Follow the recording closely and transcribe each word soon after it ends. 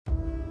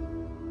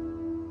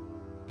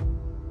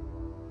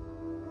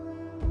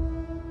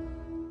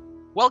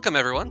Welcome,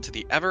 everyone, to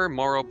the Ever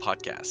Morrow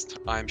podcast.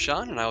 I'm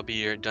Sean, and I'll be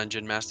your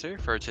dungeon master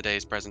for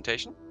today's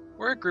presentation.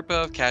 We're a group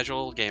of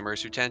casual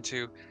gamers who tend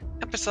to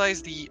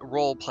emphasize the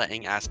role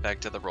playing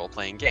aspect of the role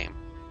playing game.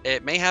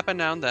 It may happen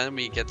now and then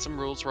we get some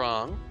rules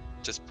wrong.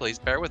 Just please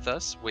bear with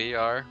us. We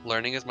are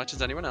learning as much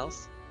as anyone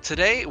else.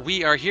 Today,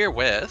 we are here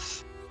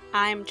with.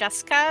 I'm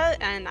Jessica,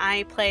 and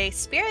I play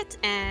Spirit,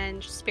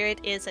 and Spirit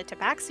is a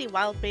Tabaxi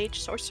Wild Mage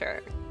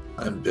Sorcerer.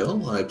 I'm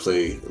Bill. I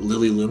play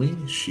Lily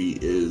Lumi. She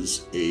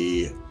is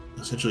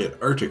essentially an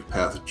Arctic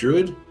Path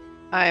Druid.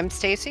 I'm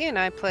Stacy, and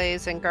I play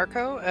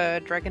Zengarko, a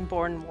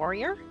Dragonborn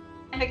warrior.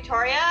 I'm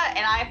Victoria,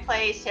 and I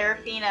play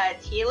Seraphina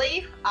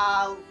Tealeaf,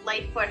 a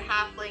Lightfoot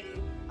Halfling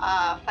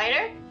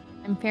fighter.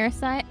 I'm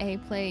Farisai. I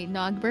play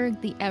Nogberg,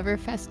 the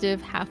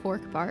ever-festive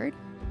half-orc bard.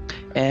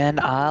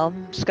 And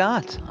I'm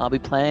Scott. I'll be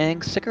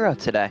playing Sikara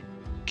today.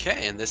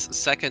 Okay, in this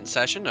second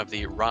session of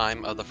the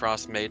Rime of the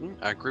Frost Maiden,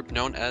 a group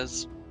known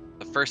as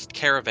the First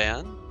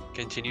Caravan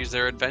continues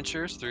their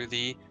adventures through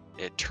the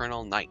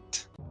Eternal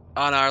Night.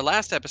 On our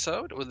last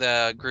episode,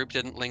 the group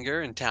didn't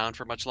linger in town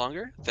for much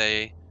longer.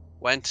 They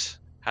went,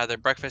 had their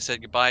breakfast,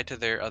 said goodbye to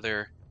their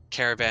other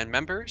caravan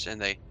members,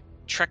 and they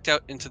trekked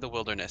out into the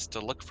wilderness to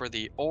look for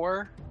the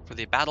ore for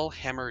the Battle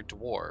Hammer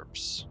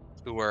dwarves,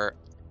 who were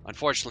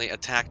unfortunately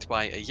attacked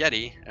by a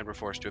Yeti and were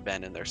forced to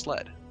abandon their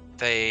sled.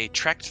 They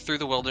trekked through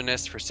the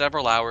wilderness for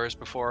several hours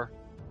before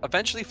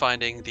eventually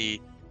finding the,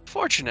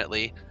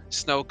 fortunately,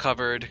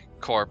 snow-covered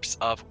corpse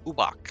of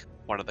Ubak,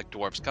 one of the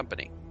dwarves'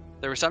 company.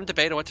 There was some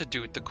debate on what to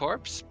do with the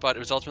corpse, but it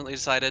was ultimately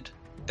decided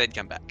they'd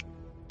come back.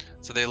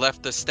 So they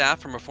left the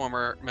staff from a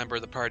former member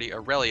of the party,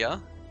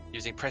 Aurelia,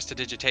 using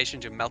prestidigitation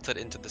to melt it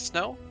into the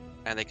snow,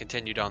 and they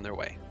continued on their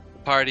way. The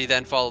party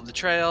then followed the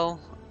trail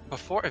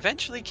before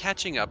eventually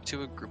catching up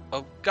to a group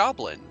of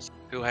goblins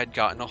who had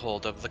gotten a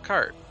hold of the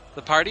cart.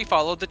 The party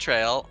followed the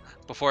trail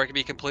before it could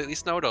be completely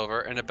snowed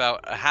over, and about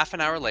a half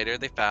an hour later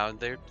they found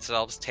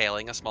themselves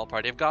tailing a small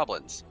party of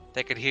goblins.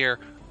 They could hear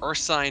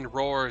ursine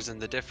roars in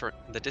the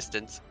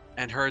distance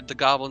and heard the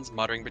goblins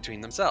muttering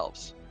between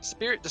themselves.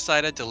 Spirit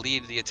decided to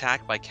lead the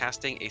attack by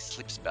casting a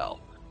sleep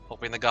spell,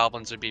 hoping the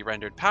goblins would be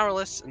rendered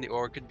powerless and the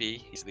ore could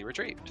be easily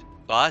retrieved.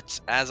 But,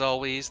 as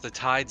always, the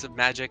tides of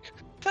magic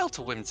felt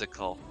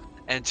whimsical,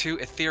 and two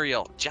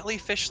ethereal,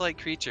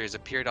 jellyfish-like creatures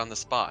appeared on the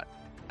spot.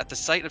 At the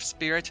sight of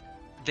Spirit,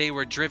 they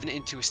were driven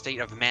into a state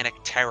of manic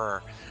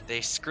terror.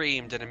 They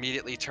screamed and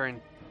immediately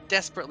turned,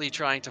 desperately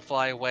trying to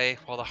fly away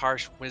while the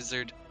harsh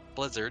blizzard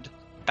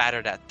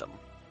battered at them.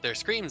 Their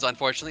screams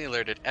unfortunately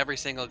alerted every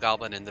single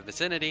goblin in the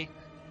vicinity,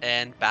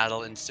 and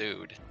battle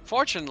ensued.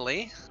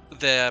 Fortunately,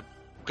 the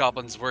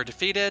goblins were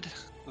defeated.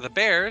 The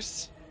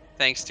bears,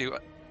 thanks to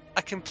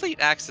a complete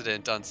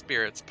accident on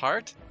Spirit's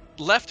part,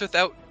 left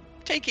without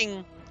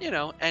taking,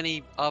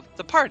 any of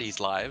the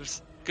party's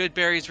lives. Good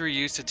berries were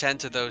used to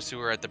tend to those who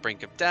were at the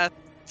brink of death,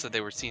 so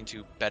they were seen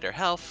to better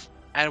health.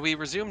 And we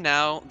resume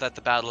now that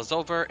the battle is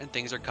over and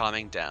things are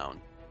calming down.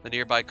 The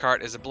nearby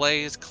cart is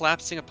ablaze,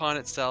 collapsing upon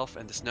itself,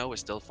 and the snow is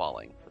still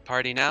falling. The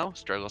party now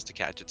struggles to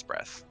catch its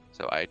breath.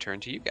 So I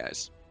turn to you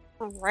guys.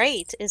 All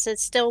right. Is it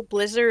still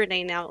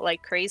blizzarding out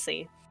like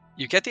crazy?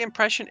 You get the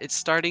impression it's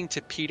starting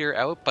to peter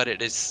out, but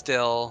it is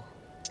still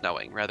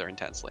snowing rather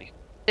intensely.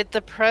 Did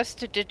the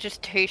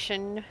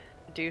prestidigitation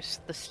reduce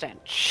the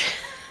stench?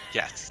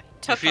 Yes.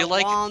 Took I feel a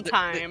like long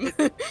time.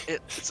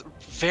 It's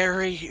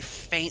very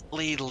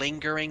faintly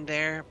lingering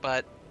there,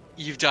 but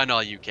you've done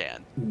all you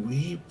can.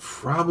 We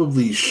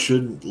probably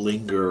shouldn't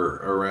linger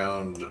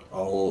around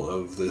all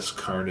of this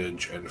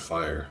carnage and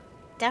fire.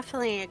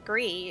 Definitely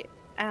agree.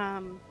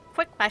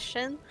 Quick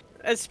question.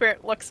 As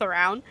Spirit looks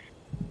around,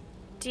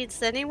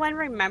 does anyone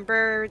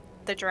remember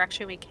the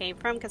direction we came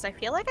from? Because I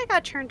feel like I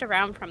got turned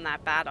around from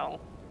that battle.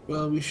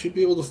 Well, we should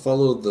be able to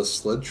follow the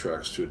sled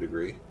tracks to a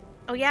degree.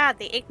 Oh yeah,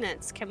 the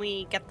Ignats. Can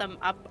we get them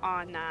up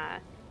on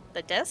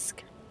the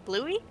disc?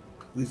 Bluey?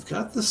 We've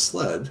got the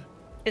sled.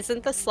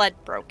 Isn't the sled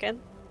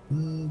broken?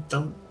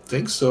 Don't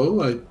think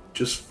so. I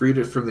just freed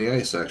it from the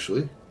ice,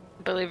 actually.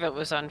 I believe it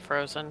was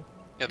unfrozen.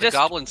 Yeah, the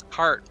goblin's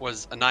cart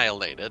was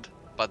annihilated,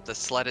 but the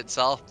sled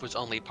itself was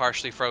only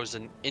partially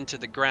frozen into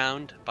the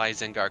ground by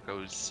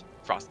Zengarko's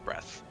frost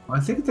breath. I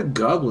think the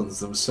goblins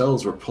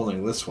themselves were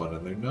pulling this one,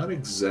 and they're not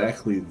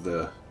exactly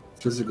the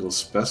physical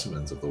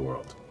specimens of the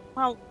world.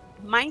 Well,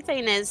 my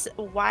thing is,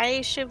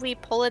 why should we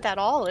pull it at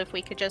all if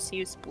we could just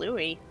use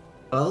Bluey?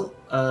 Well,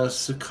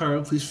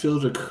 Sakara, please feel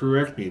to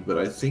correct me, but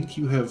I think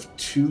you have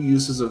 2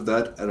 uses of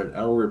that at an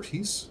hour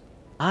apiece?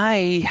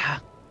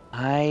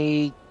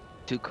 I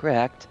do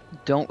correct.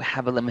 Don't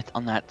have a limit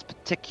on that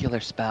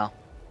particular spell.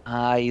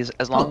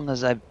 As long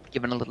as I've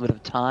given a little bit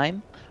of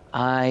time,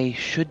 I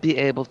should be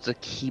able to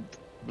keep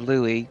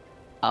Bluey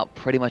up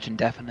pretty much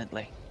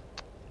indefinitely.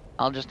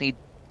 I'll just need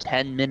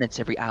 10 minutes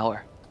every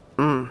hour.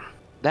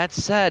 That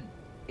said,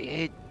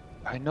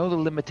 I know the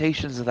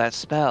limitations of that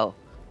spell.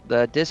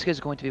 The disc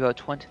is going to be about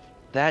 20.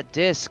 That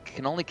disc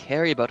can only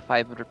carry about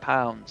 500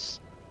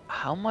 pounds.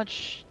 How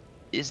much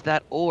is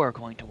that ore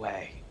going to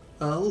weigh?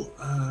 Well,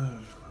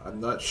 I'm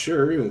not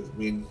sure. I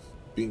mean,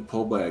 being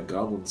pulled by a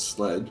goblin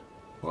sled,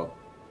 well,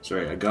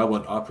 Sorry, a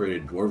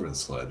goblin-operated dwarven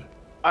sled.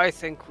 I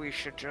think we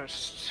should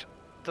just...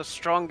 The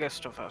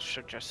strongest of us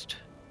should just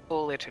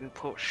pull it and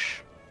push.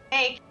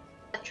 Hey,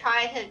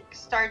 try to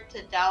start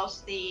to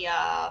douse the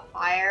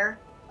fire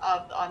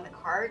on the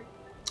cart.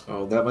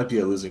 Oh, that might be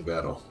a losing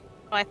battle.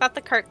 Oh, I thought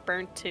the cart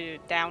burned to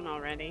down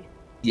already.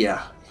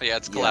 Yeah. Oh, yeah,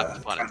 it's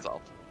collapsed upon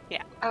itself.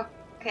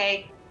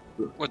 Okay.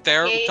 What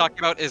they're Okay. talking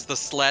about is the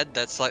sled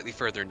that's slightly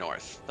further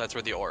north. That's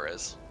where the ore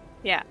is.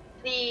 Yeah.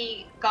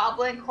 The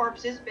goblin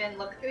corpses been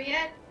looked through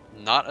yet?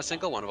 Not a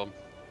single one of them.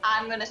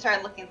 I'm gonna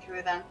start looking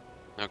through them.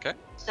 Okay.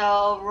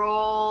 So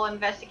roll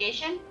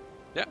investigation.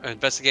 Yeah,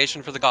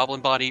 investigation for the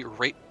goblin body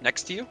right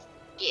next to you.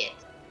 Yeah.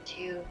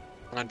 2.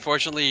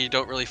 Unfortunately, you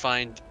don't really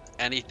find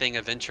anything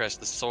of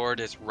interest. The sword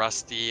is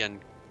rusty and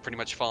pretty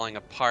much falling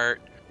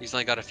apart. He's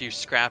only got a few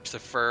scraps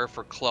of fur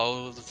for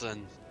clothes,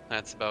 and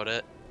that's about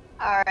it.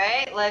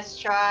 Alright, let's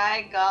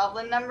try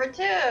goblin number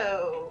 2.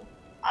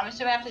 I'm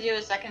assuming I have to do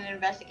a second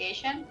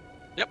investigation.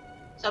 Yep.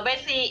 So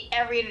basically,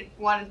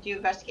 everyone do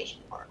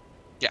investigation for.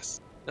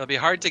 Yes. It'll be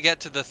hard to get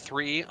to the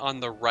 3 on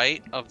the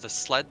right of the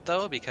sled,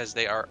 though, because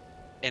they are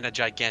in a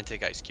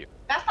gigantic ice cube.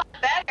 That's not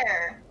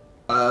better.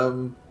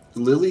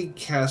 Lily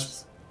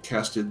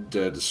casted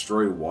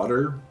Destroy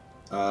Water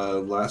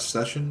last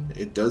session.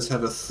 It does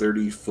have a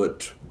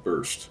 30-foot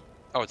burst.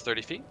 Oh, it's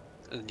 30 feet?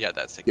 Yeah,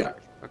 that's taken Yeah.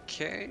 care of.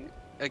 Okay.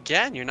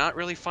 Again, you're not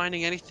really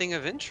finding anything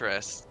of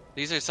interest.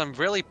 These are some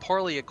really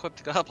poorly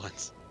equipped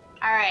goblins.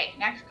 Alright,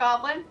 next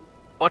goblin.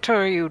 What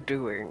are you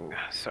doing,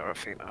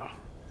 Serafina?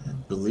 I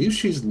believe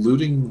she's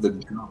looting the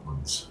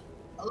goblins.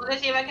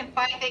 Let's see if I can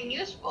find anything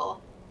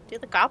useful. Do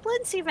the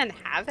goblins even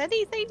have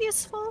anything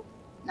useful?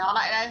 Not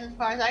as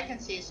far as I can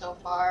see so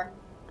far.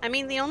 I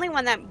mean, the only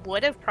one that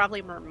would have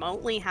probably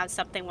remotely had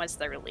something was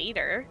their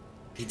leader.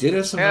 He did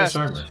have some Yes.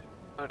 nice armor.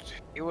 But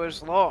he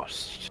was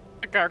lost.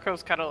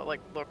 Garkos kind of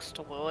looks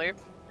to Lily.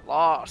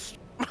 Lost.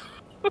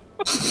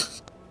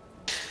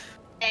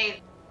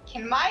 Hey,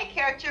 can my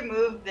character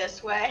move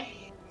this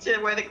way to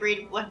where the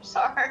green blips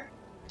are?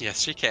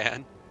 Yes, she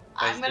can.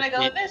 I'm gonna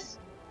go this.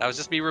 That was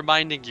just me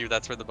reminding you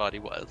that's where the body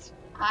was.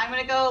 I'm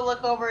gonna go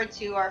look over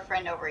to our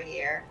friend over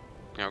here.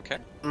 Okay.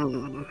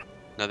 Mm.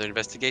 Another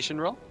investigation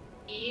roll.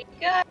 You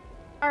got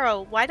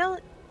Oro, why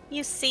don't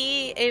you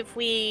see if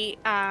we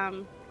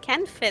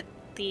can fit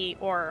the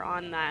ore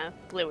on the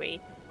Bluey?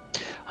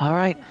 All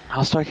right,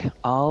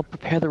 I'll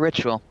prepare the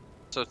ritual.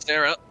 So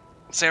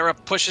Sarah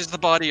pushes the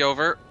body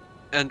over,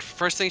 and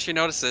first thing she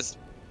notices,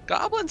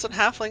 goblins and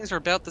halflings are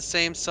about the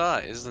same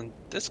size, and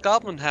this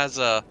goblin has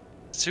a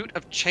suit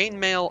of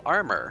chainmail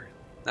armor.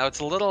 Now it's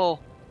a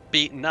little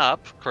beaten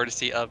up,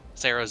 courtesy of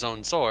Sarah's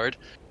own sword,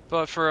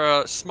 but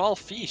for a small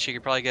fee, she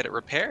could probably get it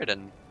repaired,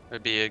 and it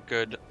would be a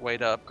good way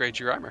to upgrade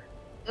your armor.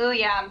 Ooh,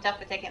 yeah, I'm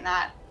definitely taking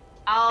that.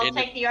 I'll And-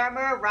 take the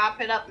armor,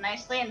 wrap it up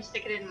nicely, and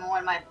stick it in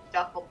one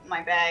of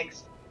my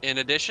bags. In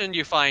addition,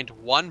 you find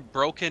one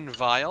broken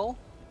vial,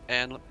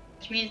 and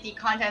Which means the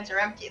contents are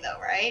empty, though,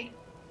 right?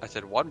 I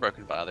said one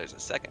broken vial, there's a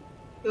second.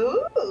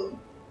 Ooh.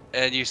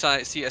 And you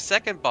see a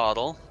second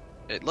bottle.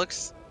 It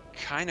looks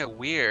kind of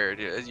weird.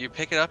 You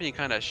pick it up and you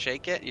kind of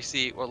shake it. You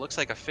see what looks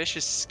like a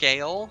fish's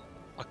scale,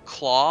 a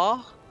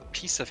claw, a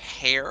piece of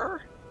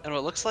hair, and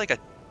what looks like a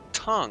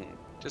tongue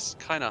just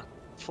kind of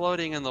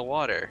floating in the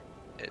water.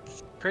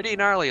 It's pretty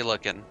gnarly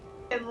looking.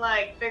 And,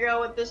 figure out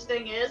what this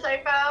thing is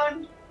I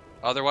found.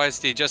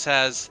 Otherwise, he just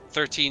has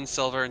 13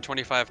 silver and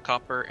 25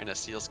 copper in a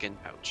sealskin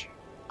pouch.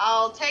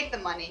 I'll take the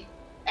money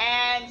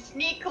and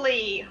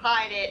sneakily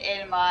hide it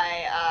in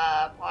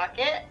my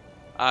pocket.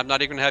 I'm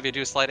not even going to have you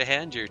do sleight of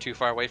hand. You're too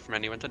far away from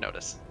anyone to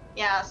notice.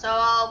 Yeah, so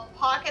I'll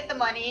pocket the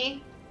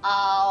money.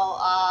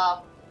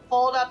 I'll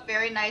fold up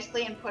very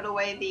nicely and put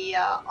away the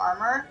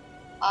armor.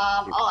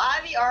 I'll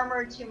add the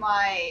armor to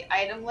my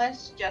item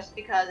list just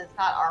because it's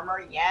not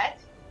armor yet.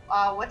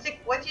 What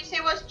did you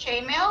say was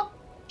chainmail?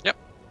 Yep.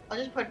 I'll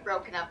just put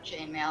broken up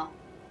chainmail.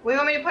 What do you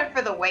want me to put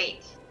for the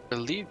weight? I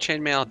believe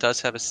chainmail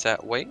does have a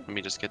set weight. Let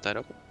me just get that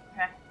open.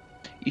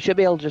 You should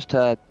be able just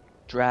to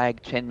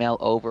drag chainmail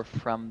over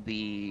from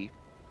the,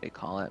 what do you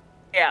call it?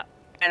 Yeah,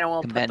 and it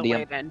won't put the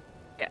Compendium. weight in.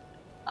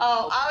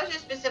 Oh, I was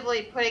just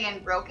specifically putting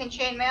in broken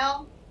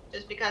chainmail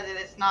just because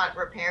it's not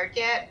repaired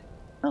yet.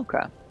 Okay.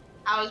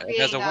 I was It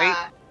being. has a weight?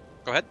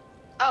 Go ahead.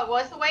 Oh,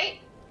 what's the weight?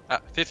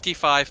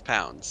 55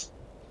 pounds.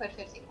 Put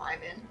 55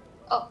 in.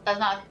 Oh, that's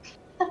not.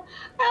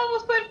 I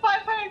almost put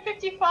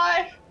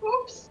 555.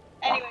 Oops.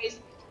 Anyways,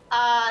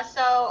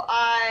 so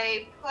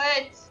I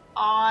put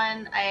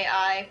on.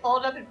 I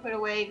fold up and put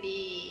away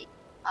the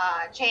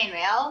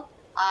chainmail.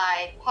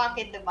 I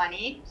pocket the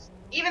money.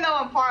 Even though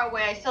I'm far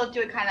away, I still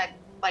do it kind of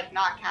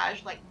not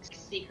casual,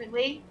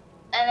 secretly.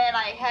 And then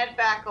I head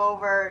back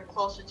over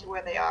closer to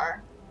where they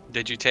are.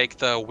 Did you take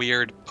the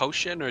weird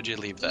potion, or did you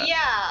leave that? Yeah,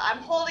 I'm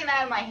holding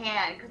that in my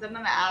hand because I'm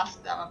gonna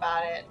ask them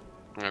about it.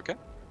 Okay.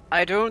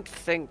 I don't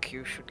think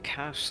you should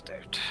cast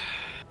it.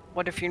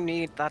 What if you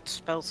need that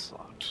spell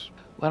slot?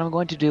 What I'm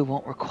going to do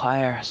won't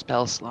require a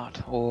spell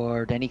slot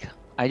or any.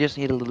 I just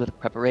need a little bit of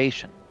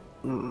preparation.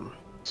 Hmm.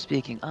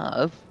 Speaking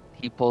of,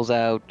 he pulls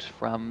out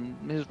from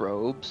his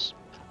robes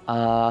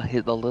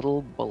The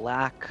little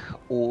black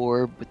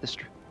orb with the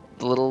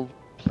little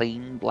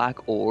plain black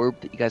orb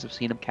that you guys have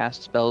seen him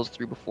cast spells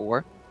through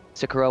before.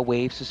 Sakura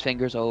waves his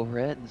fingers over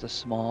it, and there's a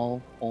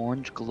small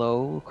orange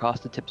glow across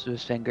the tips of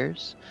his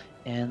fingers,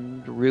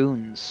 and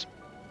runes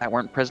that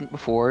weren't present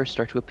before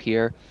start to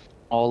appear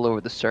all over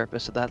the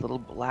surface of that little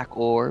black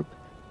orb.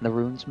 And the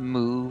runes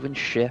move and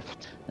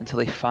shift until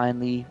they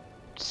finally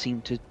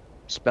seem to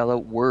spell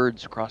out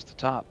words across the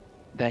top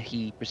that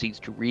he proceeds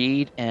to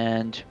read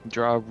and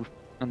draw,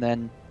 and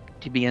then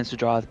he begins to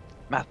draw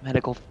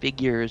mathematical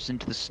figures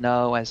into the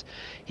snow as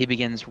he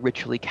begins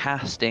ritually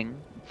casting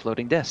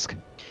floating disc.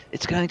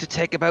 It's going to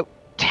take about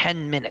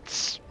 10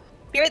 minutes.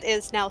 Spirit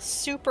is now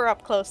super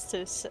up close to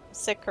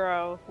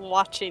Sekiro,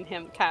 watching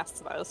him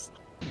cast those.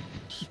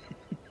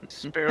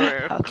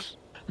 Spirit.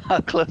 How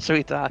close are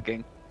we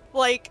talking?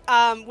 Like,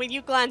 when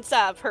you glance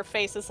up, her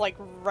face is like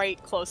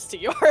right close to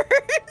yours.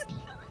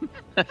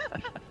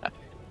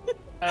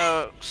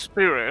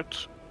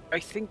 Spirit, I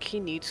think he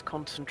needs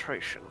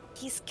concentration.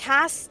 He's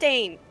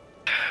casting.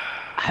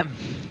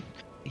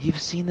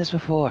 You've seen this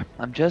before.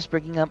 I'm just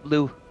bringing up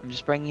Louis.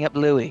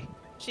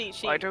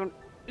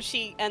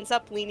 She ends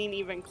up leaning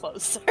even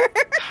closer.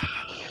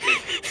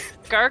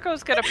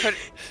 Gargo's gonna put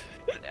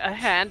a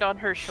hand on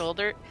her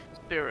shoulder.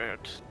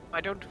 Spirit,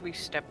 why don't we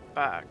step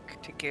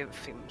back to give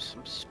him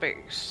some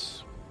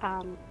space?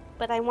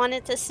 But I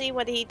wanted to see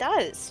what he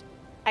does.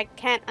 I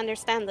can't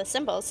understand the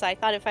symbols, so I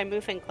thought if I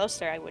move in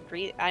closer,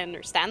 I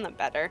understand them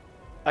better.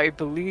 I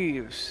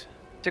believe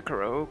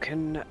Sekiro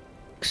can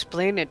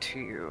explain it to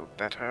you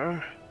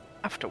better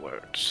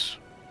afterwards.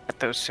 What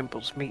those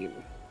symbols mean.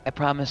 I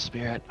promise,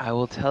 Spirit, I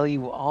will tell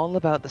you all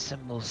about the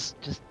symbols.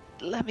 Just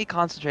let me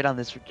concentrate on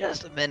this for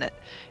just a minute.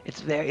 It's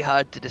very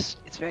hard to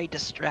it's very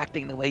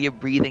distracting the way you're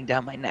breathing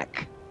down my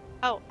neck.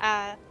 Oh,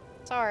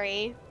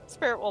 sorry.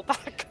 Spirit will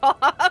back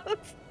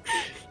off.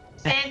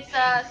 Since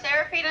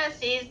Seraphina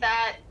sees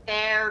that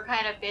they're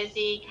kind of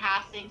busy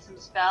casting some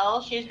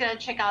spells, she's gonna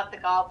check out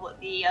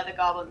the other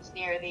goblins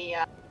near the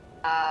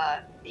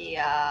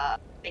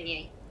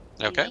thingy.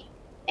 Okay.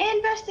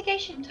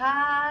 Investigation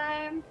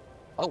time.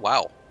 Oh,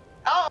 wow.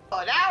 Oh,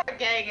 now we're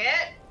getting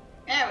it.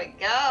 There we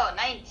go.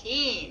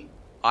 19.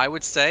 I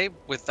would say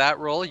with that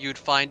roll, you'd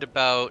find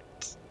about,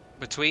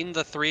 between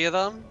the three of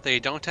them, they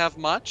don't have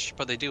much,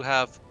 but they do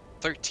have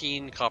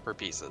 13 copper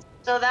pieces.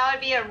 So that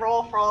would be a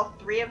roll for all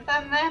three of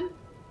them then?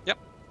 Yep.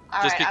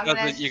 All Just right,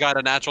 because you got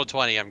a natural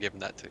 20, I'm giving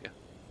that to you.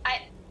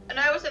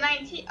 No, it was a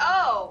 19.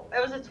 Oh,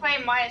 it was a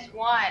 20 minus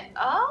 1.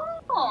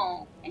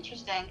 Oh,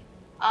 interesting.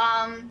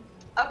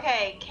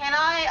 Okay, can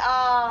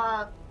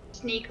I,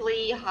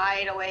 sneakily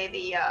hide away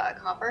the,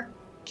 copper?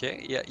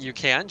 Okay, yeah, you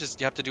can.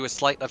 You have to do a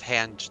sleight of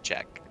hand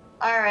check.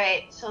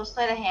 Alright, so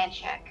sleight of hand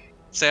check.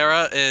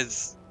 Sarah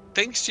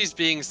thinks she's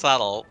being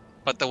subtle,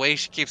 but the way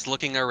she keeps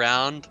looking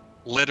around,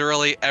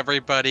 literally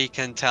everybody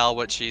can tell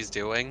what she's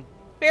doing.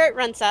 Spirit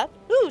runs up.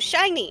 Ooh,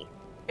 shiny.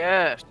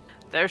 Yes,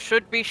 there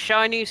should be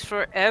shinies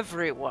for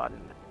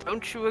everyone.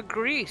 Don't you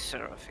agree,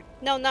 Seraphine?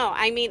 No,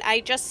 I mean,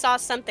 I just saw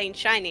something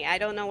shiny. I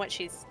don't know what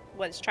she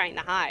was trying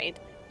to hide.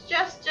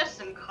 Just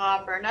some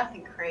copper,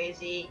 nothing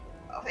crazy.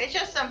 It's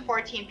just some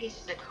 14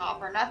 pieces of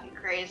copper, nothing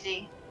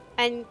crazy.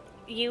 And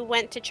you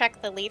went to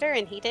check the leader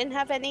and he didn't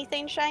have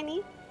anything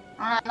shiny?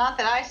 Not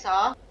that I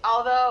saw.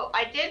 Although,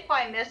 I did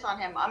find this on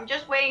him. I'm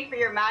just waiting for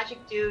your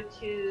magic dude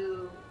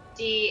to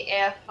see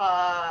if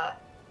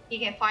he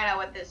can find out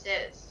what this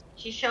is.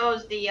 She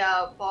shows the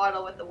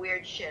bottle with the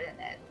weird shit in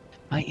it.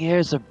 My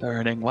ears are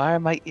burning. Why are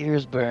my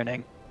ears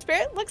burning?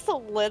 Spirit looks a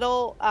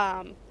little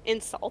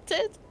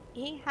insulted.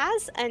 He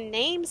has a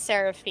name,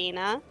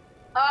 Seraphina.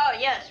 Oh,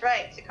 yes,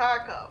 right.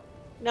 Sikarko.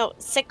 No,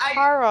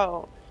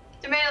 Sicaro.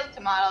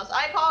 Tomatoes.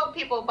 I call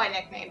people by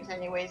nicknames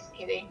anyways,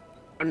 Kitty.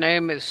 Her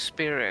name is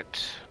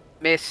Spirit.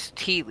 Miss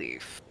Tea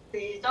Leaf.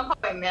 Please, don't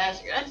call me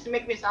Miss. You're going to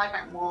make me sound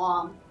like my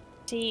mom.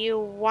 Do you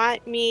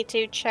want me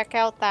to check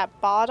out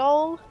that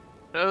bottle?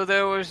 So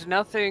there was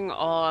nothing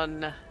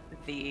on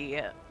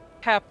the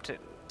captain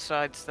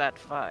besides that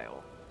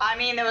vial. I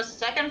mean, there was a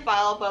second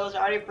vial, but it was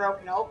already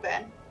broken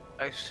open.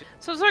 I see.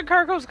 So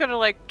Zengarko's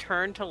gonna,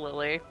 turn to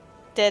Lily.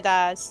 Did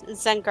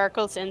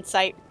Zengarko's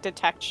insight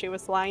detect she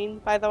was lying,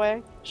 by the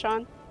way,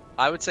 Sean?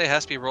 I would say it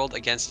has to be rolled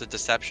against a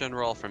deception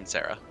roll from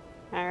Sarah.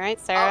 Alright,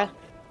 Sarah.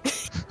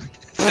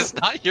 It's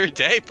not your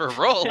day for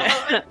rolls. No,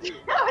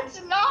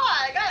 it's not.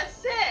 I got a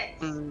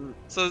 6.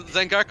 So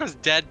Zengarko's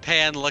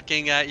deadpan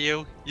looking at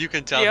you. You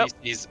can tell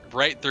he's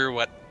right through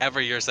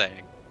whatever you're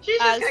saying. She's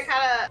just gonna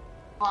kind of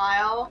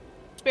smile.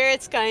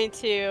 Spirit's going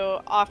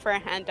to offer a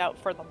handout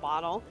for the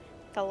bottle.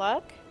 Take a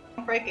look.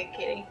 Don't break it,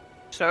 Kitty.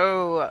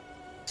 So,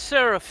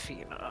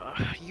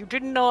 Seraphina, you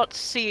did not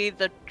see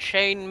the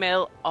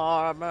chainmail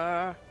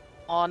armor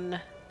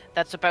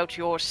that's about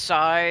your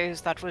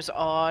size that was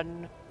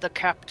on the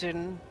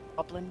Captain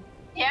Goblin?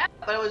 Yeah,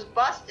 but it was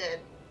busted.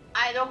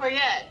 Don't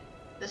forget,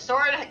 the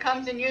sword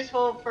comes in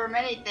useful for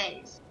many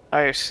things.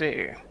 I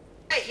see.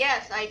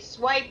 Yes, I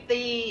swiped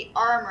the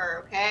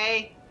armor,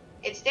 okay?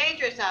 It's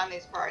dangerous on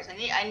these parts.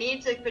 I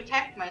need to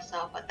protect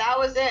myself, but that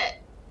was it.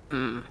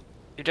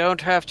 You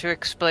don't have to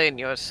explain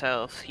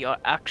yourself. Your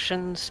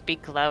actions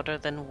speak louder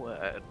than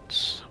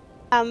words.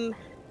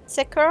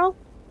 Sick girl?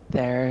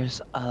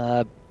 There's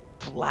a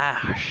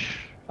flash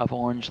of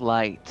orange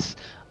light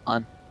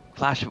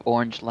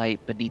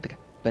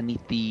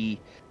beneath the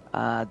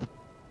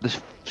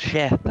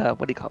shed. What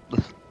do you call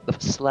it? The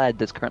sled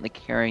that's currently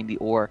carrying the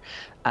ore,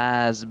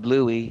 as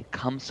Bluey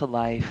comes to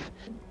life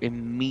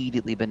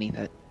immediately beneath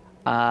it.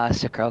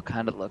 Sikro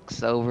kind of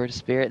looks over to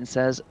Spirit and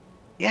says,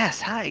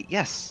 "Yes, hi,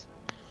 yes."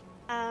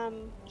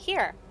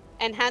 Here.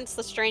 And hands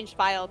the strange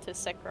vial to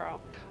Sick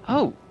girl.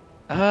 Oh,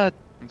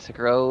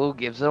 Sikro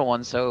gives it a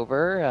once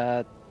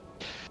over.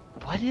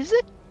 What is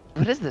it?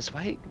 What is this?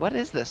 What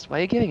is this? Why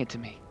are you giving it to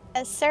me?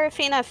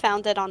 Seraphina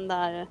found it on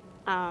the,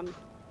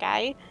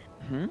 guy.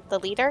 Mm-hmm. The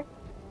leader.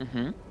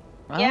 Mm-hmm.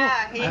 Well,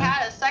 Yeah, he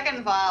had a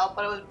second vial,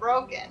 but it was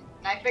broken.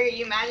 And I figured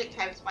you magic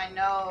types might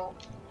know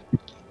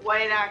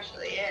what it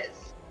actually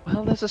is.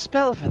 Well, there's a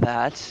spell for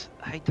that.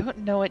 I don't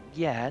know it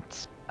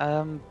yet.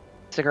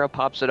 Sikro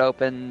pops it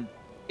open,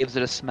 gives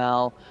it a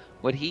smell.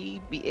 Would he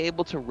be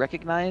able to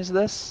recognize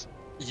this?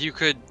 You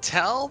could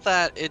tell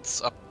that it's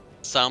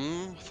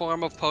some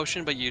form of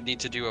potion, but you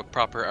need to do a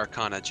proper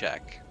Arcana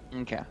check.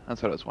 Okay,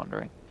 that's what I was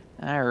wondering.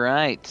 All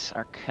right,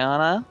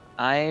 Arcana.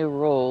 I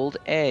rolled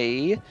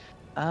a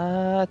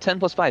 10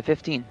 plus 5,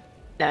 15.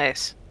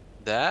 Nice.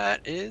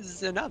 That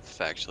is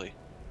enough, actually.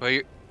 Well,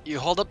 you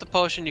hold up the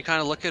potion, you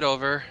kind of look it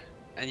over,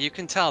 and you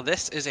can tell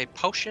this is a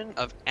potion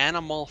of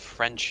animal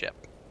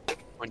friendship.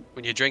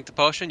 When you drink the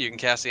potion, you can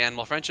cast the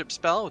animal friendship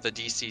spell with a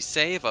DC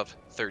save of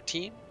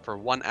 13 for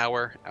 1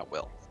 hour at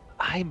will.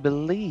 I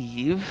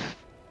believe,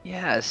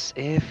 yes,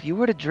 if you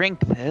were to drink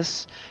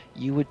this,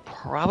 you would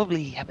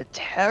probably have a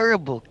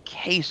terrible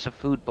case of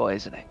food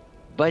poisoning.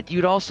 But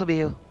you'd also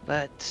be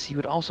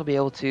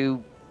able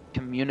to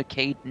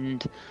communicate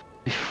and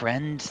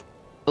befriend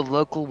the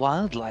local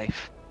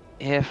wildlife.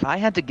 If I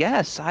had to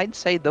guess, I'd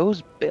say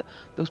those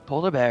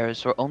polar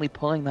bears are only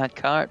pulling that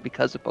cart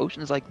because of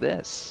potions like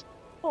this.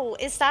 Oh,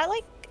 is that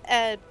like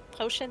a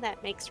potion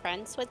that makes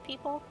friends with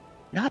people?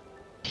 Not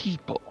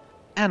people,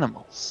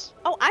 animals.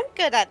 Oh, I'm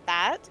good at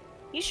that.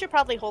 You should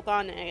probably hold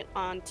on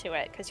to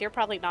it, because you're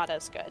probably not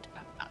as good.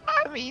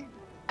 I mean,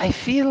 I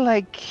feel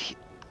like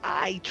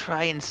I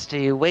try and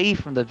stay away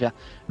from the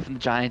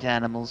giant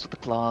animals with the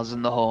claws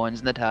and the horns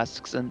and the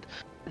tusks, and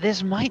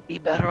this might be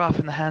better off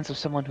in the hands of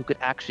someone who could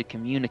actually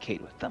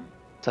communicate with them,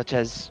 such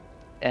as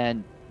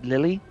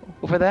Lily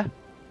over there.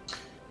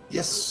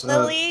 Yes.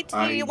 Lily,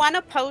 do you want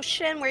a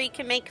potion where you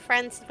can make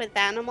friends with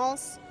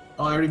animals?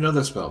 Oh, I already know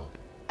that spell.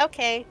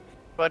 Okay.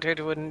 But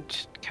it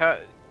wouldn't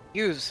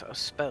use a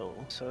spell,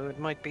 so it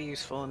might be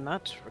useful in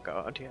that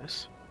regard,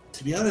 yes.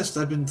 To be honest,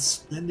 I've been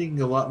spending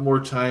a lot more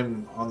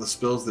time on the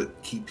spells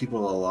that keep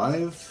people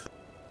alive.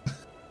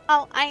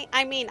 Oh,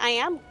 I mean, I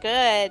am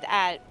good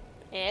at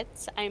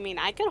it. I mean,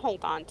 I could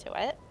hold on to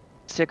it.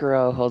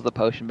 Sikoro holds the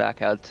potion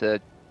back out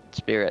to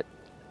Spirit.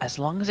 As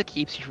long as it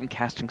keeps you from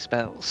casting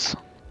spells.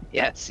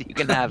 Yes, you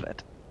can have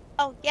it.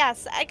 Oh,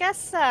 yes. I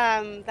guess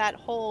that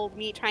whole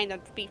me trying to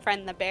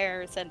befriend the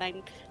bears and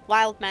then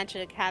wild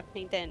magic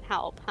happening didn't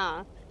help,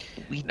 huh?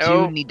 We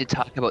do need to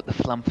talk about the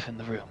flump in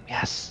the room,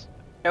 yes.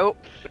 Nope,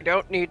 we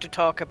don't need to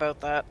talk about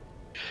that.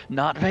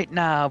 Not right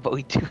now, but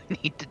we do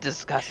need to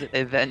discuss it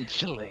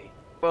eventually.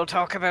 We'll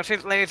talk about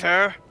it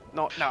later,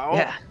 not now.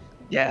 Yeah,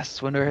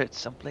 yes, when we're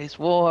someplace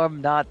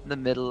warm, not in the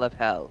middle of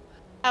hell.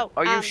 Oh,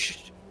 Are you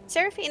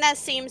Seraphina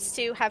seems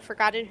to have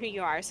forgotten who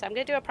you are, so I'm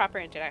going to do a proper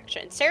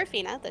introduction.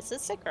 Seraphina, this is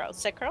Sikro.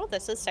 Sikro,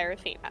 this is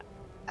Seraphina.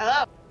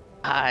 Hello.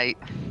 Hi.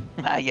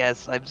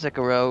 Yes, I'm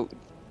Sikoro.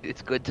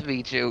 It's good to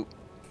meet you.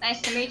 Nice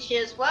to meet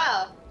you as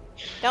well.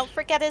 Don't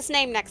forget his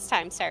name next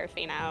time,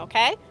 Seraphina,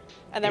 okay?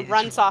 And then Yes.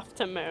 runs off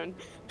to Moon.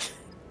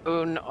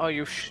 Moon, are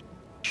you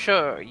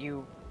sure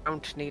you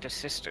don't need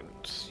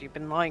assistance? You've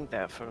been lying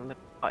there for a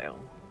little while.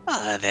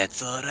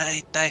 That's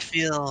alright. I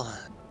feel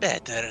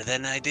better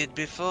than I did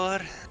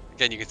before.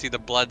 Again, you can see the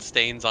blood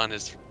stains on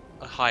his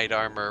hide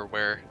armor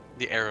where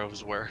the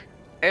arrows were.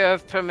 I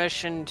have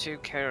permission to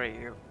carry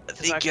you. I 'cause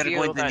think you're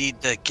feel going to that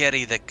need to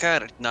carry the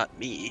cart, not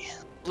me.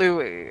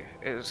 Louis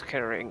is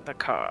carrying the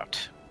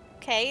cart.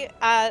 Okay,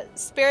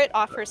 Spirit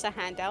offers a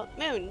handout.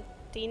 Moon,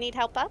 do you need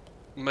help up?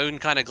 Moon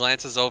kind of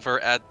glances over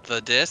at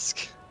the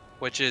disc,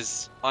 which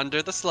is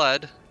under the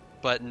sled,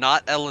 but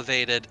not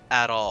elevated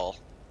at all.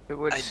 It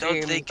would I don't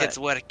seem think that it's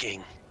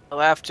working. I'll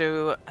have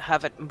to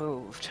have it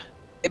moved.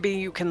 Maybe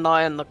you can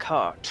lie in the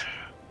cart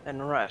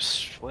and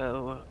rest.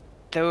 Well,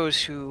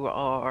 those who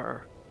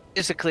are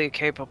physically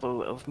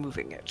capable of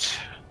moving it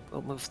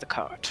will move the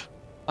cart.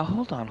 Oh,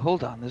 hold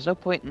on. There's no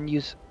point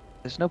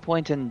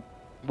in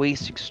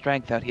wasting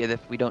strength out here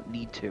if we don't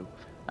need to.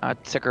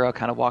 Sikoro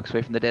kind of walks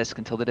away from the disc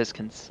until the disc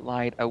can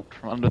slide out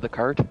from under the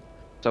cart.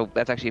 So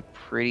that's actually a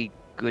pretty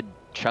good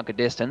chunk of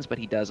distance, but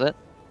he does it.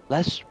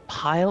 Let's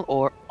pile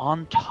ore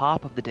on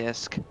top of the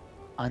disc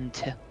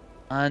until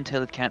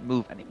it can't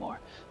move anymore.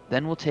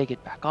 Then we'll take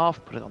it back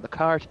off, put it on the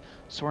cart,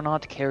 so we're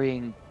not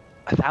carrying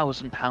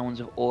 1,000 pounds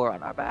of ore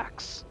on our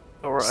backs.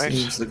 Alright.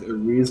 Seems like a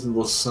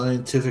reasonable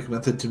scientific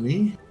method to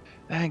me.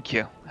 Thank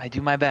you. I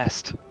do my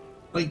best.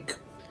 Like,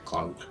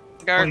 clunk.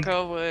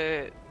 Garko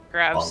would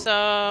grab Bonk.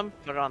 some,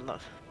 put it on the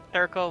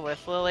circle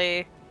with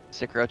Lily.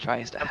 Sikro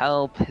tries to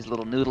help. His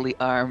little noodly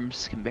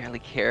arms can barely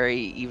carry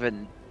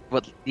even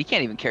what he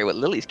can't even carry what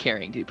Lily's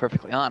carrying, to be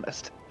perfectly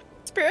honest.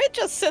 Spirit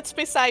just sits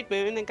beside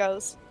Moon and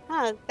goes,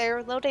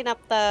 they're loading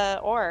up the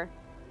ore.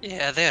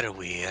 Yeah, they're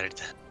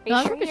weird. Are you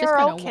No, sure it's just you're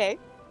kinda okay?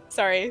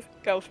 Sorry,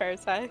 go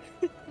Farside.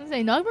 I was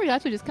saying, Nogberg's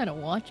actually just kind of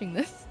watching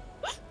this.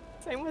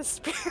 Same with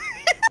Spirit.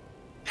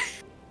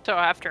 So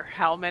after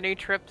how many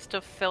trips to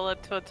fill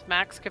it to its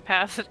max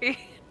capacity?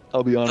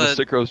 I'll be honest,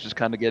 But- Sikro's just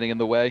kind of getting in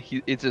the way.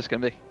 He's just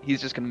gonna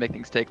make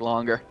things take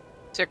longer.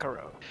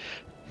 Sikoro.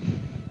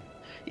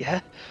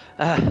 Yeah.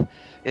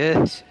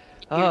 Yes.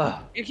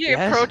 Oh. He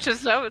yes?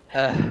 approaches them.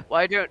 Uh,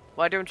 Why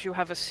don't you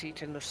have a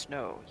seat in the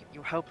snow?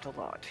 You helped a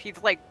lot.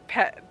 He's like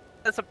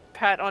as a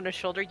pat on his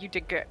shoulder. You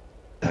did good.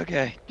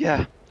 okay.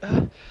 Yeah.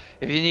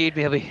 If you need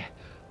me, I'll be.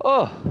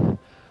 Oh.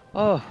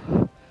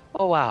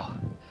 Wow.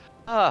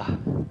 Ah.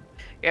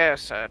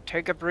 Yes,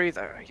 take a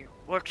breather. You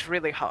worked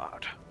really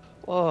hard.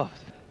 Oh.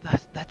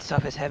 That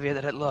stuff is heavier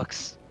than it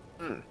looks.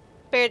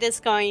 Spirit is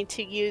going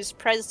to use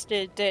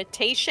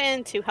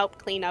prestidigitation to help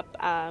clean up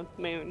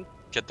Moon.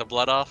 Get the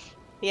blood off.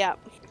 Yeah.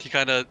 He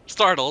kind of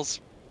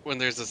startles when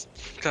there's this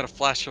kind of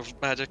flash of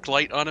magic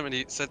light on him, and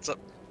he sits up.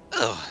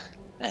 Oh,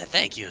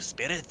 thank you,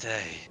 Spirit.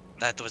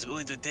 That was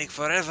going to take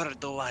forever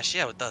to wash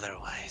out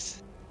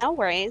otherwise. No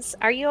worries.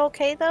 Are you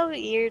okay though?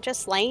 You're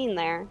just laying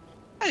there.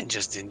 I'm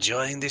just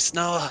enjoying the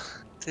snow.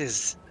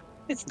 It's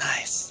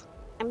nice.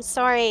 I'm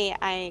sorry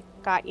I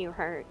got you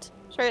hurt.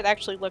 Spirit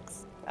actually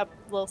looks a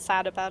little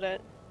sad about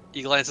it.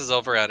 He glances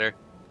over at her.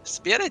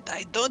 Spirit,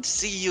 I don't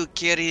see you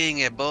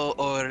carrying a bow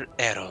or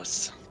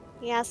arrows.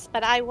 Yes,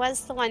 but I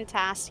was the one to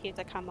ask you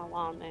to come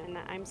along, and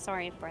I'm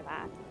sorry for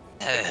that.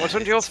 It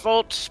wasn't your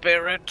fault,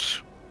 Spirit.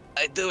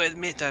 I do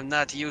admit I'm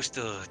not used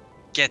to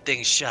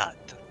getting shot,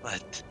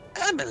 but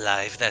I'm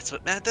alive, that's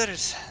what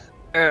matters.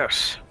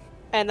 Yes.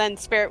 And then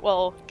Spirit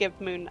will give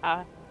Moon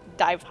a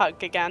dive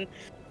hug again.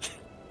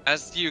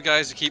 As you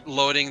guys keep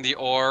loading the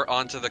ore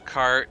onto the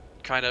cart,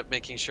 kind of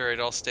making sure it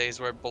all stays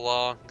where it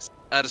belongs,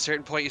 at a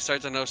certain point you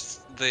start to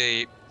notice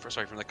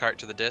from the cart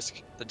to the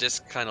disc. The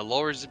disc kind of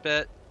lowers a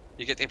bit.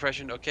 You get the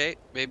impression, okay,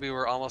 maybe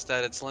we're almost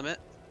at its limit.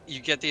 You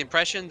get the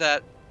impression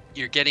that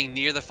you're getting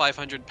near the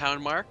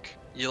 500-pound mark.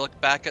 You look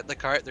back at the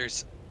cart,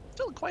 there's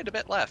still quite a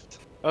bit left.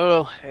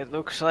 Well, it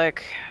looks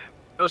like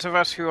those of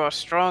us who are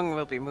strong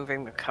will be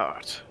moving the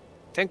cart.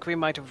 I think we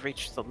might have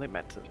reached the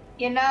limit.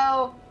 You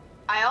know,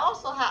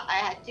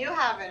 I do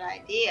have an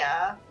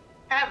idea.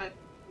 Kind of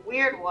a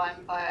weird one,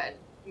 but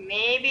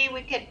maybe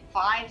we could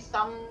find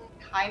some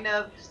kind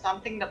of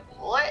something to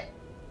pull it.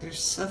 There's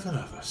 7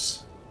 of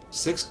us.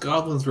 6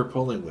 goblins were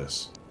pulling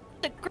this.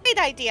 A great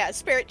idea.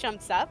 Spirit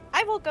jumps up.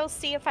 I will go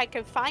see if I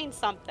can find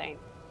something.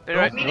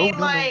 Spirit, Meaning,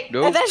 like,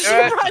 And then she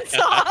runs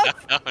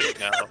off. Oh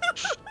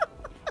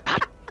no.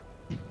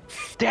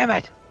 Damn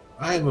it!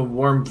 I am a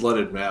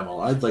warm-blooded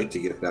mammal. I'd like to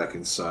get back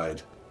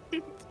inside.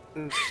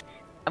 I'm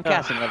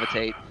casting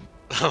levitate.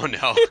 Oh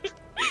no.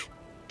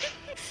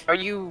 are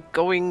you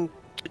going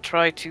to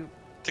try to...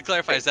 To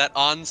clarify, is that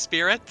on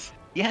Spirit?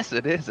 Yes,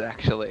 it is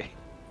actually.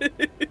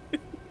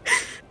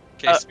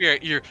 Okay,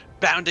 Spirit, you're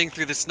bounding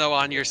through the snow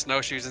on your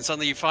snowshoes, and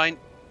suddenly you find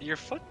your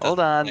foot. Hold doesn't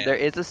on, land. there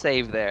is a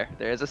save there.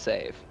 There is a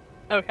save.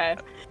 Okay.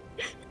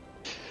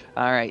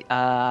 All right.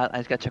 I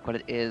just gotta check what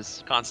it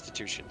is.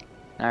 Constitution.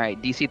 All right,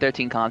 DC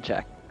 13 con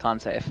check, con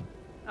save.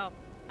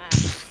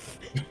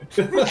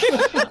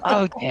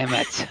 Oh damn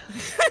it!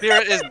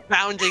 Spirit is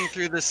bounding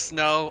through the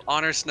snow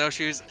on her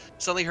snowshoes.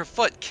 Suddenly her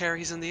foot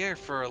carries in the air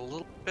for a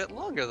little bit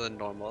longer than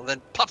normal,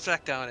 then pops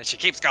back down and she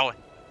keeps going.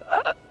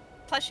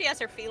 Plus, she has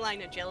her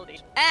feline agility.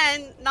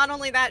 And not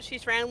only that,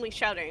 she's randomly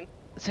shouting.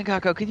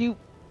 Sengaku, can you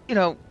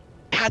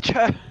catch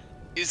her?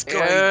 He's going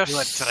Yes.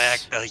 to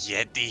attract a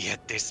Yeti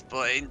at this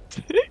point.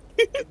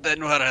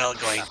 Then we're all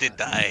going to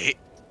die.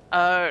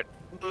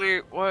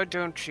 Lily, why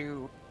don't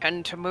you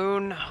tend to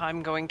Moon?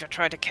 I'm going to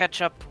try to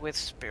catch up with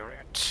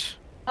Spirit.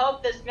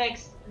 Hope this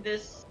makes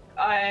this.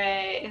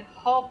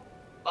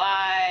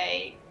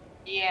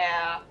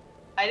 Yeah.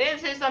 I didn't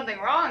say something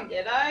wrong,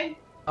 did I?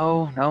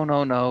 Oh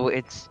no!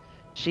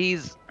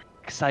 She's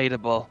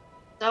excitable.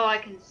 So I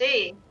can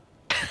see.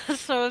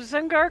 So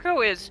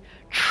Zengarko is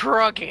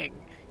trugging.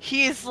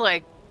 He's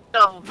like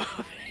double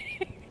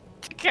moving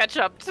to catch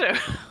up to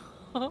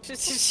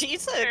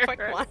She's a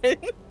quick one.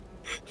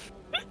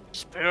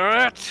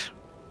 Spirit.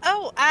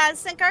 Oh,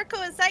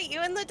 Sengarko, is that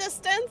you in the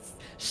distance?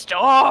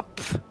 Stop!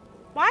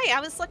 Why? I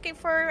was looking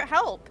for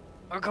help.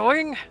 We're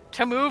going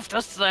to move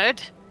the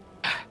sled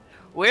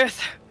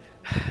with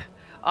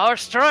our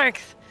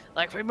strength,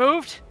 like we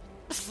moved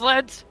the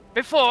sleds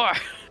before.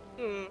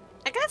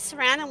 I guess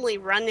randomly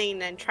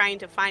running and trying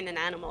to find an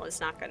animal is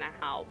not gonna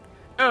help.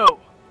 No.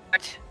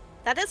 But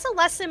That is a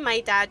lesson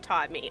my dad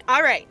taught me.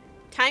 Alright,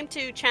 time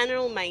to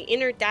channel my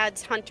inner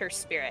dad's hunter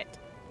spirit.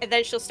 And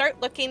then she'll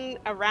start looking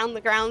around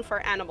the ground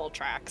for animal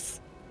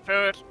tracks.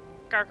 Spirit,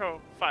 Garko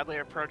finally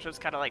approaches,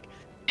 kind of like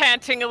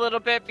panting a little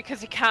bit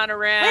because he kind of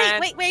ran.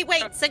 Wait.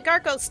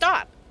 Zangarko,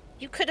 stop.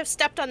 You could have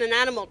stepped on an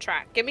animal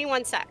track. Give me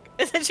 1 sec.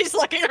 And then she's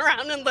looking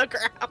around and look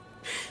around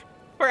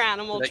for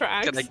animal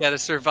tracks. Can I get a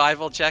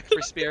survival check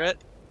for Spirit?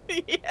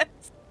 Yes.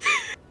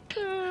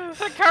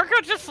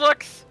 Zangarko just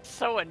looks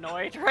so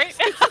annoyed right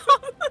now.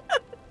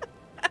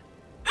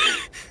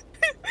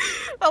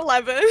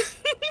 11.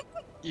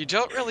 You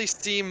don't really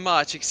see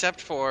much except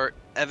for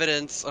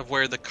evidence of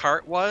where the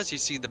cart was. You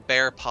see the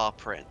bear paw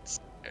prints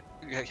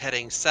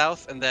heading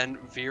south and then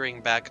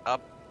veering back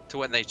up to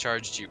when they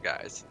charged you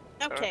guys.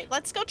 Okay,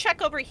 let's go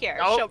check over here.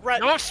 No, She'll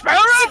run. no, Spirit!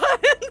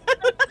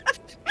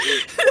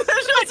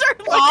 She'll start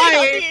looking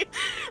on the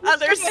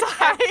other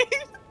side.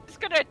 He's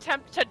gonna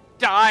attempt to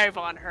dive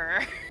on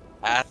her.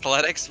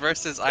 Athletics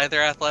versus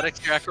either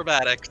athletics or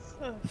acrobatics.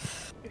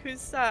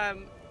 Who's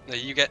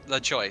You get the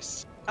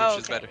choice, which Oh,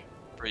 is okay. better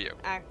for you.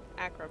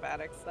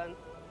 acrobatics then?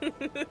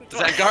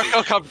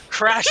 Zangarko comes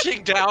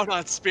crashing down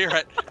on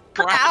Spirit,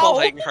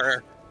 grappling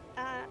her.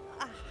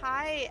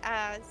 Hi,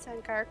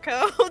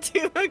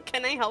 Zangarko.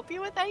 Can I help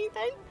you with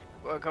anything?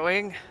 We're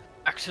going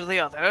back to the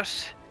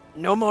others.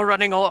 No more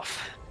running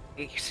off.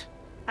 Ease.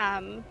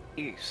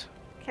 Ease.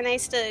 Can I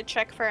still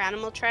check for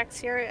animal tracks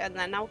here and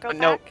then I'll go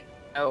No. back?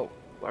 No,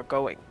 we're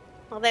going.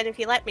 Well, then if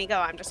you let me go,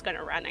 I'm just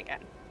gonna run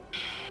again.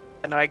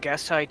 And I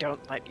guess I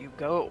don't let you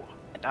go.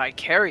 And I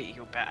carry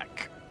you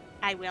back.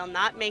 I will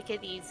not make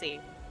it easy.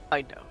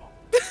 I know.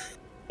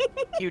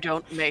 You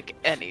don't make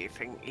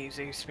anything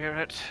easy,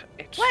 Spirit.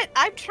 It's... What?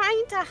 I'm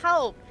trying to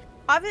help.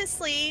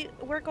 Obviously,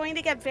 we're going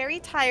to get very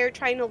tired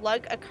trying to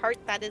lug a cart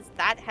that is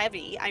that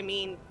heavy. I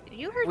mean,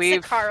 you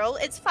heard Carl.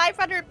 It's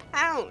 500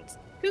 pounds.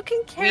 Who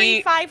can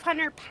carry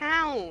 500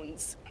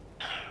 pounds?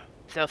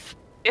 The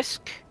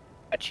Fisk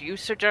that you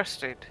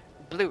suggested,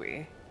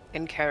 Bluey,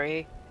 can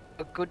carry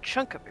a good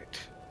chunk of it.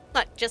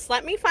 Look, just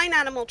let me find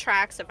animal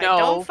tracks. If I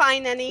don't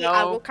find any,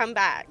 I will come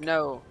back.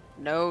 No,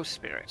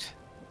 Spirit.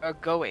 We're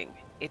going.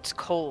 It's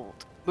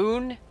cold.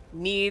 Moon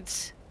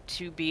needs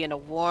to be in a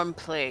warm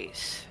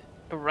place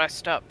to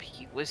rest up.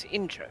 He was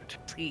injured.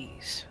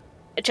 Please.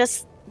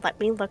 Just let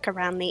me look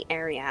around the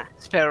area.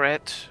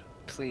 Spirit,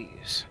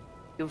 please.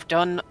 You've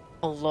done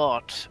a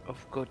lot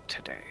of good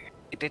today.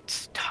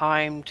 It's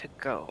time to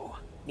go.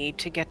 Need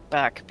to get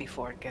back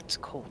before it gets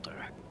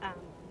colder.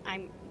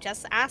 I'm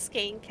just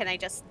asking, can I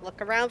just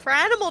look around for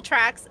animal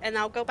tracks and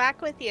I'll go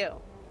back with you?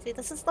 See,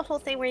 this is the whole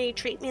thing where you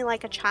treat me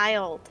like a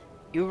child.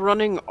 You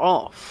running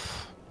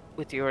off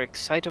with your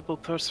excitable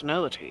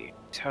personality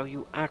is how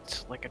you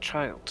act like a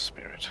child,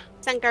 Spirit.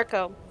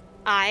 Zangarko,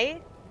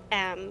 I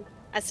am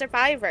a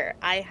survivor.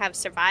 I have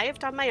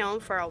survived on my own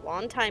for a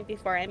long time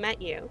before I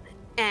met you,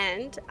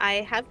 and I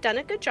have done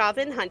a good job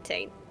in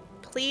hunting.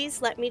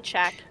 Please let me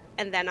check,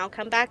 and then I'll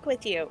come back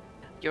with you.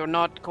 You're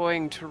not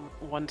going to,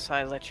 once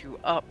I let you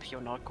up,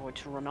 you're not going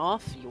to run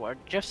off. You are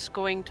just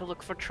going to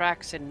look for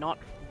tracks and not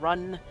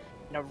run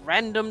in a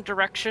random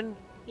direction.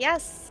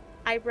 Yes,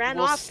 I ran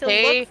off to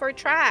look for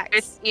tracks.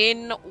 It's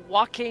in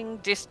walking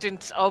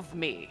distance of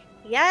me.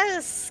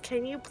 Yes,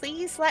 can you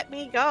please let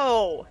me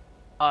go?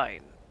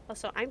 Fine.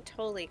 Also, I'm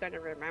totally going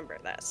to remember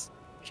this.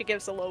 She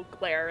gives a little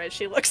glare as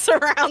she looks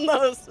around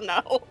the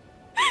snow.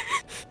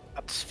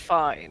 That's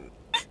fine.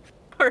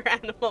 For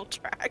animal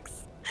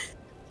tracks.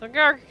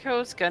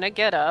 Zangarko's gonna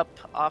get up,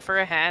 offer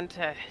a hand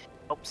to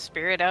help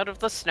Spirit out of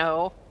the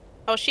snow.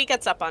 Oh, she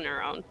gets up on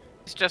her own.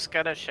 He's just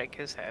gonna shake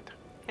his head.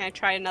 Can I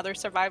try another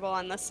survival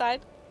on this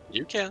side?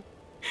 You can.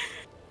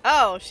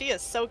 Oh, she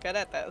is so good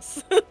at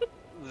this.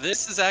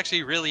 This is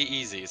actually really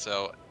easy,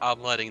 so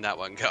I'm letting that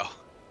one go.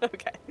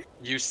 Okay.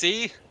 You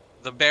see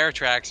the bear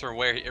tracks from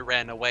where it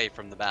ran away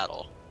from the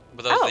battle.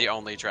 But those are the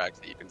only tracks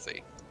that you can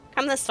see.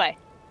 Come this way,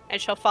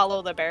 and she'll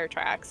follow the bear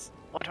tracks.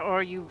 What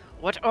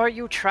are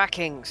you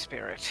tracking,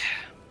 Spirit?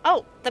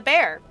 Oh, the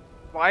bear.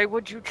 Why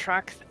would you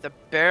track the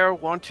bear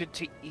wanted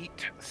to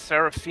eat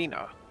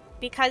Seraphina?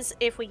 Because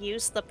if we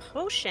use the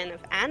potion of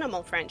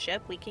animal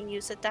friendship, we can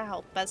use it to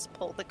help us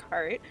pull the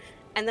cart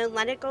and then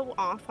let it go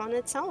off on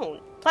its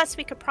own. Plus,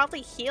 we could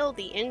probably heal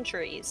the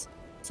injuries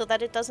so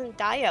that it doesn't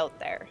die out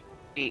there.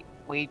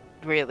 We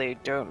really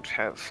don't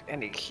have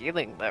any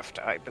healing left,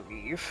 I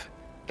believe.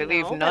 No,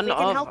 but we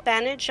can help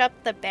bandage up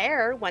the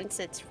bear once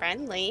it's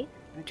friendly.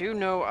 You do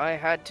know I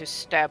had to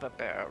stab a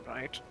bear,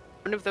 right?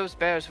 One of those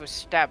bears was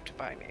stabbed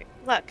by me.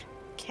 Look,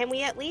 can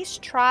we at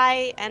least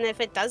try, and if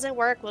it doesn't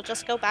work, we'll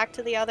just go back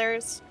to the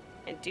others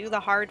and do the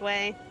hard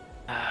way?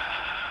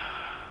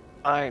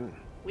 Fine.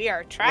 We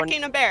are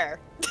tracking a bear.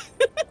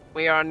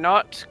 We are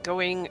not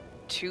going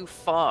too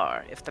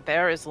far. If the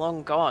bear is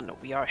long gone,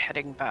 we are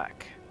heading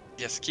back.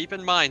 Yes, keep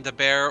in mind the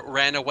bear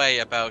ran away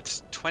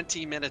about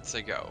 20 minutes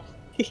ago.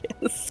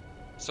 Yes.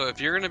 So if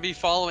you're going to be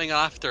following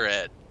after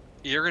it,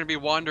 you're going to be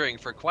wandering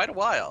for quite a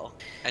while,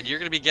 and you're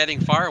going to be getting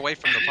far away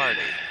from the party.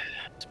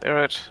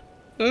 Spirit.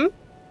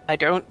 I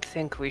don't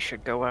think we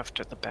should go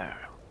after the bear.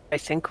 I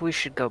think we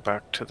should go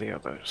back to the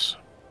others.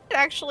 It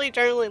actually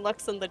generally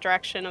looks in the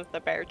direction of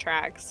the bear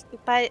tracks,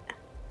 but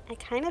I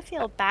kind of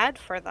feel bad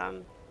for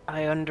them.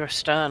 I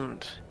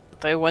understand.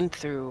 They went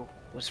through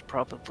was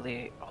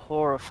probably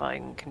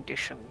horrifying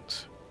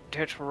conditions.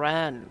 It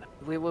ran.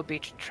 We will be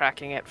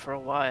tracking it for a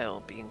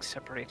while, being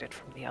separated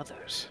from the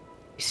others.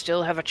 We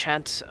still have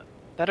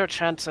better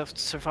chance of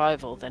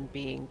survival than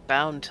being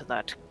bound to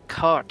that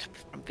cart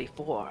from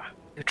before.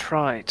 You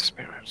tried,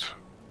 Spirit.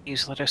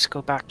 Please let us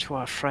go back to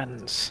our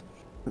friends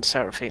and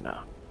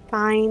Seraphina.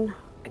 Fine.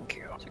 Thank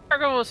you.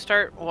 Cargo will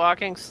start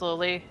walking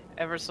slowly,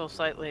 ever so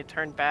slightly,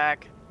 turn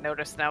back.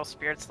 Notice now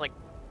Spirit's like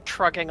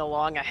trugging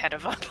along ahead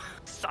of him.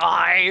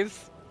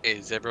 Sighs.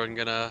 Is everyone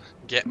gonna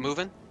get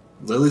moving?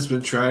 Lily's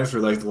been trying for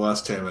like the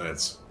last 10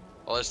 minutes.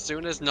 Well, as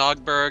soon as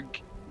Nogberg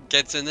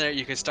gets in there,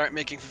 you can start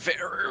making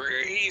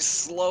very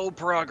slow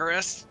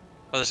progress.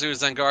 But as soon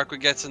as Zangarku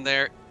gets in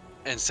there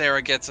and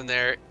Sarah gets in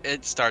there,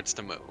 it starts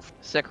to move.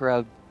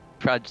 Sekiro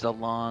trudges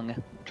along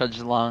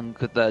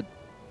with the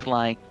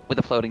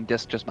floating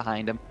disc just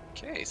behind him.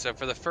 Okay, so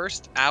for the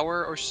first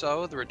hour or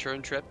so, the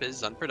return trip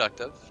is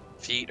unproductive.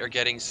 Feet are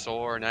getting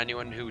sore, and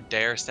anyone who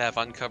dares to have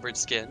uncovered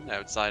skin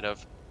outside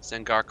of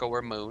Zangarko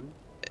or Moon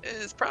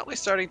is probably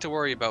starting to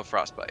worry about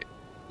frostbite.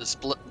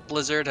 The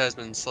blizzard has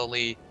been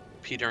slowly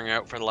petering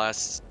out for the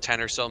last 10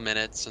 or so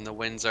minutes, and the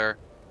winds are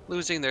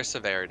losing their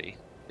severity.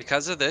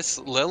 Because of this,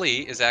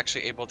 Lily is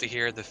actually able to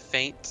hear the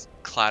faint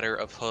clatter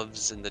of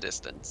hooves in the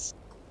distance.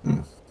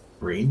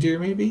 Reindeer,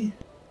 maybe?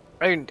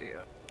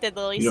 Reindeer. Did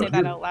Lily You say don't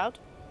that hear- out loud?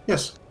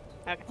 Yes.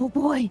 Oh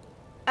boy.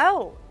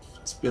 Oh,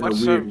 It's been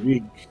What's a weird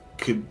week.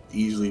 Could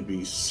easily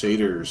be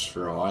satyrs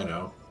for all I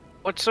know.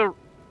 What's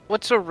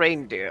a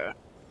reindeer?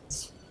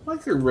 It's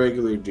like a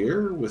regular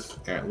deer with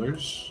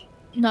antlers.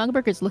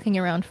 Nogberg is looking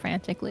around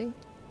frantically.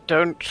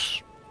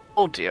 Don't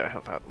all deer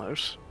have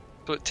antlers?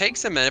 So it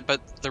takes a minute,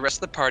 but the rest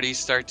of the party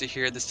start to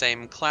hear the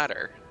same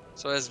clatter.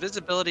 So as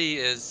visibility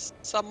is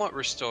somewhat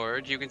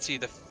restored, you can see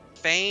the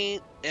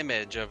faint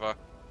image of a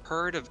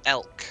herd of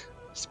elk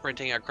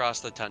sprinting across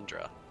the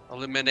tundra,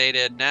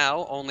 illuminated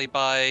now only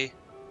by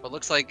what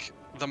looks like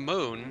the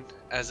moon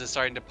as it's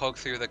starting to poke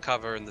through the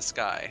cover in the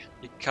sky.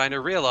 You kind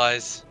of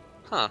realize,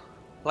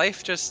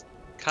 life just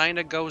kind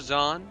of goes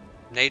on.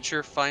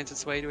 Nature finds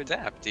its way to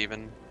adapt,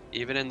 even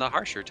in the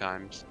harsher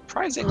times.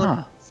 Surprisingly,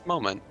 this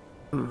moment.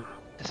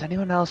 Does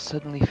anyone else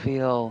suddenly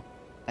feel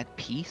at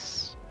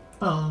peace?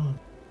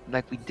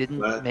 Like we didn't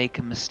What? make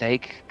a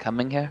mistake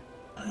coming here?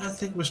 I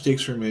think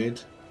mistakes were made,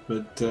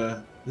 but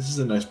this is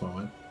a nice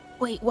moment.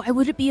 Wait, why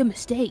would it be a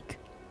mistake?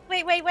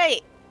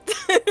 wait.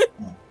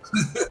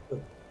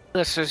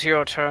 This is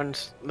your turn,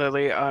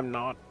 Lily. I'm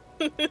not.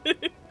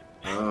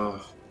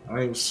 Oh,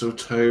 I am so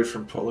tired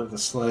from pulling the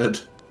sled.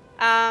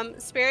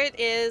 Spirit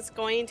is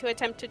going to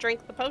attempt to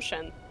drink the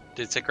potion.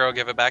 Did Sekiro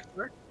give it back to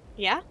her?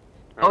 Yeah?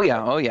 Oh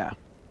yeah.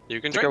 You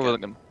can Sekiro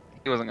drink it.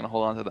 he wasn't gonna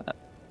hold on to that.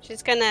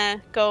 She's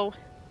gonna go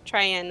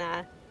try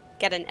and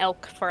get an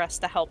elk for us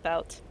to help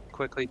out.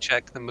 Quickly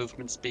check the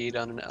movement speed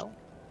on an elk.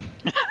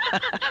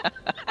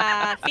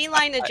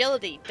 Feline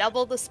agility,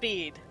 double the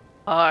speed.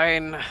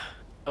 Fine.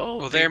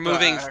 Well, they're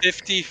moving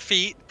 50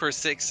 feet per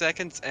 6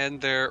 seconds, and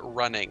they're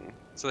running.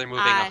 So they're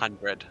moving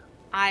 100.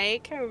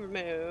 I can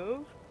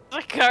move.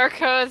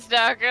 Garko is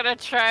now gonna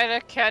try to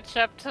catch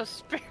up to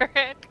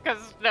Spirit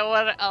because no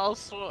one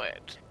else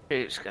would.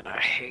 He's gonna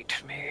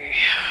hate me.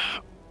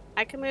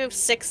 I can move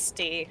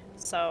 60,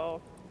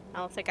 so I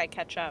don't think I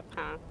catch up,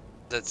 huh?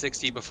 Is that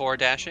 60 before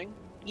dashing?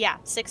 Yeah,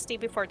 60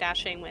 before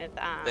dashing with,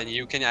 Then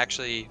you can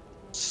actually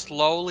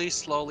slowly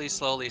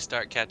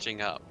start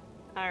catching up.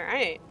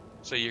 Alright.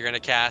 So you're going to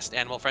cast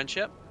Animal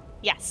Friendship?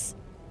 Yes.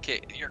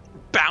 Okay, you're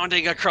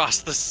bounding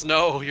across the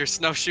snow. Your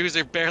snowshoes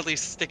are barely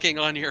sticking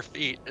on your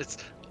feet. It's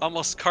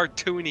almost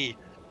cartoony.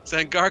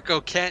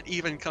 Zangarko can't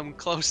even come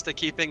close to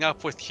keeping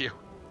up with you.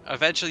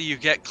 Eventually you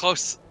get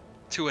close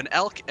to an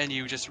elk and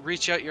you just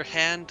reach out your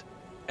hand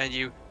and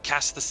you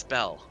cast the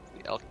spell.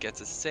 The elk gets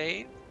a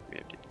save.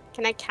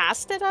 Can I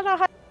cast it at a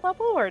high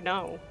level or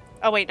no?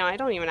 Oh wait, no, I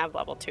don't even have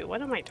level 2.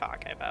 What am I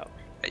talking about?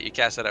 You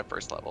cast it at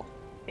first level.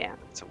 Yeah.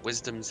 It's a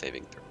wisdom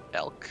saving throw.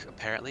 Elk,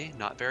 apparently,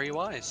 not very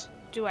wise.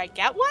 Do I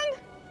get one?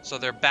 So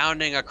they're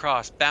bounding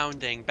across,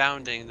 bounding,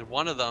 and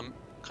one of them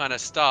kind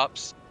of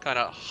stops, kind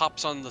of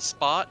hops on the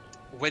spot,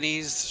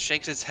 whinnies,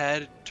 shakes its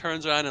head,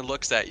 turns around and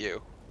looks at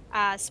you.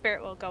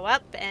 Spirit will go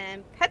up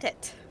and pet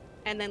it,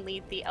 and then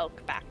lead the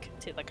elk back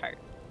to the cart.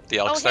 The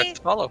elk Oh, starts hey.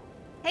 to follow.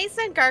 Hey,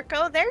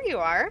 Zangarko, there you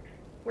are.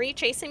 Were you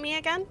chasing me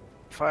again?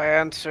 If I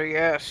answer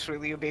yes,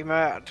 will you be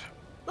mad?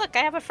 Look, I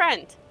have a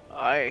friend.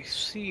 I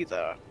see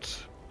that.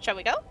 Shall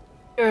we go?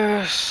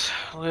 Yes,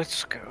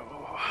 let's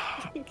go.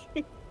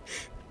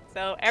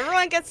 So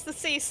everyone gets to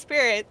see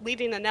Spirit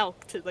leading an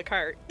elk to the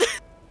cart.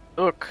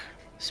 Look,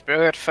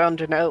 Spirit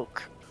found an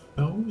elk.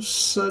 No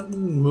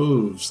sudden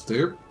moves.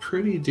 They're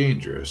pretty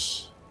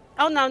dangerous.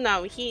 Oh,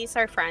 no, he's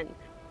our friend.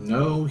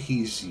 No,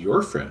 he's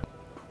your friend.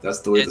 That's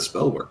the way It- the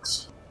spell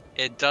works.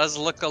 It does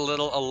look a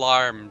little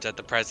alarmed at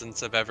the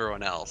presence of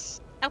everyone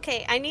else.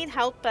 Okay, I need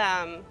help,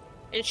 and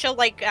she'll,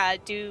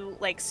 do,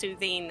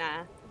 soothing,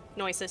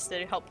 noises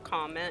to help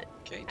calm it.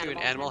 Okay, do an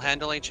Animal animal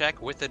handling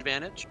check with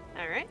advantage.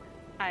 Alright.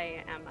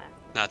 I am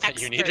a... Not that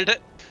you Expert. needed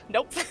it.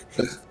 Nope.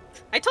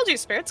 I told you,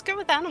 Spirit's good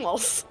with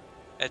animals.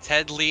 Its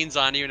head leans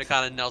on you and it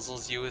kind of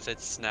nuzzles you with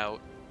its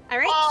snout. All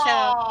right,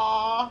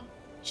 Aww.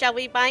 shall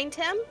we bind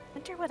him?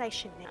 Wonder what I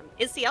should name him.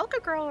 Is the elk a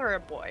girl or a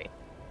boy?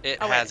 It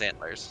Oh, has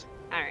antlers.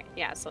 All right,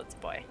 yeah, so it's a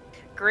boy.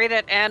 Great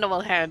at animal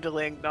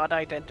handling, not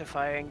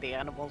identifying the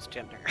animal's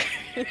gender.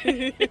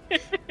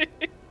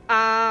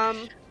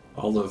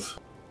 Olive.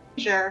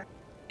 Sure.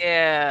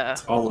 Yeah.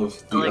 It's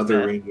Olive, the I like other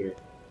that. reindeer.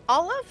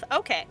 Olive?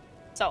 Okay.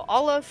 So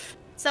Olive.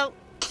 So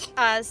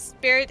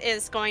Spirit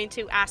is going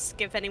to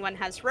ask if anyone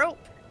has rope.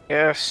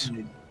 Yes.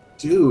 I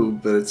do,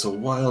 but it's a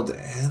wild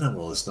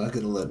animal. It's not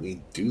going to let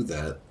me do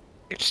that.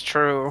 It's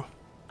true.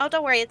 Oh,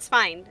 don't worry, it's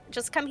fine.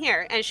 Just come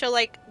here. And she'll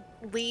like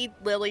lead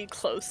Lily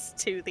close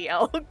to the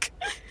elk.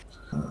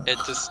 It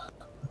just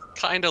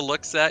kind of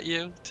looks at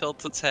you,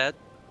 tilts its head.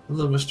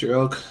 Hello, Mr.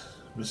 Elk.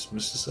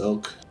 Mrs.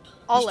 Elk.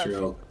 Olive.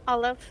 Mr.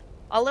 Elk.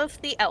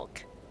 Olive the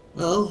elk.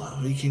 Well,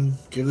 we can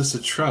give this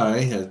a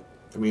try.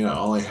 I mean,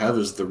 all I have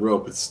is the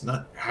rope. It's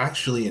not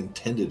actually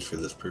intended for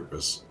this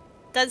purpose.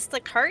 Does the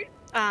cart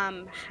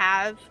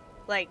have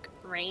like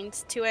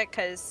reins to it?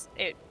 Because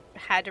it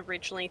had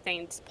originally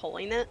things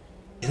pulling it.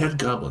 It had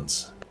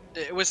goblins.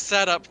 It was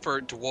set up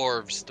for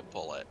dwarves to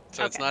pull it,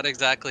 so it's Okay. not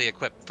exactly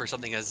equipped for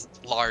something as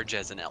large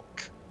as an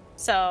elk.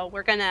 So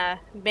we're gonna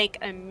make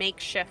a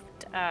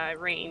makeshift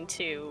rein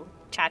to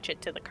attach it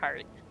to the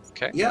cart.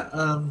 Okay. Yeah,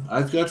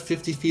 I've got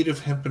 50 feet of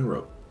hempen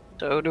rope.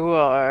 So do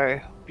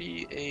I.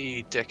 Be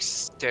a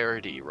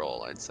dexterity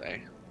roll, I'd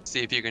say.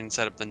 See if you can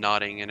set up the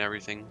knotting and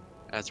everything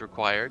as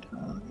required.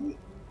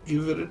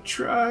 Give it a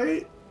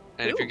try.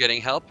 And if you're Ooh.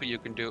 getting help, you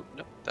can do.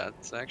 Nope,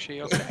 that's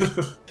actually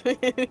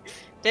okay.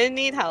 Didn't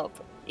need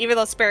help, even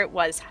though Spirit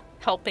was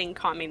helping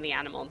calming the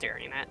animal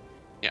during it.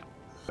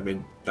 I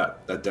mean,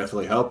 that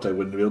definitely helped. I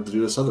wouldn't be able to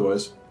do this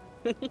otherwise.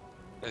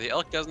 The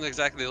elk doesn't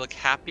exactly look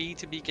happy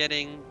to be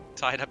getting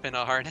tied up in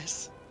a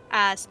harness.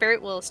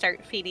 Spirit will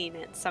start feeding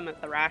it some of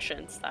the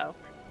rations, though.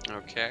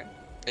 Okay.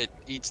 It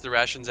eats the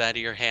rations out of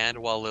your hand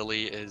while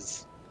Lily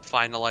is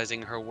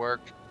finalizing her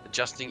work,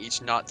 adjusting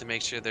each knot to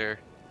make sure they're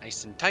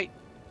nice and tight,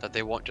 that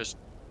they won't just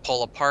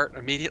pull apart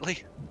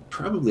immediately.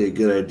 Probably a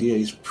good idea.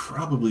 He's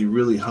probably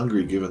really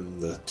hungry given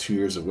the 2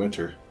 years of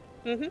winter.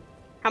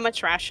 How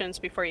much rations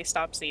before he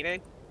stops eating?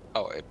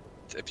 Oh,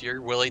 if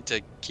you're willing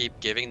to keep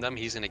giving them,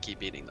 he's going to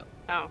keep eating them.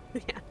 Oh,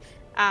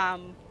 yeah.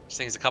 This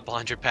thing's a couple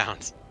 100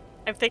 pounds.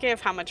 I'm thinking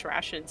of how much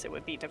rations it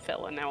would be to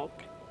fill an elk.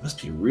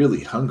 Must be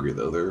really hungry,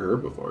 though. They're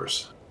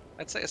herbivores.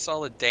 I'd say a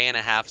solid day and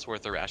a half's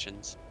worth of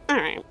rations. All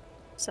right.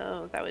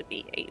 So that would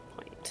be 8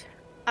 point.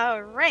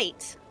 All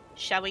right.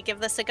 Shall we give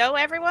this a go,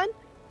 everyone?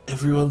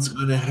 Everyone's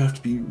going to have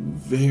to be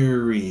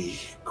very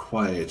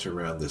quiet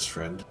around this,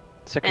 friend.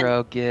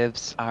 Sekiro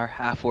gives our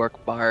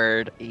half-orc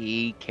bard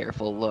a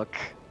careful look.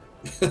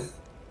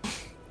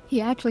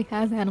 He actually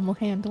has animal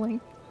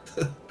handling.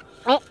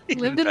 Oh,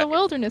 Lived in the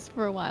wilderness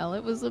for a while.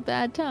 It was a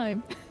bad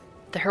time.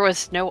 there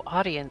was no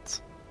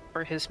audience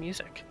for his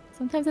music.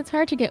 Sometimes it's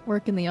hard to get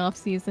work in the off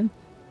season.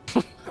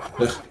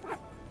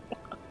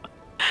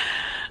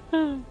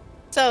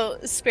 So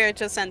Spirit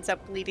just ends up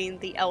leading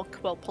the elk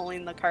while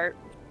pulling the cart.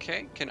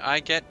 Okay, can I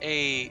get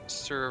a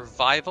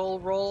survival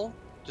roll?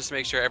 Just to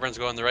make sure everyone's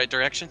going the right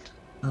direction.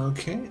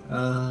 Okay,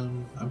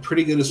 I'm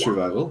pretty good at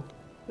survival.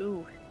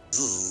 Ooh,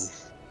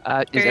 Is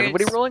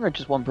everybody Birds. rolling or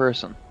just one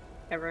person?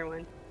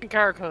 everyone.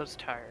 Gargo's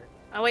tired.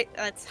 Oh wait,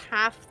 that's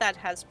half that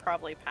has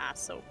probably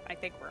passed, so I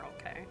think we're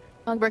okay.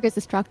 Longberg is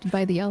distracted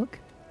by the elk.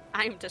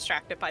 I'm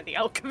distracted by the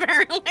elk,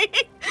 apparently.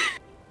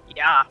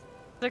 Yeah.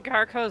 The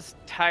Gargo's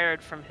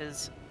tired from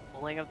his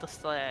pulling of the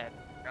sled,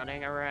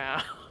 running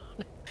around.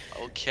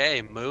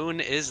 Okay,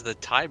 Moon is the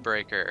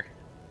tiebreaker.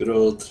 Good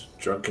old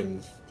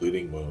drunken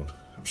bleeding moon.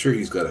 I'm sure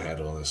he's got a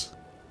handle on this.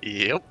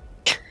 Yep.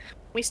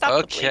 We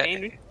stopped the Okay.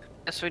 bleeding.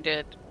 Yes, we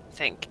did. I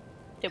think.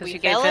 Did 'Cause we you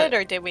gave fill it- it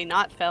or did we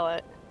not fill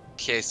it?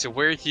 Okay, so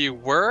where you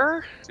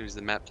were, as soon as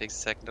the map takes a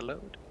second to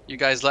load, you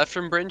guys left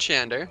from Bryn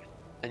Shander,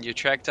 and you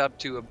trekked up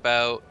to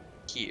about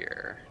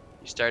here.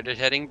 You started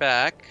heading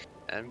back,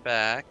 and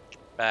back,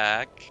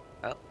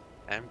 oh,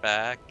 and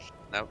back.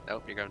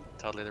 Nope, you're going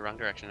totally the wrong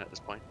direction at this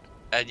point.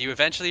 And you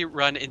eventually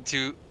run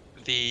into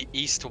the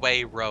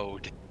Eastway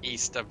Road,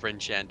 east of Bryn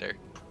Shander.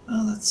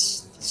 Oh,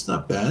 that's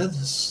not bad.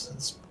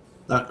 It's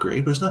not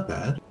great, but it's not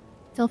bad.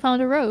 Still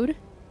found a road.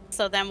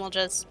 So then we'll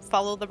just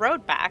follow the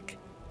road back.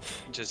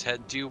 Just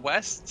head due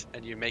west,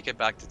 and you make it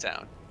back to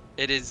town.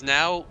 It is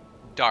now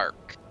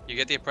dark. You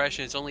get the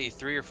impression it's only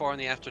 3 or 4 in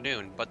the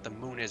afternoon, but the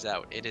moon is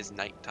out. It is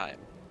nighttime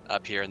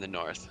up here in the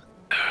north.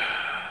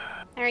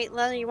 All right,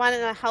 Lily, you want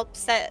to help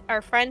set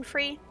our friend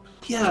free?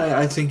 Yeah,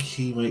 I think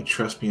he might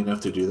trust me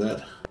enough to do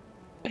that.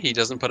 He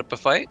doesn't put up a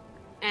fight.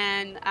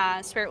 And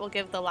Spirit will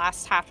give the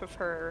last half of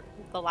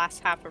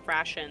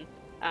ration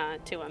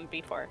to him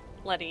before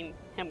letting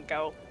him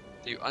go.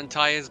 You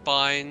untie his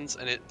binds,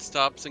 and it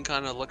stops and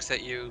kind of looks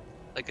at you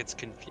like it's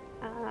confused.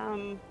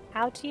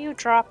 How do you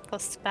drop the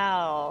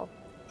spell?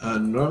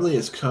 Normally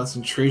it's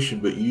concentration,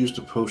 but you used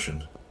a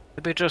potion.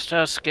 Maybe just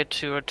ask it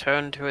to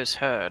return to his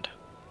herd.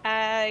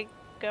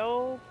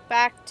 Go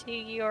back to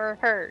your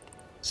herd.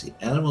 See,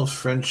 animal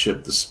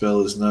friendship, the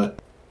spell is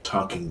not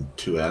talking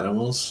to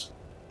animals.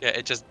 Yeah,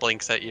 it just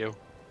blinks at you.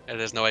 It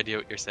has no idea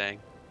what you're saying.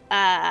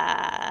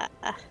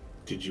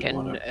 Did you Can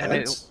want a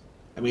any- pet?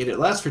 I mean, it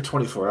lasts for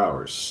 24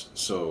 hours,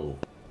 so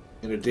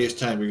in a day's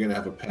time, you're going to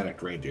have a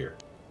panicked reindeer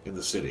in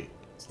the city.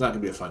 It's not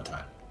going to be a fun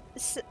time.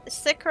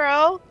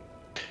 Sikoro,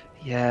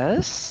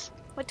 Yes?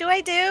 what do I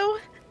do?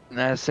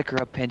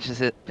 Sikoro pinches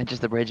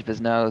the bridge of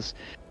his nose.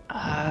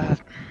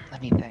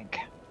 Let me think.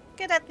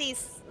 Good at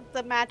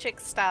the magic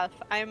stuff.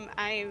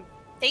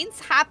 Things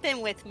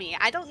happen with me.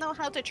 I don't know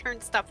how to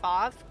turn stuff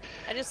off.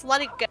 I just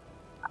let it go.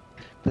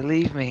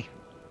 Believe me,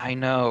 I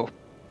know.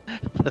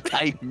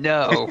 I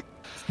know.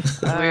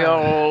 We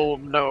all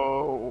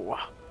know.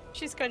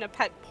 She's going to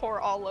pet poor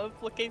Olive,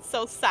 looking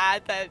so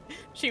sad that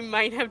she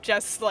might have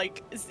just,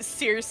 like,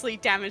 seriously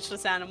damaged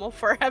this animal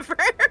forever.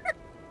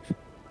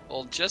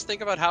 Well, just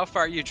think about how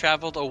far you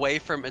traveled away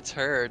from its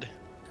herd.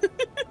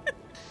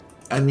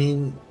 I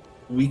mean,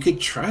 we could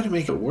try to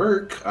make it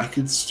work. I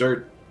could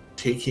start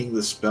taking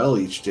the spell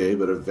each day,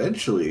 but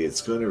eventually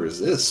it's going to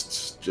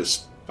resist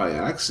just by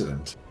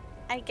accident.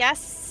 I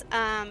guess,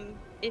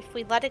 if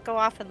we let it go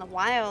off in the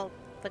wild,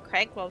 the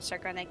Craiglows are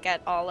going to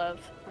get Olive.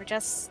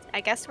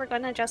 I guess we're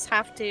going to just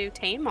have to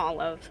tame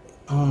Olive.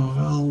 Oh,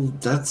 well,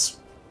 that's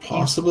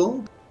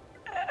possible.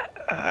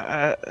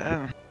 I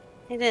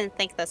didn't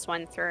think this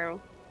one through.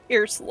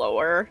 Ears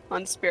lower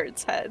on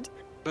Spirit's head.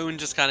 Boone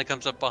just kind of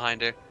comes up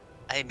behind her.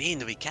 I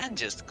mean, we can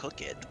just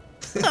cook it.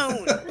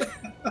 Boone!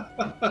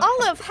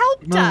 Olive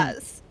helped Moon.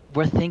 us!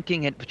 We're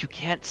thinking it, but you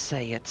can't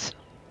say it.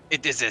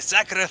 It is a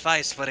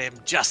sacrifice for a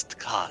just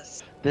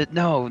cause.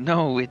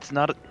 No, it's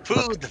not.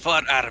 Food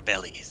for our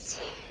bellies.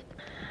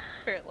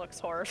 Spirit looks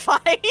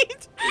horrified.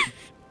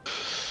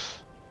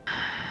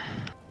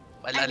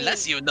 Well, I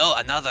unless you know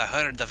another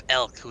herd of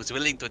elk who's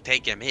willing to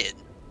take him in.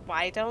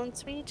 Why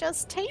don't we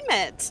just tame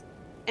it?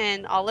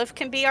 And Olive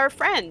can be our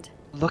friend.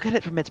 Look at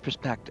it from its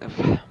perspective.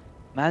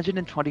 Imagine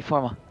in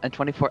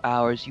 24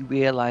 hours you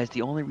realize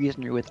the only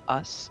reason you're with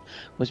us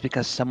was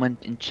because someone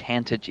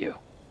enchanted you.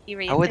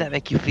 How would that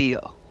make you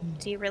feel?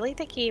 Do you really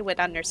think he would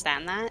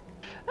understand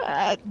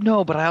that?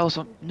 No, but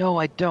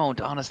I don't,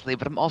 honestly,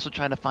 but I'm also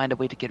trying to find a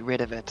way to get rid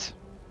of it.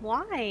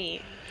 Why?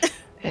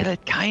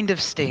 It kind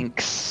of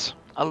stinks.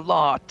 A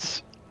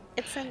lot.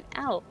 It's an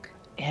elk.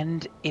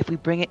 And if we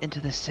bring it into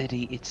the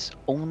city, it's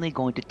only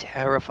going to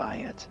terrify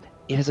it.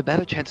 It has a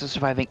better chance of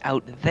surviving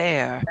out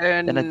there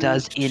than it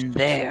does in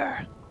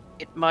there.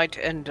 It might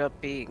end up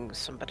being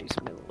somebody's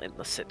mill in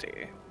the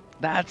city.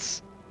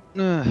 That's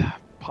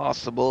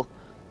possible.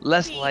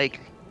 Less See?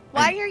 like.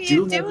 Why are do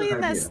you have an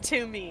doing this idea.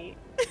 to me?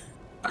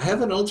 I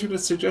have an alternate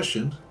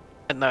suggestion.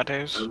 And that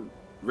is?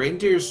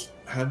 Reindeers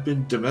have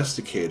been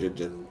domesticated,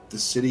 and the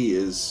city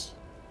is,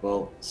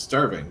 well,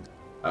 starving.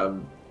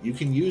 You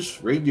can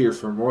use reindeer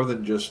for more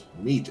than just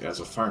meat as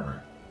a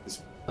farmer.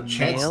 There's A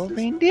chance male there's-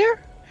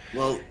 reindeer?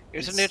 Well,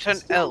 Isn't it an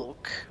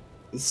elk?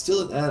 It's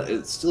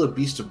still a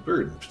beast of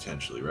burden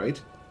potentially, right?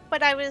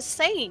 But I was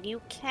saying you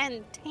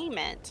can tame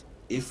it.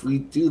 If we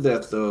do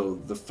that, though,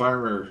 the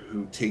farmer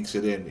who takes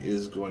it in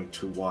is going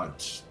to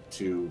want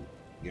to,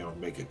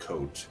 make a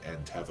coat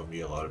and have a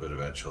meal out of it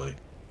eventually.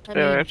 I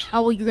mean, Alright.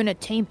 how are you gonna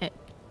tame it?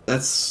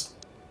 That's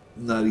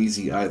not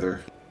easy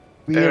either.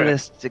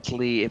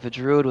 Realistically, if a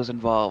druid was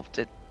involved,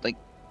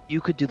 you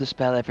could do the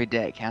spell every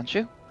day, can't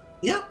you?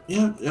 Yeah.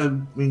 I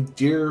mean,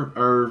 deer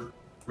are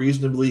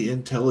reasonably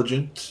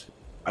intelligent.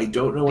 I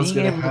don't know what's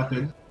Being going to able to-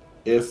 happen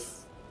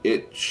if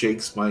it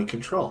shakes my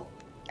control.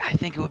 I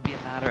think it would be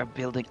a matter of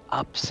building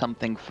up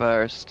something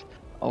first.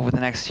 Over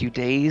the next few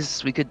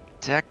days, we could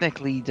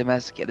technically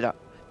domesticate it up.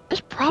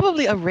 There's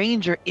probably a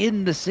ranger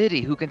in the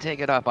city who can take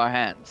it off our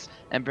hands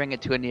and bring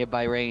it to a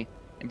nearby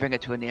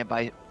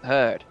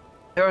herd.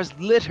 There is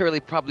literally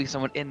probably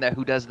someone in there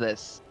who does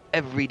this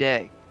every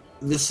day.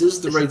 This is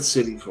the right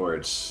city for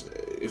it.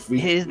 If we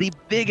It is the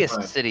biggest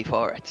Right. city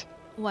for it.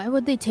 Why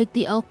would they take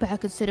the elk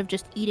back instead of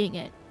just eating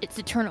it? It's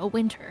eternal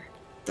winter.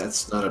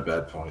 That's not a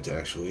bad point,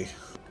 actually.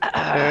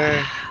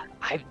 I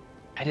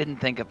didn't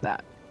think of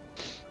that.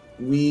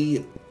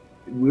 We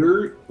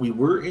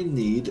were in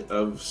need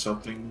of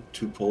something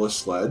to pull a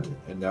sled,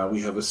 and now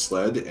we have a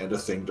sled and a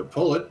thing to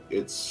pull it.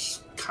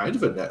 It's kind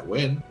of a net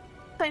win.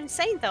 But I'm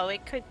saying though,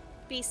 it could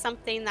be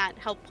something that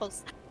helps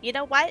us. You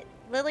know what,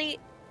 Lily?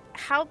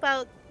 How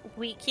about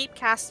we keep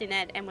casting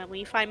it, and when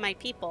we find my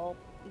people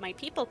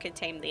can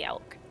tame the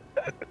elk.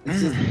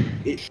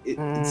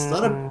 It's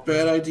not a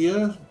bad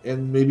idea,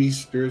 and maybe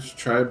Spirit's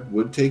tribe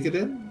would take it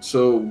in.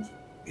 So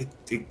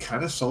it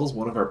kind of solves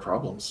one of our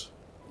problems.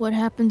 What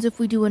happens if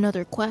we do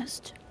another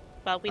quest?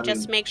 Well, we I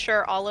just mean- make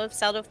sure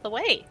Olive's out of the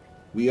way.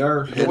 We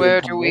are headed.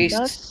 Where Come do we with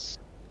us?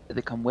 Do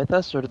they come with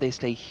us or do they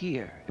stay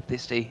here? If they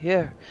stay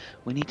here,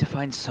 we need to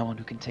find someone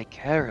who can take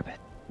care of it.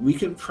 We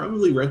can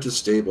probably rent a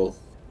stable.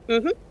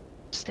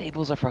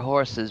 Stables are for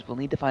horses. We'll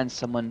need to find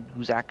someone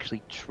who's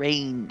actually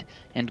trained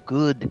and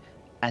good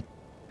at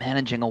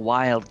managing a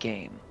wild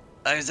game.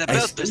 I was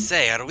about to see.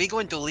 say, are we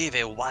going to leave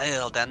a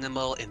wild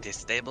animal in the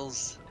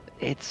stables?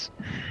 It's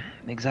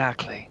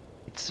exactly.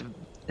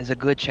 There's a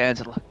good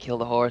chance it'll kill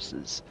the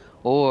horses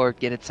or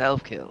get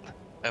itself killed.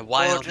 A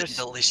wild just-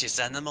 and delicious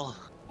animal.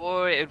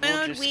 Or it will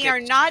Moon, just we get are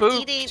not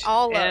spooked eating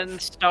olive.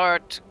 and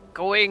start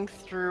going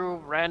through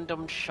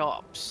random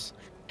shops,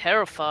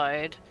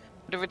 terrified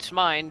out of its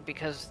mind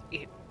because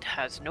it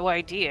has no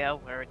idea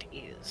where it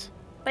is.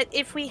 But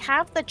if we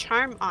have the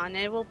charm on,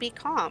 it will be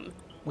calm.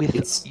 With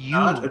It's you.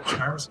 not a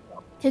charm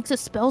spell. Takes a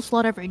spell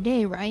slot every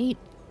day, right?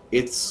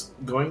 It's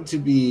going to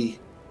be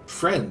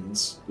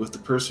friends with the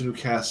person who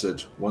casts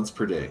it once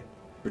per day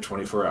for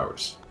 24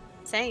 hours.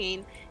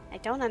 Saying, I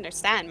don't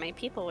understand. My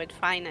people would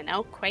find an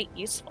elk quite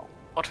useful.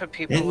 A lot of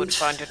people would And-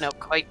 find it now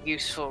quite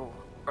useful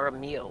for a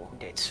meal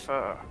and its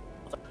fur.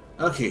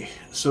 Okay,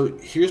 so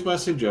here's my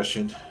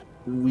suggestion.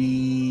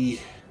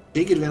 We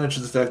take advantage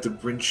of the fact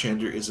that Bryn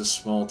Shander is a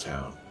small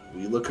town.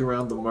 We look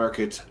around the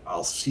market.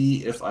 I'll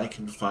see if I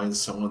can find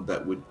someone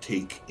that would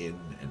take in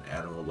an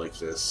animal like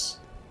this.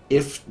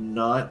 If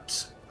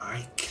not,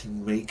 I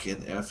can make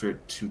an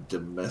effort to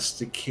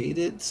domesticate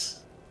it.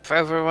 If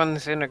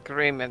everyone's in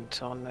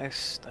agreement on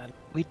this, then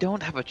We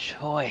don't have a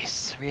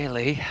choice,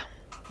 really.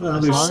 Well,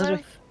 As there's long as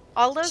we-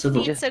 Olive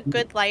Civil- needs a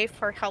good life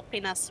for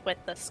helping us with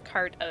this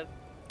cart of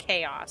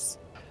chaos.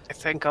 I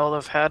think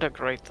Olive had a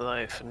great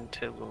life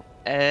until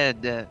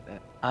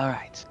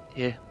Alright,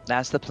 here,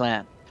 that's the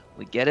plan.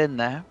 We get in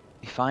there,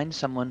 we find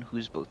someone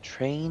who's both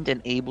trained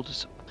and able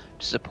to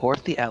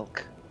support the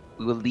elk.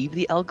 We will leave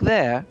the elk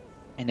there,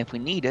 and if we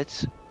need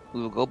it,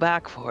 we will go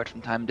back for it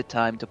from time to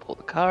time to pull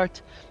the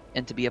cart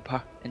and to be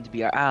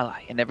our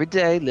ally. And every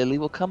day, Lily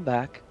will come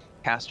back,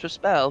 cast her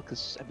spell,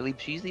 because I believe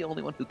she's the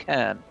only one who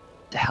can,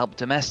 to help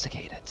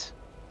domesticate it,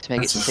 to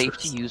make That's it a safe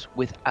to first. use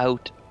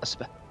without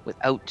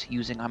without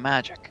using our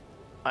magic.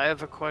 I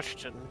have a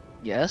question.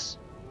 Yes?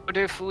 What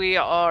if we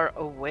are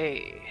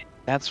away?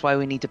 That's why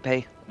we need to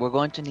pay. We're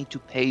going to need to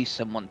pay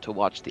someone to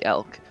watch the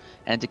elk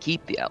and to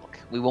keep the elk.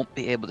 We won't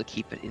be able to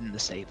keep it in the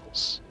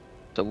stables.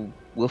 So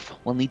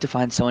we'll need to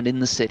find someone in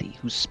the city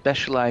who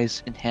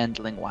specializes in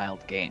handling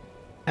wild game.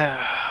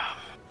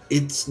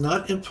 It's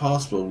not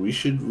impossible. We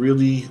should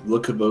really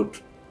look about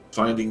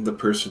finding the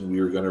person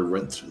we were going to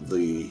rent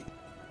the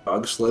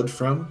dog sled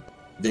from.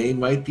 They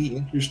might be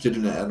interested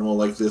in an animal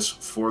like this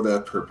for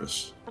that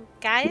purpose.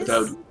 Guys,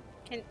 Without-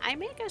 can I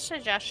make a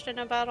suggestion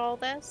about all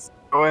this?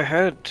 Go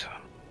ahead.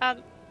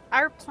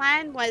 Our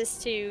plan was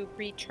to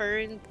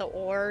return the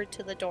ore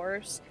to the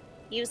dwarves,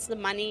 use the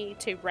money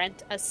to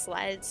rent a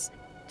sleds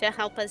to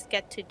help us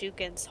get to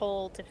Dugan's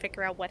Hole to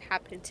figure out what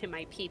happened to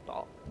my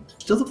people.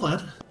 Still the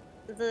plan.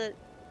 The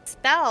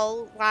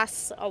spell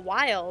lasts a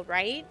while,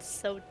 right?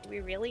 So do we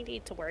really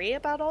need to worry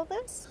about all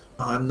this?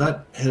 I'm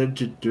not headed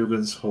to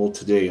Dugan's Hole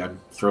today. I'm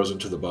frozen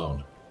to the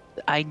bone.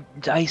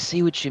 I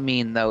see what you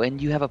mean though,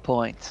 and you have a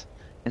point.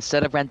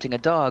 Instead of renting a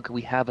dog,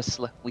 we have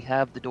we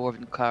have the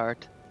dwarven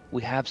cart.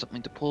 We have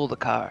something to pull the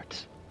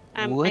cart.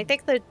 I Would-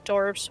 think the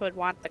dwarves would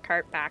want the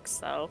cart back,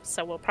 though,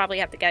 so we'll probably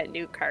have to get a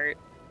new cart.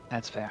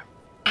 That's fair.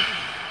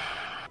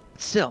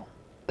 Still,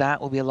 that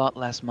will be a lot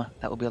less.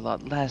 That will be a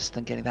lot less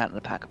than getting that in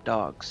a pack of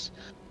dogs.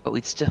 But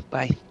we'd still.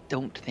 I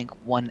don't think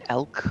one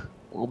elk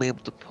will be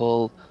able to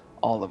pull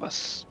all of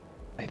us.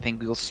 I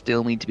think we'll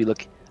still need to be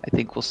I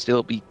think we'll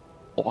still be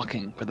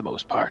walking for the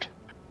most part.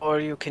 Or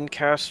you can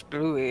cast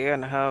Bluey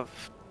and have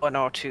one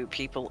or two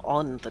people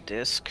on the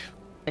disc.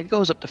 It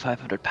goes up to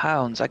 500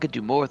 pounds. I could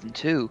do more than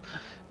 2,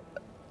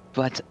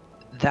 but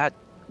that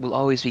will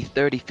always be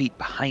 30 feet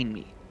behind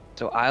me.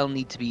 So I'll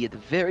need to be at the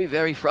very,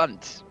 very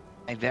front.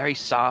 A very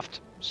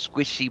soft,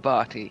 squishy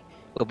body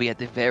will be at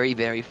the very,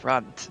 very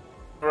front.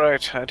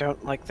 Right, I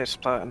don't like this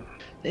plan.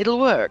 It'll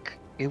work.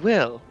 It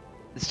will.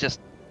 It's just,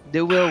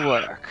 it will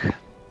work.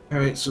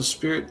 Alright, so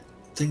Spirit,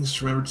 things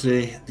to remember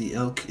today. The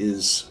elk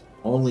is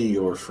only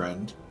your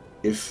friend.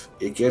 If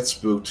it gets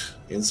spooked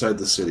inside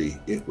the city,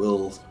 it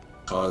will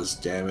cause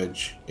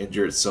damage,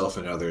 injure itself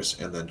and others,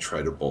 and then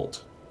try to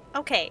bolt.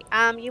 Okay,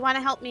 you want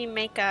to help me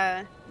make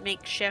a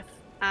makeshift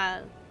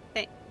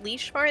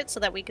leash for it so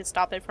that we could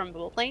stop it from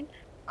bolting?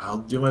 I'll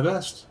do my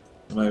best.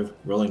 Am I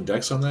rolling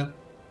dex on that?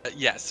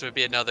 Yes, it would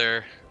be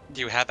another.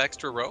 Do you have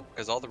extra rope?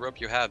 Because all the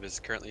rope you have is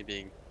currently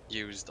being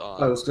used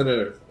on. I was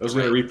gonna Reins.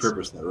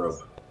 repurpose that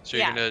rope. So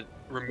you're Yeah. gonna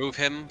remove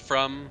him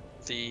from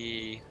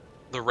the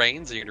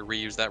reins, and you're gonna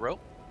reuse that rope.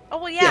 Oh,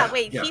 well, yeah, Yeah,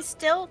 wait, yeah. he's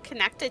still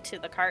connected to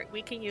the cart.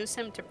 We can use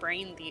him to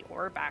bring the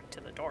ore back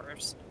to the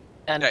dwarves.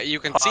 And Yeah, you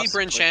can see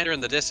Bryn possibly- Shander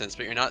in the distance,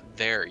 but you're not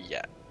there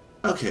yet.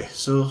 Okay,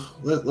 so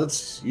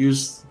let's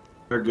use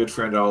our good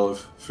friend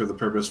Olive for the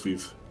purpose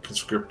we've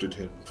conscripted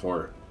him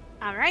for.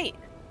 All right,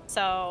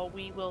 so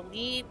we will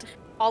lead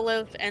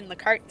Olive and the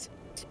cart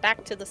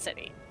back to the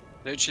city.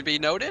 It should be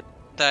noted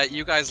that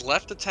you guys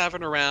left the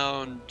tavern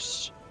around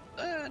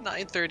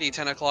 9:30,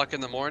 10 o'clock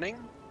in the morning.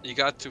 You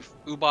got to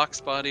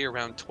Ubok's body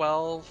around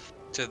 12,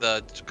 to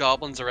the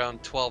goblins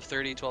around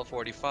 12:30,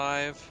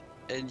 12:45,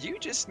 and you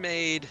just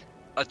made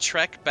a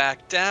trek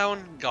back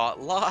down, got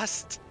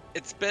lost.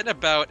 It's been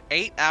about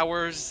 8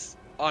 hours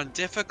on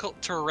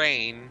difficult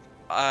terrain.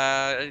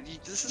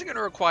 This is going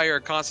to require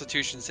a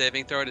Constitution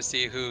saving throw to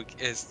see who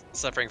is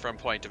suffering from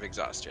point of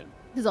exhaustion.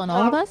 This is on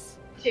all of us?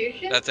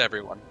 Constitution? That's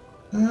everyone.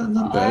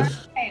 Not bad.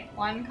 Alright,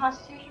 one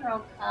constitution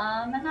roll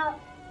coming up.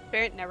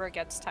 Spirit never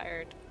gets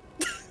tired.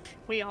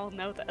 We all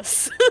know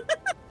this.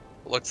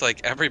 Looks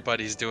like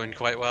everybody's doing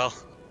quite well.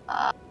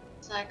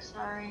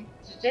 Sorry.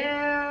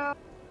 Oh,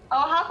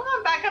 how come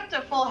I'm back up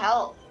to full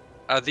health?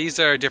 These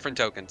are different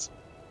tokens.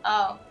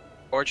 Oh.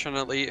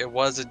 Fortunately, it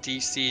was a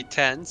DC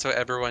 10, so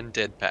everyone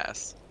did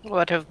pass.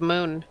 What of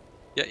Moon?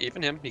 Yeah,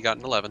 even him, he got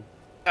an 11.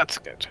 That's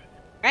good.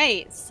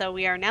 Right, so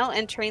we are now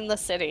entering the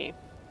city.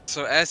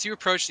 So as you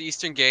approach the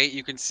eastern gate,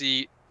 you can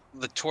see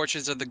the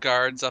torches of the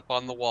guards up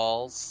on the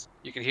walls.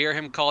 You can hear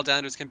him call down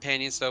to his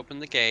companions to open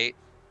the gate,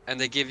 and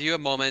they give you a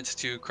moment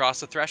to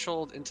cross the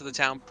threshold into the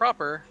town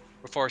proper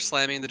before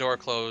slamming the door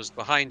closed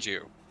behind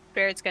you.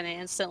 Spirit's gonna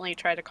instantly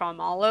try to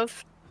calm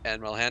Olive.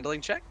 Animal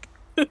handling check.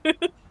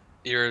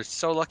 You're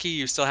so lucky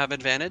you still have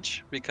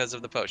advantage because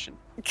of the potion.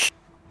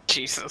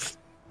 Jesus.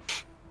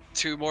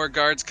 2 more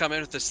guards come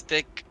in with this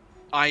thick,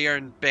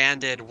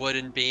 iron-banded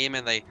wooden beam,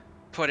 and they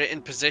put it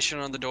in position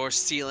on the door,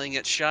 sealing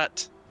it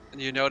shut.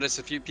 And you notice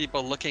a few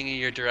people looking in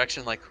your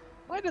direction like,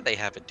 why do they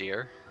have a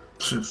deer?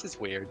 This is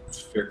weird.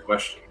 It's a fair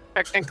question.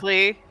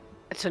 Technically,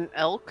 it's an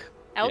elk.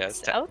 Elks,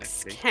 Yes, elks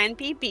technically. can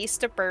be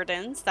beast of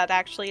burdens. That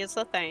actually is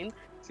a thing.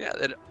 Yeah,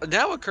 it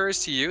now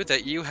occurs to you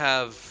that you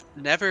have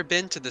never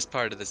been to this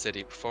part of the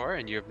city before,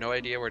 and you have no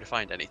idea where to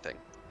find anything.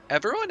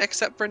 Everyone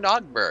except for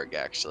Nogberg,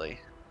 actually.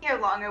 Here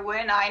longer,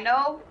 wouldn't I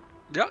know?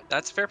 Yeah,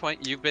 that's a fair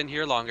point. You've been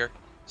here longer.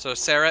 So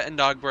Sarah and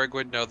Nogberg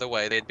would know the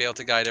way. They'd be able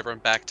to guide everyone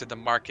back to the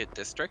market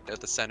district at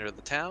the center of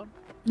the town.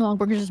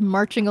 Longberg is just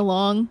marching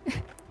along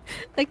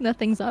like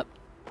nothing's up.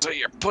 So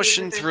you're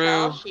pushing With through.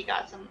 herself, She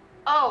got some.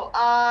 Oh,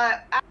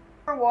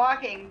 after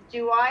walking,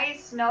 do I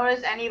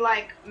notice any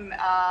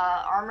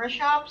armor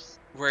shops?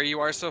 Where you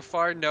are so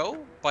far,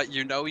 no, but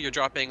you know you're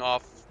dropping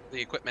off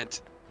the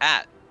equipment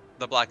at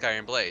the Black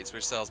Iron Blades,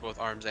 which sells both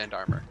arms and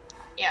armor.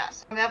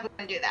 Yes, I'm definitely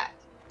gonna do that.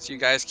 So you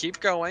guys keep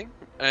going,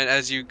 and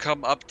as you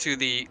come up to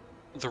the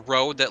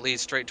road that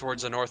leads straight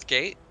towards the north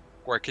gate,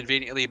 where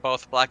conveniently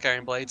both Black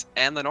Iron Blades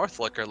and the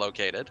Northlook are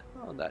located.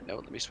 On that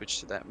note, let me switch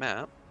to that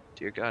map.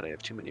 Dear God, I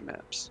have too many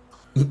maps.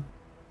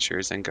 Sure,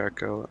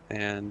 Zangarko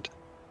and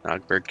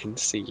Nogberg can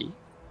see.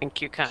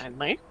 Thank you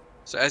kindly.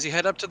 So as you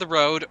head up to the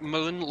road,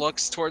 Moon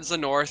looks towards the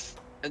north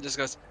and just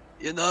goes,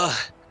 you know,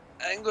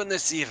 I'm gonna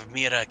see if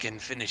Mira can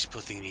finish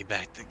putting me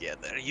back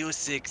together. You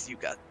 6, you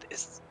got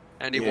this.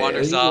 And he Yeah,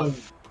 wanders anyone-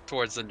 off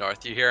towards the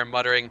north. You hear him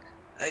muttering,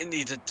 I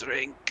need a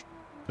drink.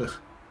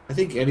 I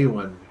think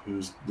anyone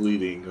who's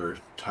bleeding or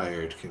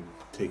tired can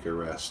take a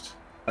rest.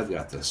 I've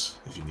got this,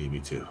 if you need me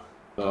to.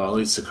 I'll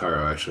need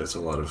Sakaro, actually. That's a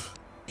lot of...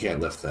 Can't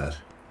lift that.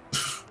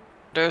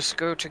 Let's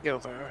go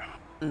together.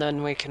 And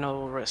then we can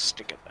all rest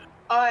together.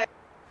 Alright,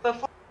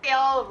 before we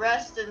all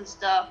rest and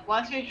stuff,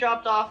 once we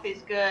dropped off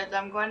these goods,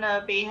 I'm going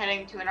to be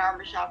heading to an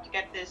armor shop to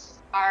get this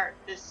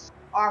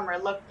armor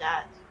looked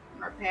at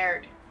and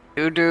repaired.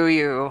 You do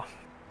you.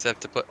 Just have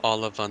to put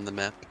Olive on the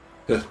map.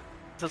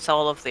 That's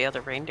all of the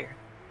other reindeer.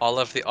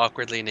 Olive the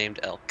awkwardly named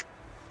elk.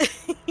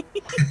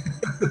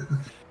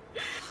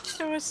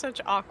 It was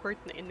such awkward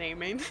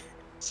naming.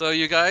 So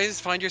you guys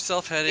find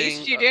yourself At heading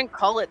least you didn't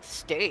call it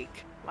steak.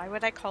 Why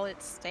would I call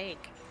it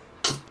steak?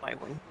 Why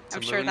wouldn't? to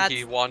I'm sure Moon. that's-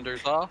 He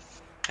wanders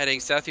off. Heading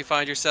south, you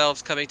find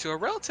yourselves coming to a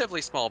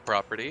relatively small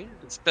property.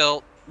 It's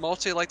built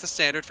mostly like the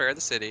standard fare of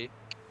the city.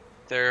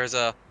 There's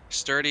a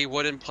sturdy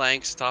wooden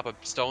planks atop a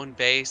stone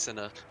base and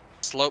a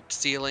sloped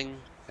ceiling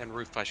and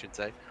roof, I should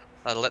say,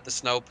 to let the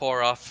snow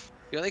pour off.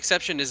 The only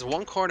exception is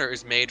one corner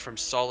is made from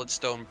solid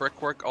stone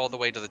brickwork all the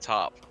way to the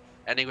top,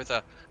 ending with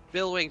a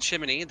billowing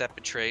chimney that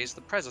betrays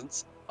the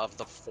presence of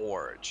the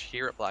forge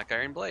here at Black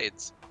Iron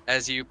Blades.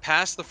 As you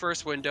pass the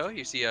first window,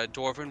 you see a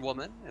dwarven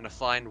woman in a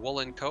fine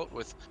woolen coat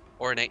with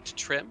ornate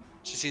trim.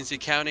 She seems to be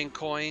counting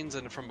coins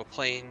and from a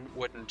plain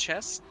wooden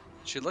chest.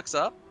 She looks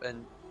up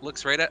and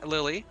looks right at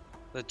Lily,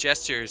 the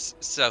gestures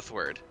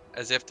southward,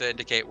 as if to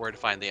indicate where to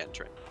find the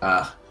entrance.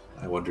 Ah,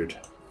 I wondered.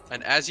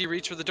 And as you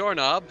reach for the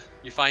doorknob,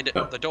 you find it.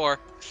 Oh. The door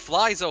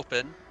flies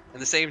open,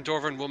 and the same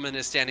dwarven woman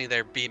is standing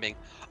there beaming.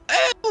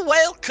 Oh,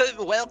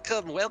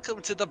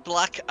 welcome to the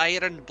Black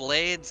Iron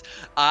Blades.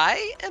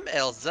 I am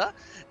Elsa,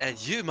 and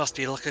you must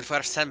be looking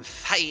for some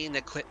fine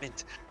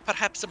equipment.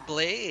 Perhaps a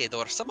blade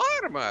or some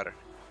armor.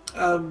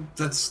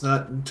 That's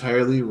not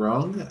entirely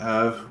wrong.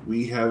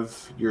 We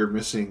have your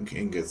missing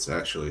ingots,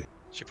 actually.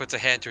 She puts a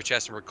hand to her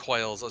chest and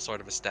recoils a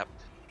sort of a step.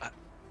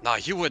 No,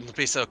 you wouldn't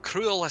be so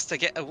cruel as to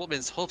get a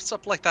woman's hopes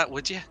up like that,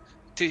 would you?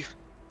 Do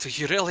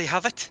you really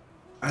have it?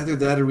 Either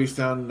that or we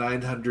found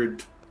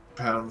 900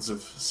 pounds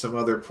of some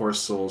other poor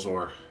soul's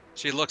ore.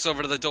 She looks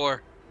over to the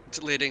door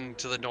leading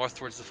to the north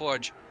towards the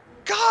forge.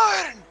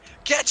 Garn!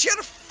 Get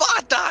your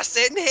fat ass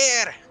in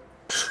here!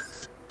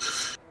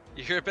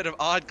 You hear a bit of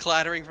odd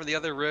clattering from the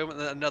other room, and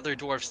then another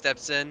dwarf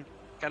steps in,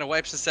 kind of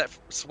wipes the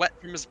sweat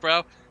from his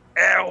brow.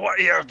 What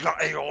do you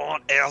bloody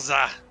want,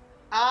 Elsa?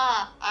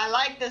 Ah, I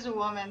like this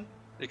woman.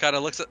 He kind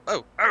of looks at.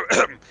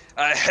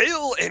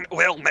 Hail and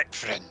well met,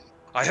 friend.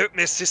 I hope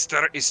my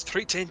sister is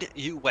treating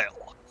you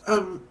well.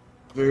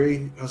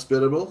 Very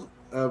hospitable.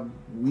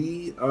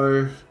 We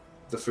are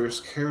the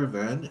first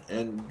caravan,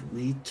 and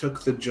we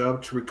took the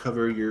job to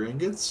recover your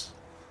ingots.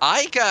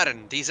 Aye,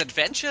 Garen, these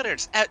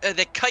adventurers, out of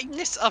the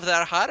kindness of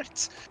their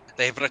hearts,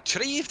 they've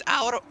retrieved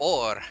our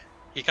ore.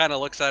 He kind of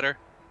looks at her.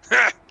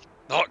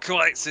 Not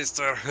quite,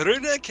 sister.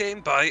 Runa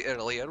came by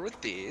earlier with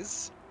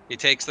these. He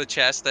takes the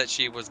chest that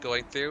she was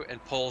going through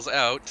and pulls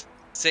out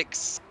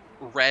 6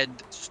 red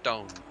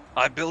stone.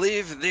 I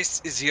believe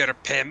this is your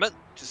payment.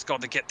 Just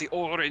got to get the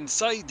ore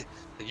inside,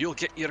 and you'll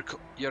get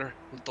your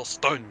little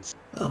stones.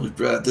 Well, we've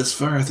brought it this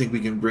far. I think we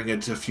can bring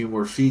it a few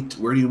more feet.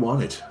 Where do you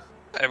want it?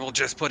 I will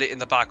just put it in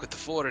the back with the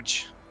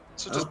forage.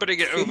 So just bring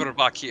it Okay. over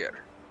back here.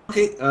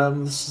 Okay,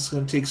 this is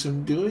going to take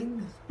some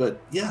doing, but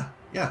yeah.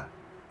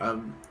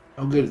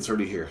 Oh good, it's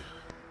already here.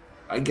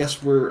 I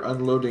guess we're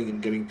unloading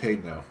and getting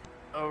paid now.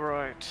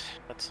 Alright,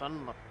 let's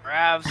unload.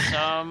 Grab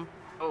some.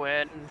 Go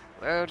in.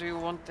 Where do you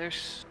want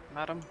this,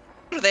 madam?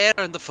 Over there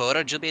in the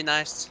forage will be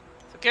nice.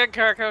 So get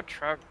Garco,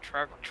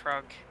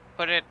 trug.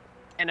 Put it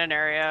in an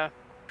area.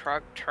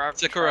 Trug.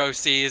 Sekiro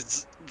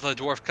sees the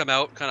dwarf come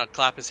out, kind of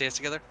clap his hands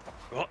together.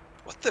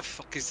 What the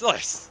fuck is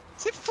this?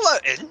 Is it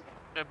floating?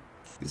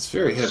 It's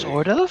very heavy.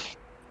 Sort of?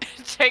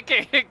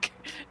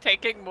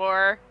 Taking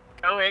more.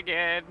 Going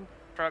in.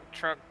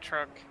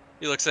 Trug.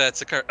 He looks at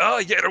Sekiro. Oh,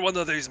 you're one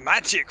of those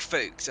magic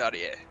folks, are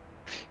you?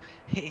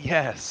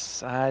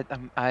 Yes,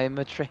 I'm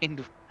a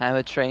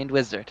trained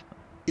wizard.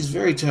 He's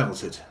very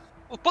talented.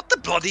 Well, put the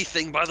bloody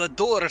thing by the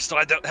door so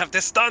I don't have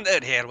to stand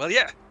out here, will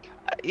ya?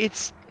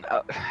 It's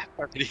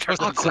He goes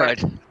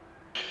outside. awkward.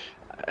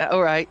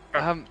 All right.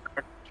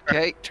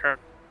 Okay. Trug.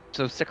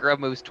 So Sekiro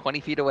moves 20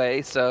 feet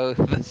away, so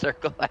the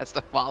circle has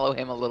to follow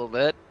him a little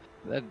bit.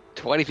 Then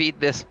 20 feet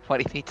this,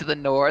 20 feet to the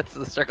north, so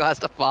the circle has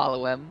to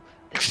follow him.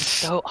 It's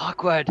so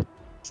awkward.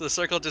 So the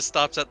circle just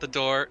stops at the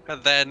door,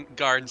 and then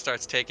Garden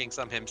starts taking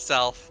some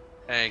himself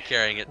and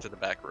carrying it to the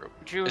back room.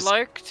 Would you Is-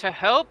 like to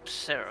help,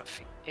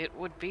 Seraphine? It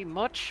would be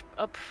much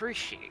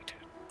appreciated.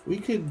 We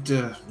could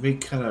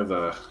make kind of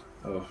a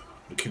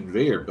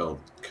conveyor belt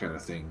kind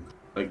of thing.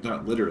 Like,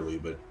 not literally,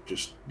 but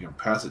just,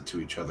 pass it to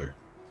each other.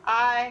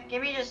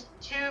 Give me just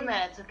 2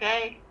 minutes,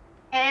 okay?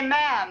 Hey,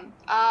 ma'am,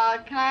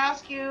 can I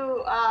ask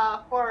you,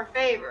 for a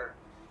favor?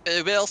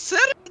 Well,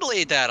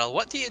 certainly, Daryl.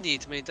 What do you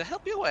need me to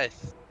help you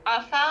with?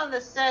 I found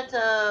a set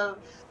of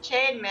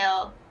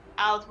chainmail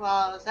out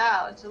while I was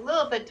out. It's a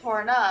little bit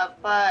torn up,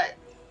 but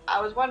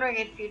I was wondering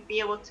if you'd be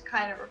able to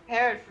kind of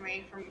repair it for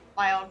me for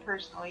my own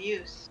personal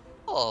use.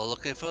 Oh,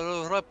 looking for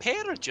a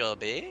repair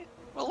job, eh?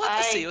 Well, let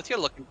us Aye. see what you're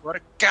looking for.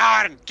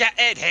 Garden, get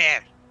in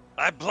here!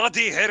 I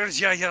bloody heard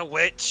ya, you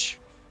witch!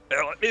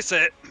 Let me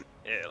see.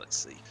 Yeah, let's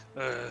see.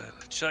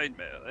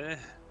 Chainmail, eh?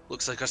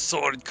 Looks like a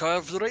sword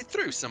carved right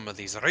through some of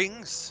these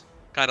rings.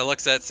 Kinda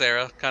looks at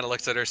Sarah, kinda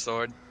looks at her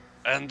sword.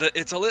 And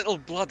it's a little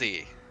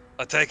bloody.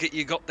 I take it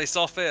you got this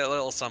off a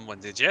little someone,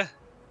 did you?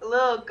 A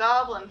little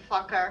goblin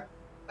fucker.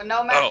 But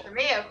no match Oh. for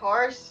me, of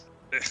course.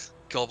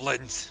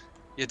 Goblins.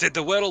 You did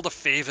the world a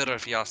favour,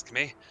 if you ask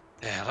me.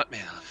 Let me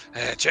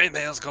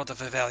chainmail's got a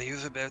value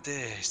of about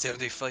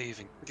 75,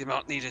 and the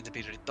amount needed to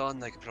be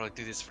redone, I could probably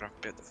do this for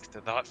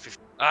about that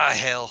 50. Ah,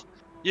 hell.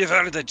 You've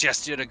earned a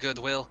gesture of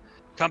goodwill.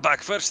 Come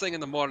back first thing in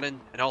the morning,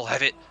 and I'll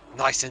have it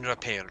nice and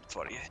repaired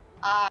for you.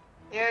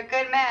 You're a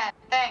good man.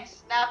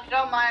 Thanks. Now, if you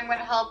don't mind, I'm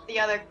gonna help the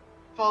other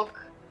folk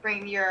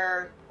bring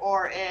your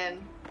ore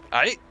in.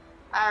 Aye?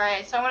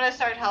 Alright, so I'm gonna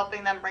start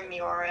helping them bring the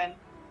ore in.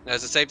 Now,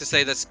 is it safe to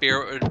say that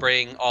Spirit would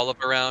bring Olive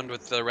around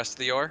with the rest of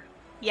the ore?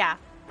 Yeah,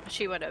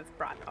 she would have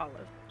brought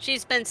Olive.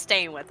 She's been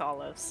staying with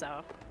Olive,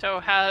 so So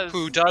has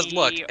Who does the-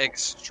 look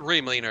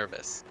extremely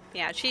nervous.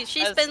 yeah, she's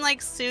As- been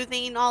like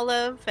soothing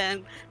Olive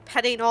and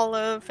petting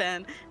Olive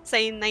and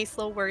saying nice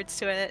little words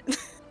to it.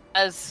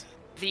 Has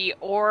the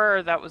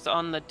ore that was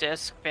on the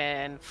disc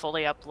been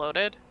fully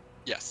uploaded?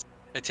 Yes.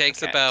 It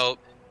takes Okay. about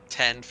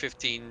 10,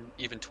 15,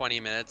 even 20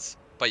 minutes,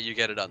 but you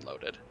get it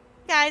unloaded.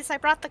 Guys, I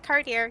brought the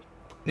cart here.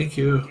 Thank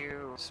you.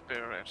 You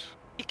spirit.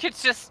 You could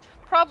just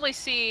probably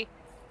see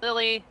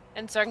Lily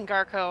and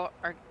Zangarko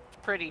are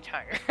pretty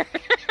tired.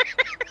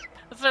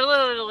 They're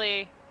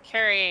literally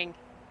carrying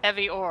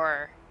heavy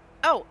ore.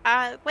 Oh,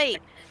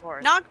 wait.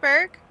 forth.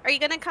 Nogberg, are you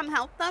gonna come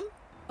help them?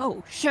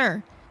 Oh,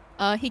 sure.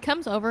 He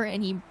comes over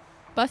and he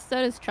busts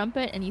out his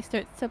trumpet and he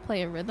starts to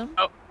play a rhythm.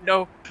 Oh,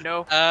 no.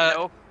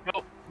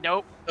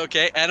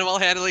 Okay, animal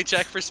handling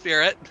check for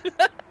Spirit.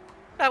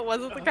 That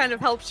wasn't the kind of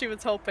help she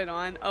was hoping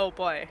on. Oh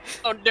boy.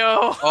 Oh,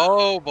 no.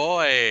 Oh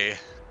boy.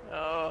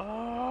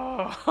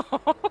 Oh.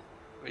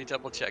 Let me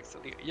double check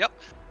something. Yep.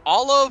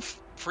 Olive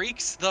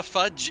freaks the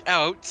fudge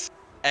out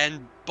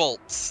and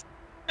bolts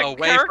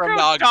away from Garko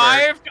Nogberg.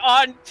 dived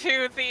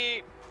onto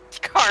the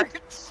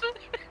cart.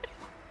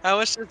 How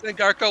much does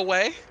Garko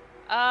weigh?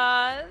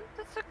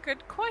 That's a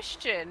good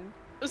question.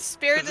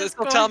 Spirit This is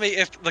will going. tell me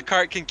if the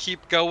cart can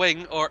keep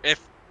going or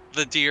if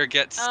the deer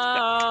gets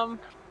stuck.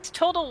 Its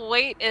total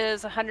weight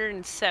is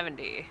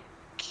 170.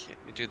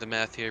 Let me do the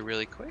math here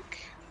really quick.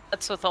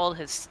 That's with all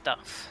his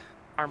stuff,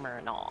 armor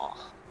and all.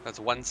 That's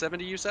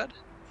 170 you said?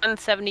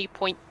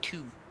 170.2.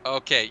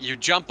 Okay, you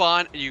jump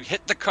on, you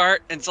hit the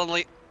cart, and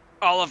suddenly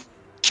Olive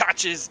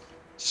catches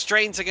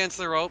strains against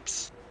the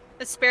ropes,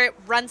 The spirit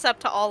runs up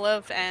to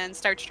Olive and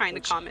starts trying to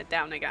Which- calm it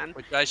down again.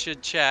 which I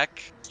should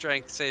check.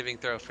 Strength saving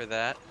throw for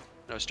that.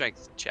 No,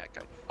 strength check.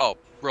 Oh,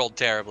 rolled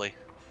terribly.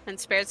 And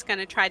Spirit's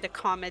gonna try to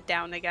calm it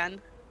down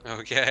again.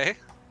 Okay.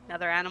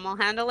 Another animal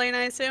handling,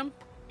 I assume?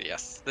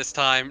 Yes, this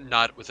time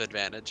not with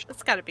advantage.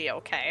 It's gotta be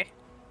okay.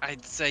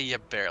 I'd say you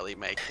barely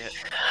make it.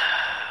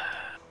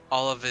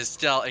 Olive is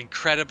still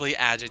incredibly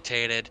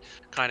agitated,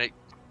 kind of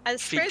feet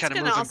Spirit's kind of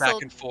gonna moving also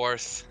back and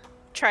forth.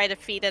 try to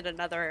feed it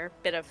another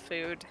bit of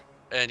food.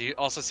 And you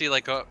also see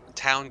like a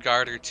town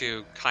guard or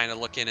two kind of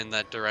looking in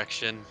that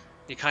direction.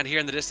 You kind of hear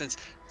in the distance,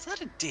 "Is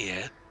that a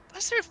deer? Why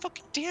is there a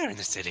fucking deer in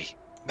the city?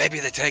 Maybe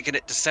they're taking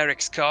it to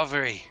Seric's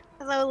Carvery."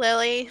 Hello,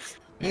 Lily.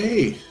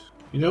 Hey,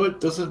 you know it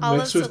doesn't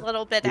Olive's mix a with.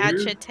 little bit deer?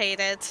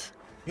 agitated.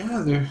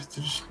 Yeah, they're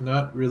just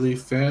not really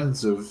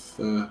fans of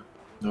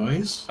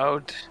noise.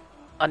 Loud,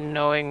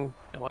 unknowing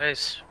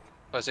noise.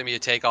 I assume you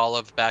take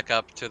Olive back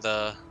up to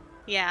the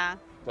Yeah.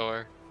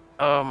 door.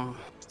 Um,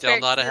 Still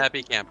not a Spirit-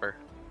 happy camper.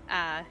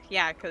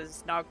 Yeah,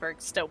 because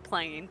Nogberg's still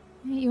playing.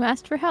 You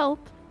asked for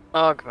help.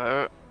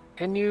 Ogvar,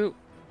 can you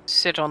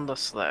sit on the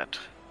sled?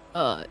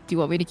 Do you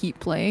want me to keep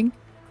playing?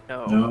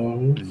 No.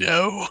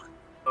 No.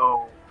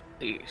 No.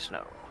 Please,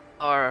 no.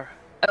 Our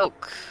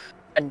elk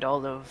and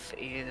Olive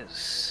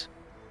is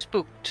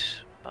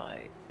spooked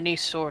by any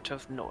sort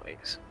of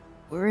noise.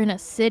 We're in a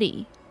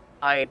city.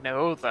 I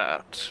know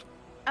that.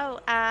 Oh,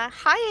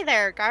 hi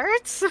there,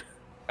 guards.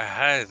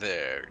 Hi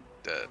there,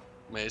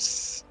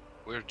 miss.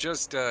 We're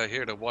just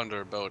here to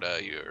wonder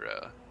about your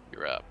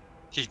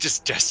He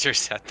just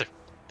gestures at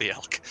the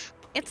elk.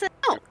 It's an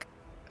elk.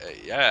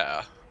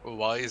 Yeah.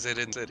 Why is it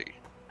in city?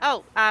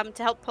 Oh,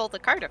 to help pull the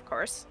cart, of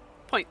course.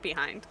 Point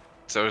behind.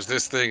 So is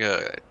this thing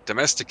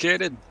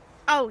domesticated?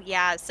 Oh,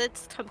 yes,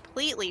 it's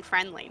completely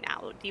friendly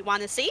now. Do you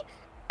want to see?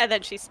 And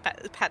then she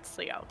pets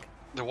the elk.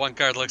 The one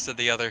guard looks at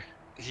the other.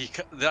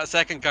 The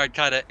second guard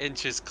kind of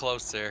inches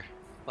closer,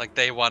 like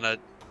they want to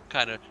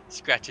kind of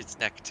scratch its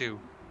neck too.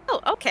 Oh,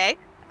 okay.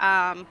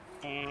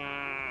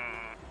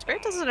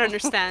 Spirit doesn't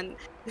understand.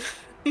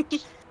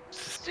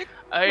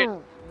 I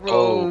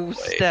Ro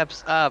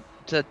steps up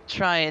to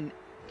try and,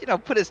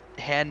 put his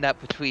hand up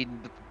between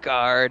the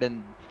guard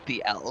and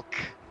the elk.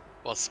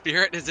 Well,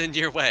 Spirit is in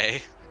your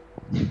way,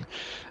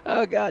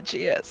 Oh god,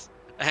 she is.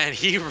 and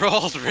he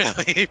rolled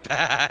really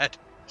bad.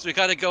 So he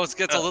kind of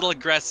gets a little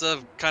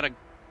aggressive, kind of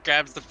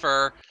grabs the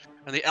fur,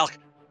 and the elk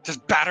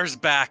just batters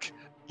back.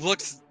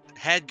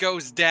 Head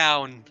goes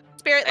down.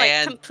 Spirit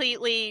And-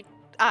 completely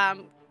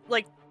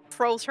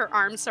throws her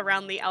arms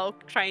around the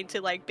elk, trying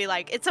to be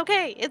like, it's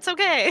okay, it's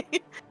okay.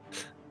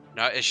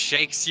 Now it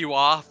shakes you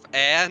off,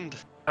 and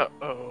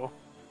Uh-oh.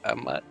 how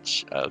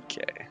much?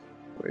 Okay,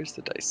 where's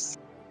the dice?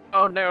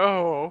 Oh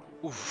no.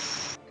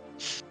 Oof.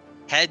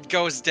 Head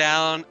goes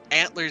down,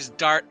 antlers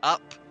dart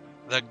up.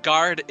 The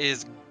guard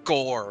is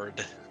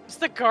gored. Is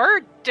the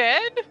guard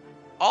dead?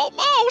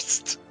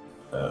 Almost!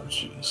 Oh,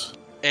 jeez.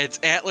 Its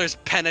antlers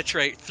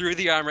penetrate through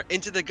the armor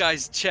into the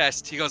guy's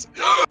chest. He goes,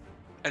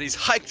 and he's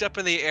hiked up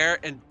in the air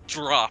and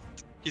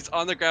dropped. He's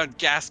on the ground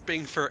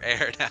gasping for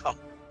air now.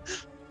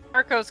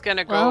 Marco's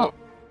gonna go Well-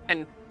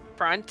 in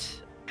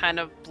front, kind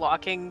of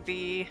blocking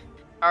the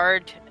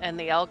guard and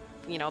the elk,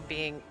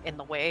 being in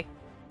the way.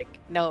 Like,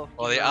 no.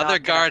 Well, the you're other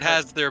not gonna guard hurt.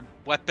 has their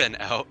weapon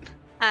out.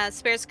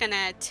 Spirit's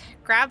gonna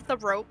grab the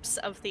ropes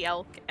of the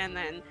elk and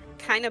then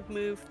kind of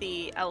move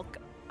the elk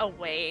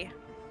away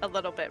a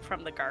little bit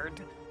from the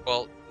guard.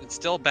 Well, it's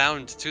still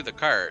bound to the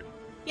cart.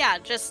 Yeah,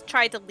 just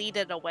try to lead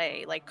it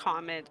away,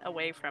 calm it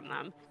away from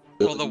them.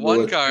 Well, the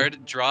one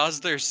guard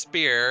draws their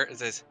spear and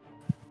says,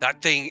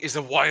 "That thing is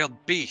a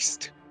wild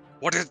beast.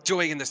 What is it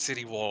doing in the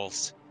city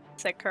walls?"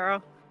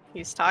 Sekiro,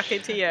 he's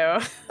talking to you.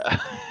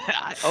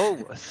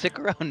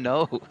 Sikoro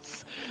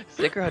knows.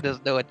 Sikoro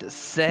doesn't know what to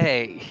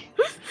say.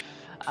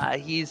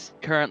 He's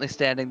currently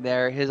standing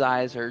there. His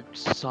eyes are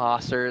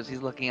saucers.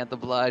 He's looking at the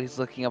blood. He's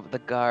looking up at the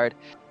guard.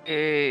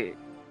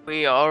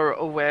 We are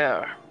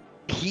aware.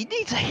 He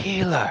needs a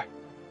healer.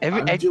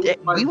 I'm doing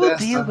my we will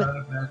best, deal I'm with. out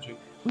of magic.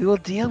 We will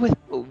deal with.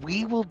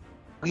 We will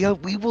deal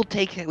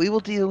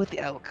with the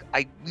elk.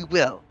 We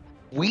will.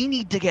 We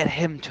need to get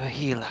him to a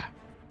healer.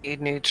 He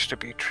needs to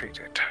be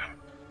treated.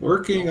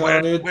 Working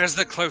on it. Where's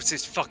the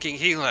closest fucking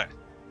healer?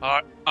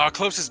 Our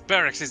closest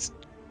barracks is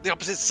the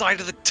opposite side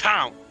of the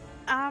town.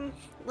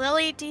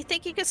 Lily, do you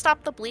think you could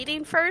stop the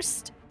bleeding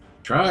first?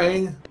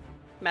 Trying.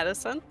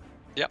 Medicine?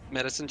 Yep,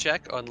 medicine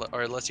check,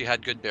 or unless you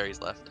had good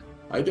berries left.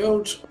 I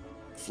don't.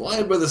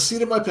 Fly by the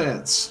seat of my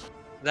pants.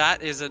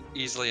 That isn't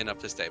easily enough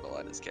to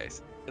stabilize his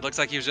case. It looks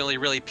like he was only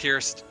really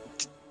pierced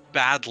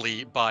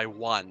badly by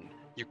one.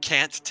 You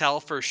can't tell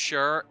for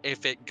sure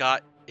if it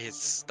got his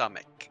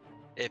stomach.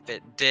 If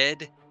it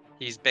did,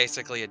 he's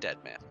basically a dead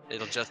man.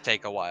 It'll just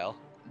take a while.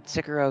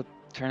 Sikoro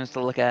turns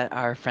to look at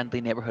our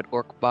friendly neighborhood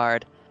orc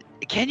bard.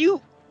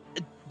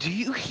 Do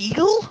you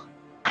heal?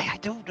 I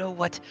don't know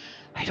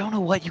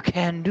what you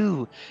can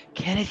do.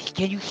 Can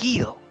you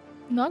heal?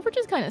 Nogver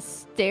just kind of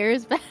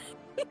stares back.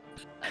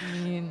 I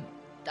mean,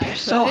 I They're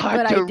so could,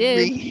 hard but to I did.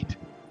 read.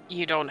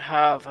 You don't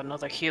have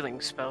another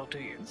healing spell, do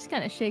you? He just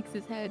kind of shakes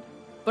his head.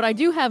 But I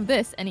do have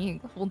this, and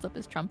he holds up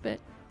his trumpet.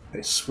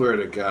 I swear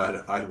to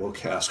God, I will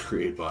cast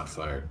Create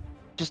Bonfire.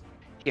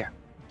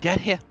 Get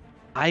him.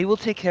 I will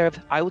take care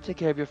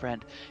of your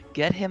friend.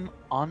 Get him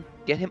on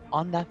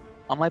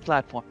my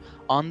platform,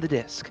 on the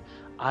disc.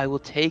 I will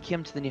take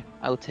him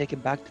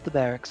back to the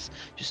barracks.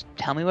 Just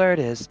tell me where it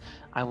is.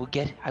 I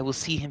will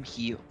see him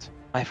healed.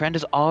 My friend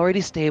has already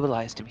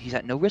stabilized him. He's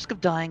at no risk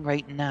of dying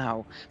right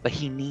now, but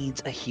he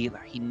needs a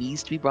healer. He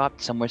needs to be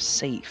brought somewhere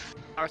safe.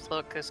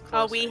 Northlook is closer.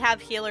 Oh, we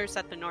have healers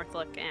at the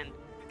Northlook Inn,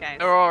 guys.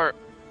 There are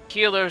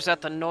healers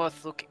at the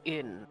Northlook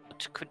Inn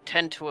that could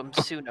tend to him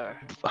sooner.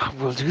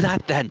 We'll do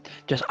that then.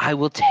 I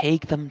will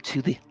take him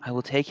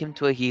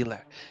to a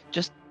healer.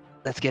 Just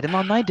let's get him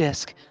on my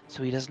disc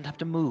so he doesn't have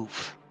to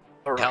move.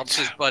 All Helps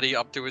his right. buddy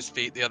up to his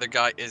feet. The other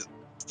guy is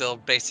still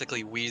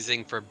basically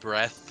wheezing for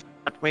breath.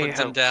 Let me Puts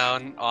him help.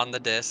 down on the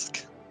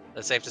disc.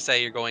 It's safe to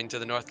say you're going to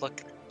the Northlook.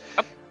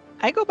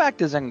 I go back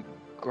to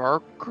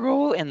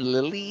Zangarkro and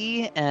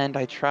Lily, and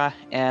I try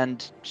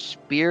and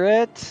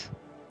Spirit.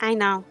 I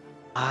know.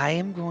 I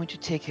am going to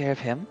take care of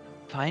him.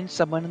 Find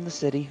someone in the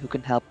city who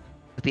can help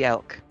with the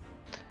elk.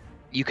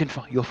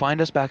 You'll find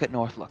us back at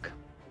Northlook.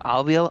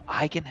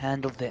 I can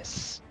handle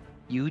this.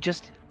 You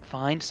just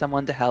find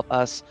someone to help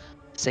us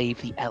save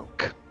the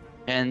elk.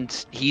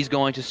 And he's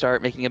going to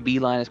start making a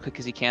beeline as quick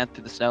as he can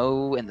through the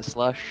snow and the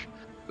slush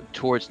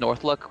towards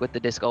Northlook, with the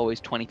disc always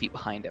 20 feet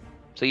behind him.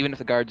 So even if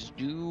the guards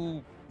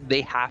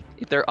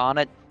if they're on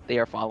it, they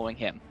are following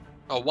him.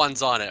 Oh,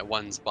 one's on it,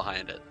 one's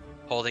behind it.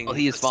 Holding Oh,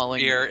 he is the following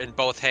spear you. in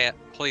both hands,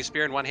 holding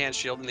spear in one hand,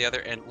 shield in the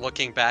other, and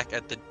looking back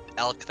at the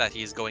elk that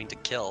he's going to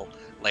kill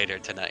later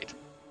tonight.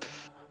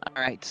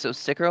 Alright, so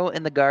Sikro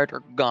and the guard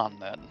are gone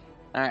then.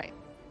 Alright.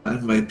 I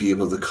might be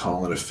able to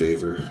call in a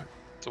favor.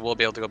 So we'll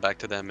be able to go back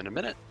to them in a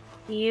minute.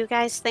 Do you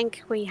guys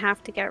think we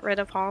have to get rid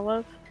of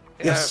Olive?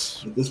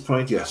 Yes, at this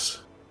point,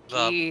 yes.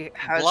 The He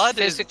has blood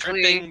is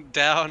physically dripping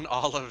down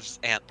Olive's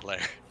antler.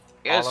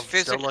 he has Olive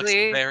still looks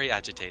physically very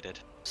agitated.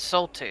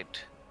 assaulted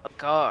a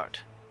guard,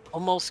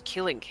 almost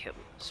killing him,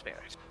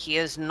 Spirit. He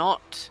is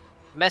not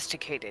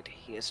domesticated.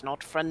 He is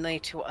not friendly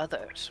to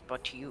others,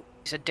 but you.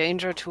 He's a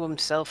danger to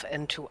himself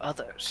and to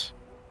others.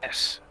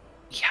 Yes,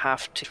 we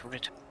have to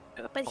rid him.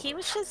 But he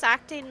was just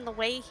acting the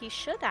way he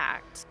should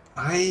act.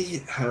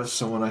 I have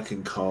someone I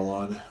can call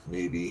on,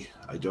 maybe.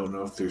 I don't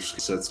know if their skill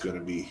set's going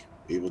to be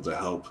able to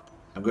help.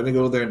 I'm going to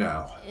go there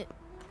now.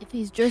 If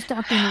he's just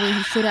acting the way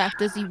he should act,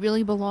 does he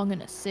really belong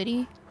in a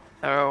city?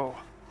 No,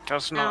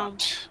 does No.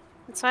 not.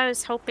 That's why I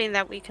was hoping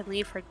that we could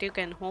leave for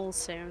Dugan Hole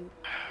soon.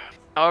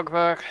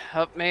 Ogberg,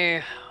 help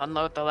me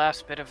unload the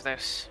last bit of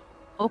this.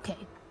 Okay.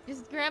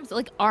 Just grabs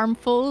like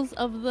armfuls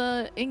of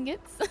the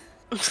ingots.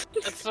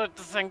 That's what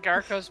the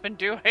Zangarko's been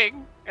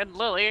doing, and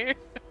Lily.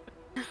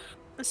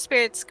 The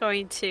spirit's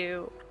going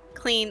to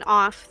clean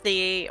off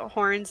the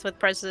horns with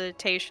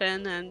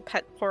precipitation and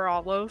pet poor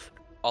Olive.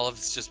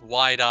 Olive's just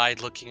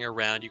wide-eyed looking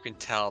around. You can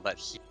tell that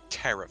he's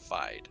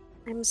terrified.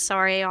 I'm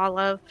sorry,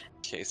 Olive.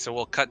 Okay, so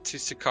we'll cut to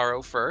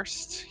Sikaro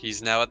first.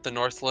 He's now at the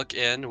Northlook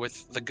Inn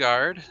with the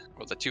guard.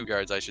 Well, the two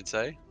guards, I should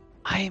say.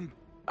 I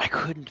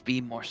couldn't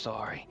be more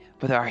sorry,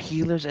 but there are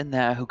healers in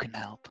there who can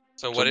help.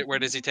 So where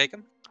does he take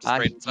him?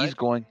 Straight inside? He's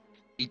going.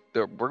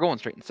 We're going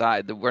straight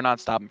inside. We're not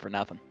stopping for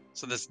nothing.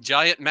 So this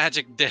giant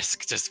magic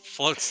disc just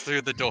floats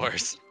through the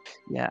doors,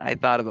 Yeah, I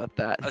thought about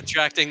that.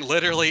 attracting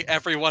literally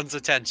everyone's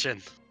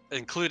attention,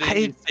 including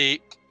you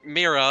see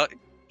Mira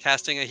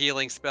casting a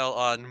healing spell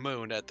on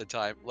Moon at the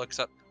time. Looks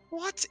up.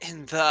 What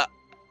in the?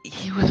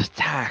 He was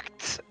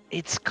attacked.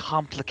 It's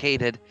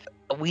complicated.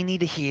 We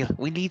need a heal.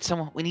 We need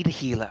someone. We need a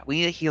healer. We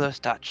need a healer's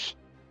touch.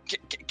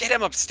 Get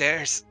him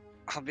upstairs.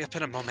 I'll be up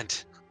in a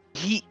moment.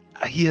 He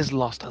has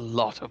lost a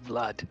lot of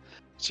blood.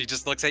 She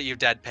just looks at you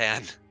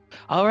deadpan.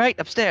 All right,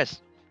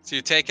 upstairs. So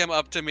you take him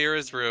up to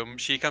Mira's room.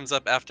 She comes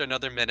up after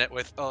another minute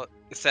with a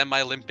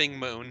semi-limping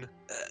Moon.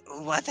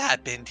 What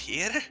happened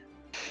here?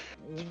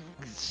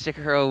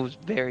 Sikaro's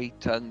very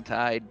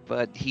tongue-tied,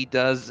 but he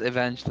does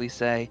eventually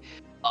say,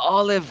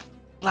 Olive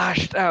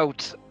lashed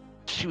out.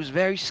 She was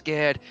very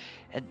scared,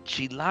 and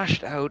she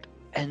lashed out,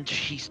 and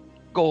she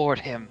scored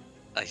him.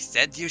 I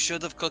said you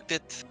should have cooked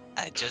it.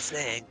 I just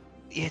saying.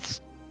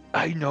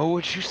 I know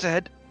what you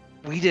said.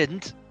 We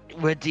didn't.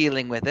 We're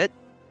dealing with it.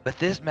 But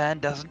this man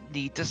doesn't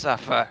need to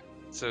suffer.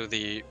 So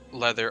the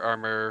leather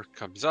armor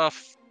comes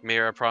off.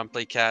 Mira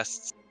promptly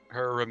casts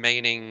her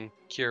remaining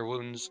Cure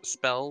Wounds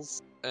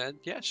spells. And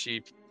yeah,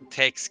 she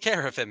takes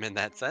care of him in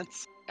that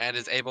sense. And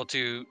is able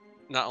to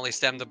not only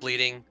stem the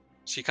bleeding,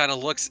 she kind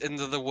of looks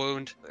into the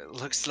wound. It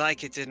looks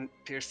like it didn't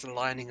pierce the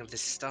lining of the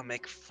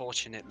stomach,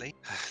 fortunately.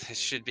 This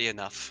should be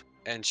enough.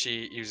 And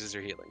she uses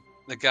her healing.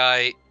 The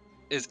guy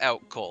is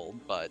out cold,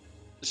 but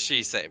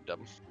she saved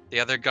him. The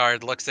other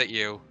guard looks at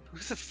you. Who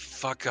the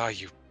fuck are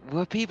you?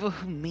 We're people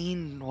who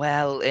mean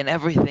well in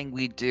everything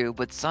we do,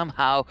 but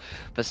somehow,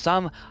 for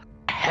some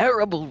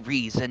terrible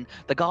reason,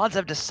 the gods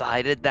have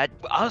decided that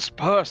us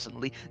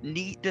personally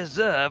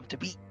deserve to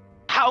be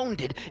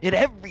pounded in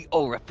every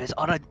orifice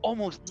on an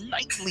almost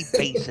nightly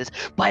basis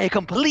by a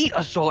complete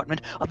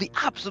assortment of the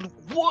absolute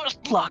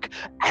worst luck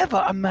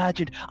ever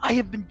imagined. I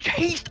have been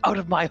chased out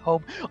of my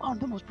home on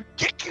the most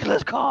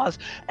ridiculous cause,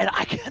 and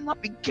I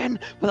cannot begin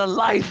for the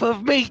life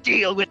of me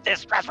deal with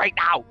this stress right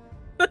now.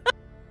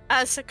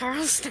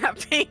 Sakaro's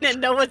snapping and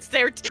no one's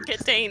there to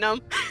contain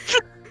him.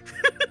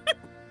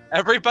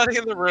 Everybody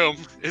in the room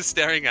is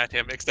staring at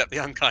him except the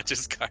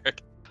unconscious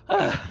guard.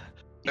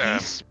 He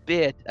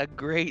spit a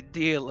great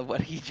deal of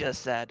what he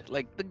just said.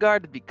 Like, the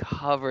guard would be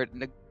covered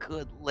in a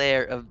good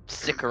layer of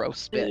Sicaro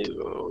spit.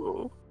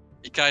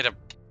 He kind of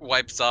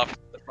wipes off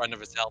the front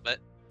of his helmet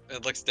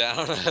and looks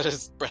down at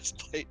his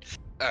breastplate.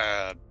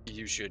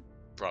 You should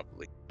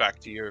probably back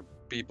to your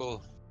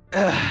people.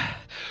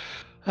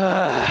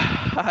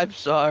 I'm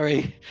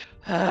sorry.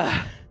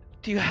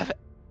 Do you have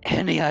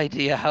any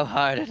idea how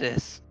hard it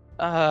is?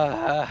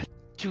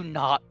 Do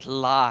not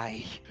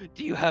lie.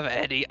 Do you have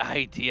any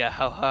idea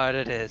how hard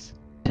it is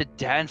to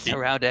dance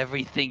around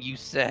everything you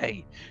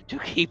say, to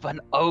keep an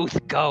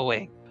oath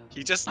going?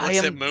 He just looks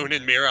at Moon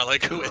and Mira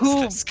like, who is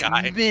this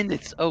guy? 2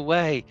 minutes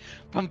away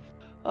from...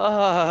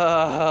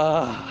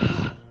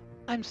 I'm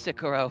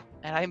Sicaro,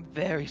 and I'm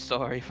very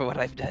sorry for what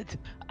I've done.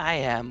 I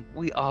am.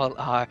 We all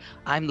are.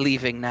 I'm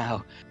leaving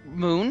now.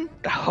 Moon,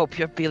 I hope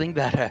you're feeling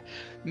better.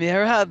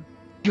 Mira,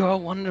 you're a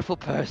wonderful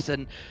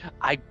person.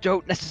 I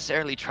don't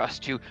necessarily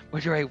trust you,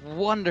 but you're a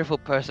wonderful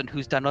person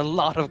who's done a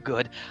lot of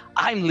good.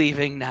 I'm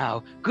leaving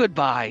now.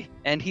 Goodbye.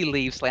 And he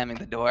leaves, slamming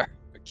the door.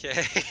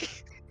 Okay.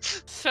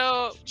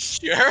 So,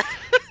 Sure.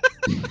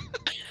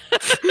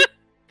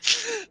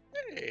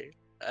 Hey.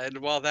 And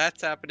while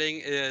that's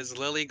happening, is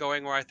Lily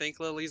going where I think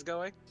Lily's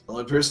going? The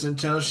only person in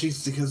town she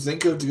can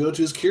think of to go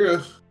to is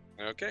Kira.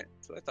 Okay,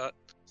 that's what I thought.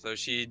 So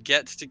she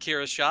gets to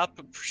Kira's shop.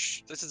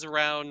 This is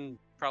around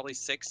probably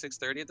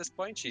 6:30 at this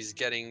point. She's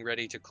getting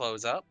ready to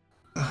close up.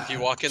 If you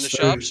walk in the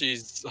shop,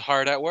 she's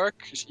hard at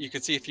work. You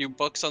can see a few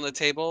books on the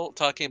table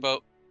talking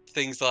about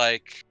things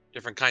like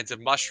different kinds of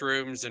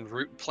mushrooms and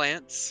root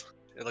plants.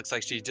 It looks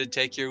like she did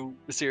take you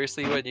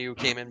seriously when you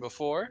came in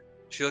before.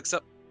 She looks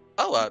up.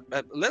 Oh,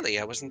 Lily,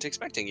 I wasn't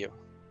expecting you.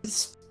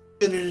 It's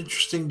been an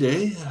interesting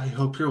day. I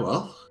hope you're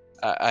well.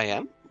 I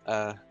am.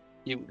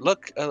 You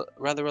look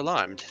rather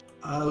alarmed.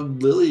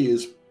 Lily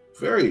is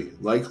very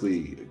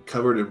likely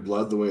covered in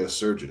blood the way a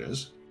surgeon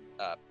is.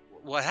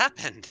 What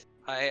happened?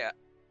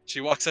 She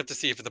walks up to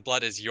see if the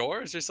blood is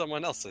yours or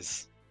someone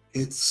else's.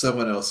 It's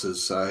someone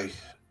else's. I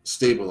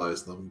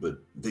stabilized them, but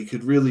they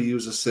could really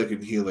use a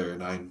second healer,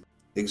 and I'm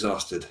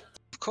exhausted.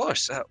 Of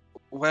course.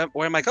 Where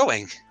am I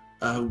going?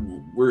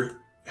 We're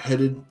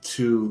headed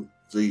to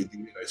the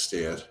I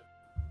stay at.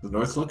 The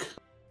Northlook?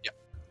 Yep.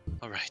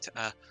 All right.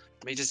 Let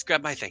me just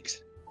grab my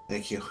things.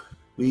 Thank you.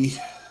 We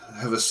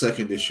have a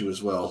second issue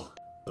as well,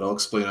 but I'll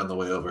explain on the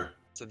way over.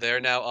 So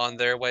they're now on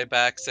their way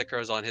back.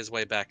 Sikaro's on his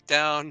way back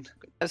down.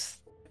 Is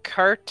the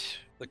cart?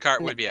 The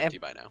cart would be empty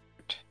by now.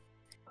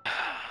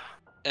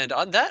 And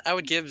on that, I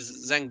would give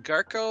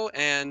Zangarko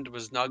and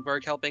was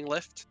Nogberg helping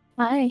lift?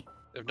 Hi.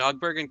 If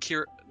Nogberg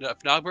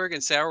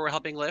and Sarah were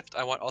helping lift,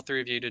 I want all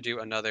three of you to do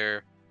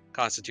another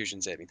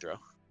Constitution saving throw.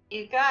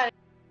 You got it.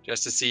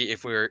 Just to see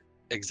if we're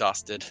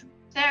exhausted.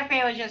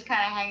 Seraphine was just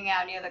kind of hanging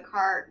out near the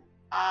cart.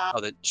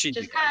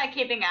 Just kind of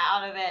keeping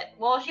out of it.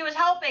 Well, she was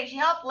helping. She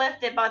helped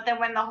lift it, but then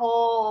when the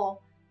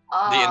whole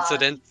the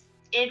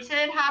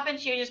incident happened,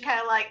 she was just kind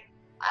of like,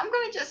 I'm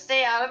going to just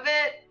stay out of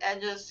it and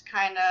just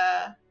kind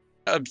of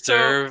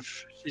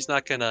observe. She's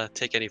not going to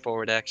take any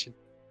forward action.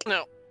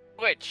 No.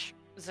 Which,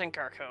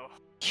 Zangarko,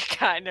 he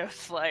kind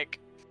of like,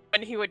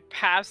 when he would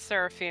pass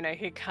Seraphina,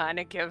 he'd kind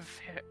of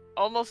give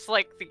almost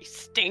like the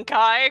stink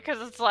eye,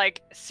 because it's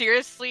like,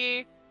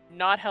 seriously,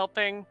 not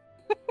helping.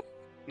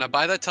 Now,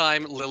 by the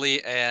time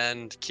Lily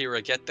and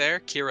Kira get there,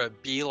 Kira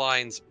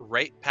beelines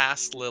right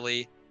past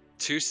Lily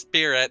to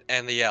Spirit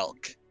and the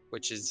elk,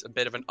 which is a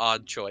bit of an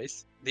odd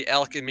choice. The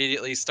elk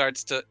immediately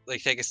starts to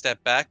like take a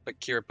step back, but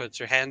Kira puts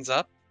her hands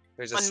up.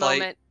 There's a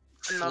slight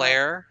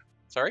flare.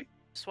 Sorry?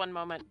 Just one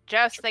moment.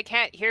 Jess, they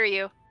can't hear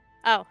you.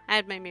 Oh, I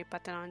had my mute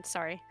button on,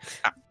 sorry.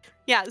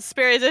 Yeah,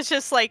 Spirit is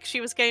just like,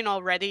 she was getting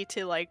all ready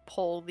to like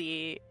pull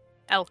the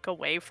elk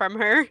away from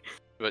her.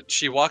 But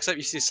she walks up,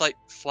 you see a slight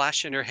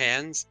flash in her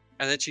hands,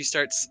 and then she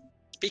starts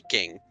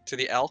speaking to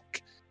the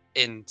elk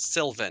in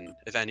Sylvan,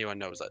 if anyone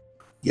knows it.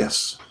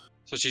 Yes.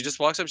 So she just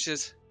walks up, she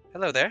says,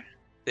 hello there.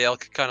 The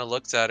elk kind of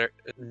looks at her,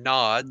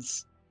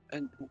 nods,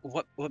 and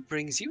what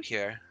brings you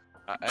here?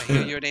 I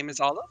hear your name is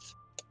Olive?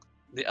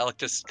 The elk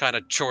just kind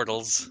of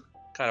chortles,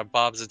 kind of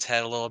bobs its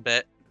head a little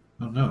bit.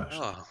 Oh, no.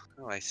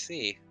 Oh, I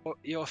see. Well,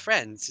 your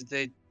friends,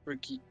 did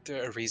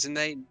there a reason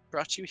they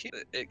brought you here?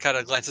 It kind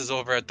of glances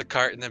over at the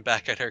cart and then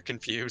back at her,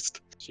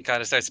 confused. She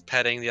kind of starts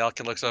petting the elk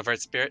and looks over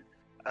at Spirit.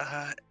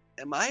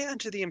 Am I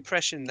under the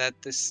impression that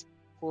this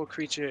poor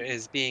creature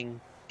is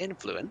being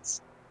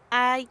influenced?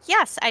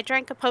 Yes, I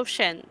drank a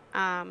potion,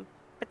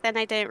 but then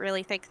I didn't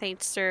really think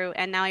things through,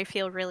 and now I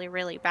feel really,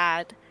 really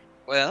bad.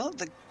 Well,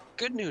 the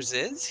good news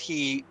is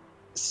he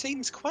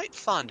seems quite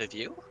fond of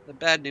you. The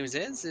bad news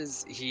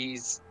is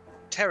he's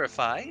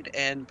terrified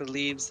and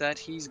believes that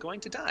he's going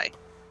to die.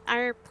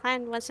 Our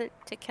plan wasn't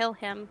to kill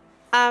him.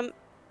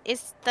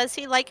 Does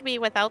he like me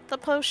without the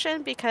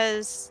potion?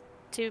 Because,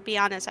 to be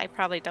honest, I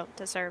probably don't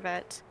deserve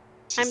it.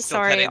 She's I'm still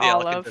sorry, petting the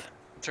elk and Olive.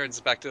 turns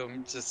back to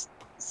him, just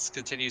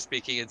continues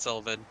speaking in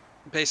Sylvan,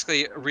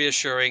 basically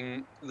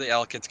reassuring the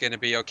elk it's going to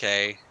be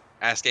okay,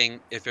 asking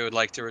if it would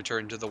like to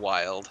return to the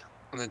wild,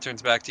 and then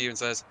turns back to you and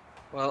says,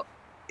 well,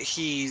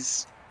 he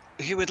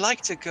would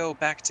like to go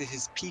back to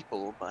his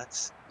people,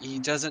 but he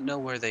doesn't know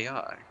where they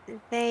are.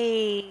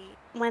 They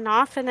went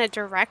off in a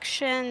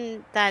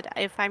direction that,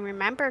 if I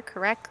remember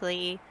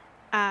correctly,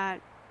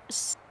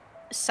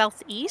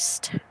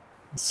 southeast.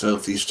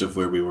 Southeast of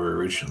where we were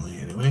originally,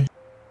 anyway.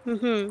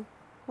 Mm-hmm.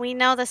 We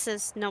know this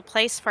is no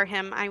place for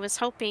him. I was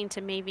hoping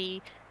to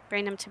maybe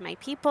bring him to my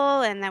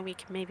people, and then we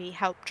can maybe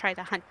help try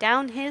to hunt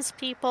down his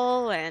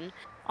people and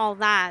all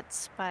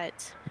that,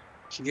 but...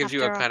 She gives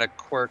you a After all- kind of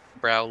quirk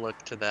brow look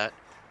to that.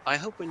 I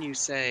hope when you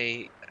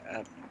say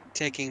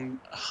taking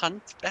a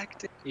hunt back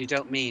to... You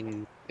don't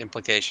mean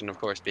implication, of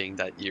course, being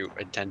that you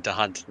intend to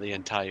hunt the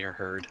entire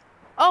herd.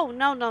 Oh,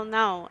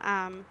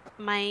 no.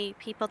 My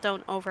people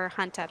don't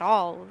overhunt at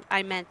all.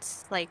 I meant,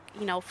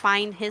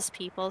 find his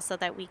people so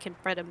that we can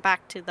bring him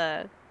back to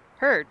the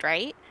herd,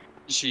 right?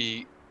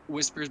 She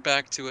whispers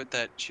back to it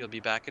that she'll be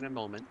back in a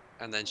moment,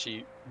 and then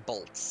she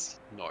bolts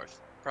north,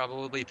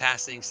 probably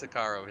passing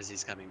Sakaro as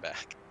he's coming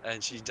back.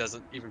 And she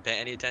doesn't even pay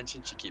any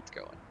attention, she keeps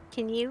going.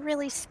 Can you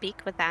really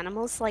speak with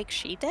animals like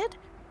she did?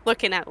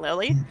 Looking at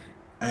Lily.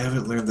 I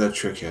haven't learned that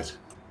trick yet.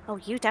 Oh,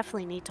 you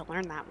definitely need to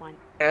learn that one.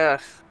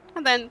 Yes.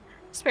 And then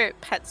Spirit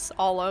pets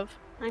Olive.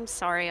 I'm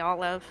sorry,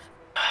 Olive.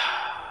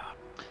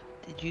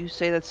 Did you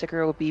say that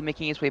Sekiro would be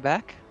making his way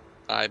back?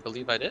 I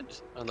believe I did,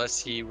 unless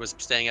he was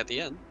staying at the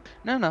inn.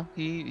 No.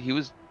 He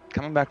was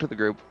coming back to the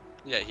group.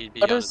 Yeah, he'd be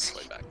What on is- his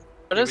way back.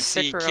 What You does would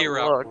see Sekiro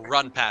Kira look?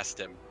 run past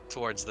him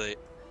towards the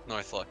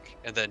north look,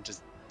 and then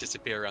just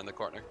disappear around the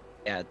corner.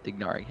 Yeah,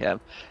 ignoring him.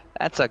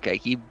 That's okay.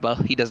 He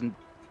doesn't.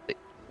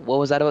 What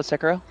was that about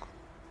Sekiro?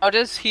 How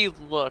does he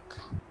look?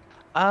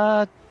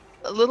 A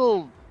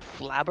little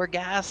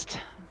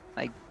flabbergasted,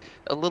 like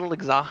a little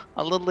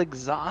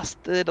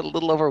exhausted, a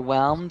little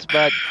overwhelmed,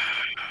 but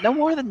no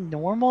more than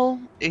normal.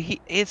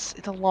 It's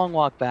a long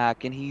walk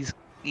back, and he's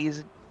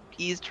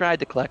tried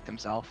to collect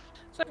himself.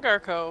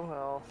 Zangarko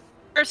will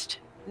first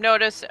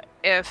notice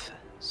if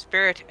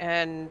Spirit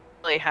and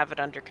Lily have it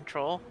under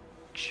control,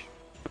 which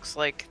looks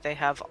like they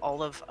have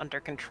Olive under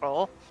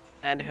control,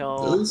 and he'll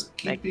Lily's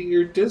keeping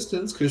your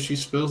distance because she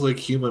smells like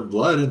human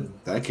blood, and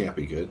that can't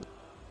be good.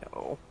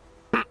 no.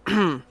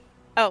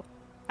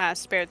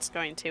 Spirit's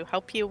going to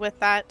help you with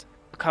that.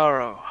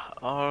 Karo,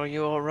 are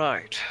you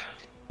alright?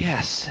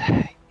 Yes,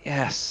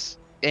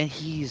 and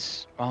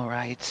he's all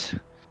right.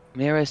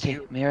 Mira's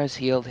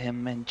healed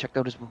him and checked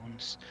out his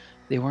wounds.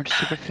 They weren't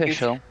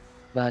superficial,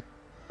 but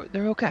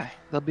they're okay.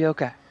 They'll be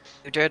okay.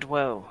 You did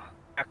well.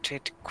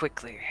 Acted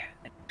quickly.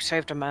 And you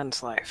saved a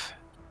man's life.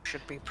 You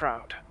should be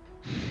proud.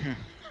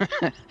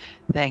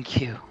 Thank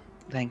you.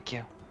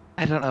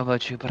 I don't know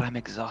about you, but I'm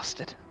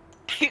exhausted.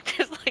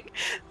 Because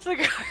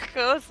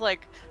Zangarko's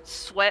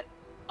sweat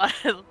on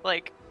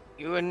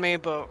you and me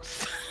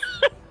both.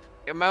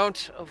 The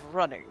amount of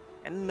running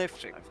and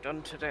lifting I've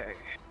done today.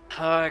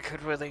 I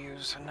could really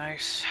use a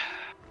nice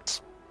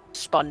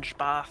sponge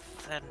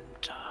bath and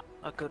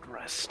a good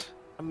rest.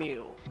 A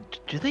meal.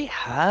 Do they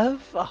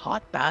have a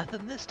hot bath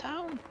in this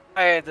town?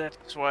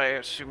 That's why I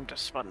assumed a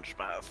sponge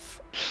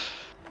bath.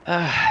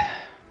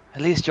 At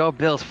least you're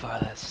built for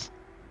this,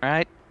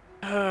 right?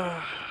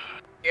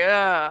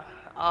 Yeah,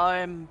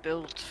 I'm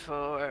built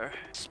for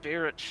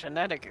spirit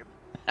shenanigans.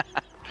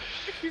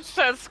 He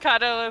says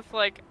kind of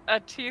with a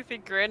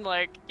teethy grin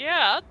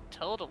yeah, I'm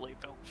totally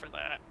built for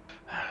that.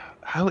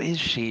 How is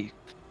she?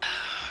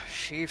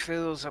 She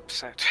feels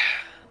upset.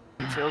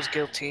 She feels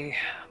guilty,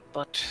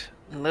 but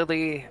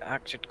Lily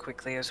acted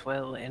quickly as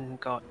well and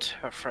got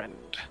her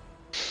friend.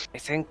 I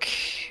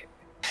think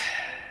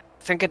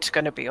it's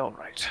gonna be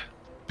alright.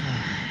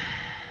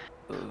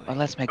 Well,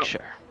 let's make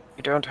sure.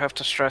 You don't have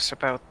to stress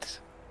about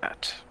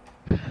that.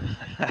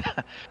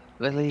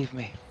 Believe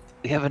me,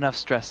 we have enough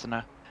stress in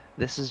her.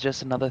 This is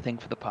just another thing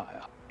for the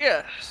pile.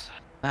 Yes.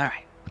 All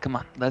right, come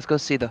on, let's go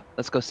see them.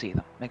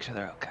 Make sure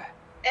they're okay.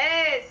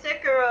 Hey,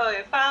 Sekiro,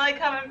 you're finally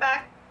coming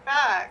back.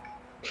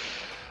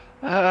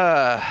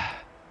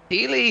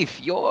 Tea Leaf,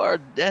 you're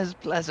as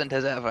pleasant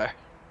as ever.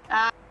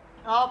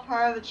 All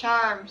part of the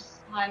charms,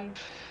 hon.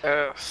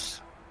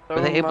 Yes. Were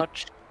So they able-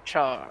 much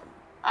charm.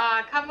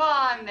 Come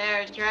on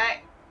there,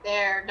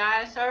 there,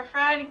 dinosaur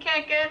friend. You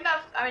can't get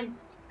enough.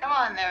 Come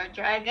on there,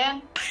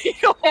 dragon.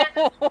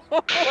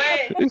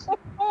 Wait,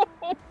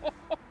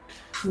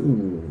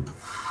 Ooh.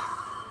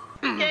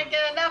 you can't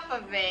get enough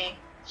of me.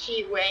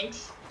 She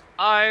winks.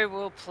 I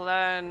will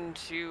plan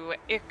to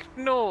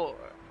ignore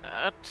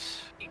that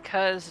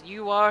because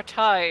you are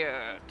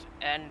tired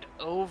and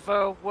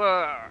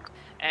overworked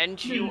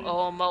and you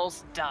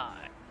almost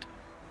died.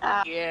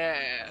 Uh,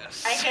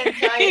 Yes. I can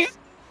tell you.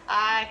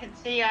 I can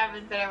see you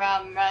haven't been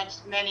around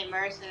many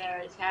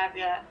mercenaries, have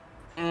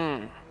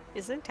you?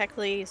 Isn't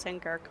technically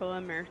Zangarko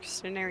a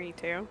mercenary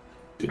too?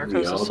 Didn't Marco's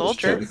we a all just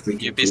soldier. technically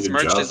You complete a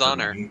besmirched job his for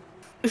honor. money?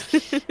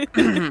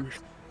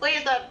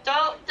 Please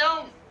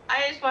don't.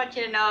 I just want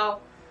you to know,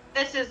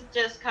 this is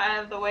just kind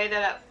of the way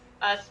that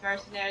us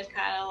mercenaries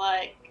kind of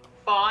like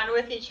bond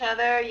with each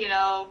other. You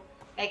know,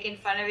 making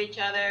fun of each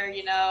other.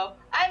 You know,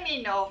 I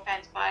mean no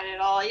offense by it at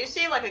all. You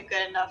seem like a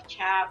good enough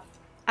chap.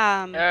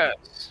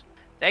 Yes.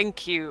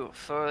 Thank you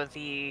for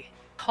the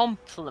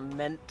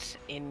compliment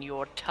in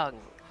your tongue,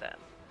 then.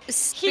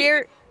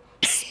 Spirit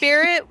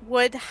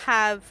would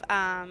have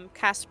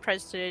cast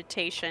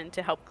prestidigitation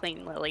to help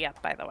clean Lily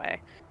up, by the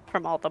way,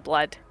 from all the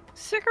blood.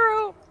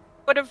 Siguro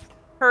would have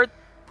heard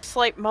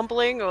slight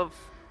mumbling of,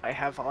 I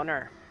have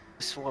honor.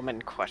 This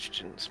woman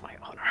questions my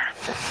honor.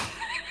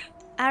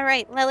 All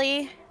right,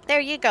 Lily, there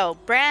you go.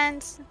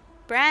 Brand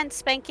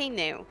spanking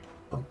new.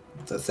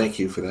 Thank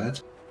you for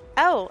that.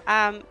 Oh,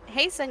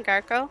 hey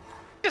Zangarko.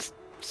 Just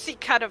see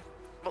kind of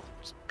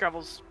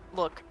Gravel's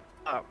look.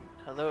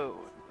 Hello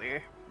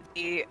there.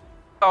 The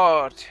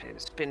guard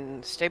has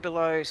been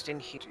stabilized in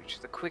here due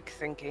to the quick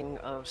thinking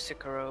of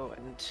Sikaro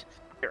and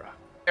Hira.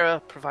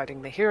 Hira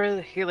providing the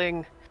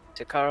healing,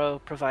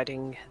 Sikaro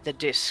providing the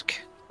disc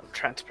of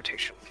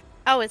transportation.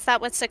 Oh, is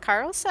that what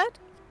Sikaro said?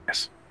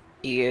 Yes.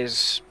 He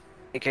is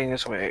making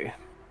his way.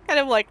 Kind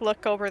of like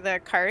look over the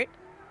cart,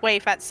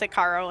 wave at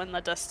Sikaro in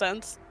the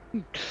distance.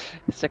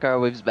 Sikar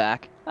waves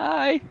back.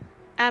 Hi.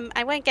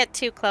 I wouldn't get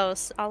too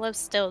close. Olive's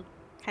still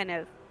kind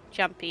of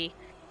jumpy.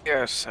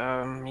 Yes,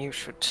 you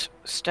should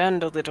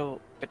stand a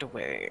little bit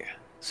away,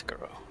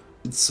 Sikaro.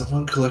 Did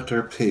someone collect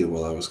our pay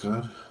while I was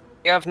gone?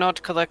 You have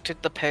not collected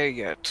the pay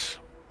yet.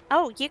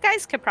 Oh, you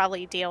guys could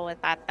probably deal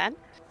with that then.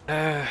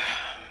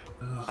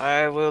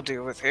 I will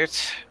deal with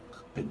it.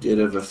 I did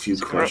have a few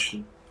Sikaro.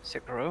 questions.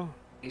 Sikaro,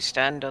 you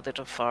stand a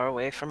little far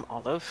away from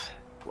Olive.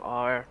 You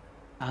are...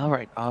 All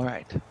right.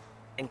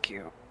 Thank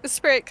you. The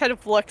spirit kind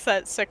of looks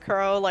at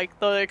Sikaro, like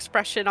the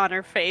expression on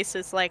her face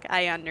is like,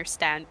 I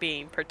understand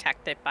being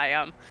protected by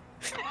him.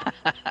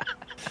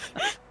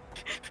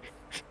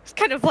 It's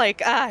kind of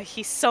like,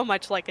 he's so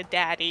much like a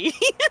daddy.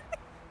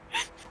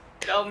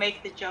 Don't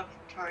make the joke,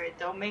 Victoria.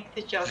 Don't make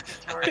the joke,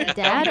 Victoria. A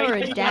dad Don't or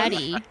make a the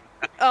daddy?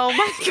 Oh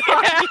my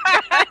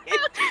god, you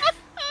guys.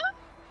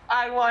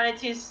 I wanted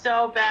to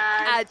so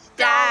bad. A So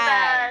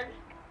dad.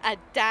 bad. A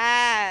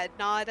dad,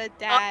 not a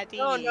daddy.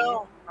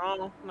 No.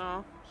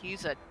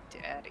 He's a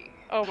daddy.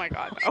 Oh my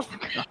god, no.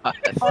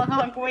 Hold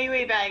on, wee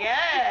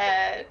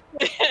baguette.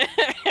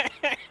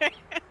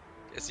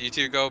 Yes, you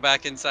two go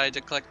back inside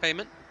to collect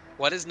payment.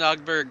 What has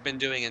Nogberg been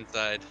doing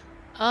inside?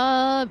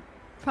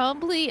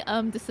 Probably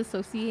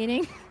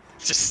disassociating.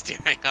 Just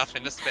staring off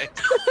into space.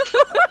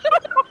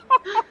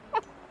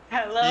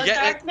 Hello, You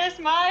get, like- darkness,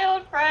 my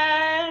old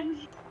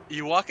friend.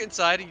 You walk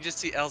inside and you just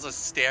see Elsa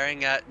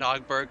staring at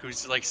Nogberg,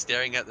 who's like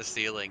staring at the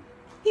ceiling.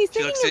 He's She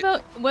thinking looks at-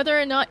 about whether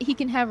or not he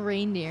can have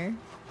reindeer.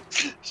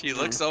 She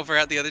looks over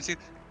at the other two.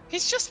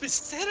 He's just been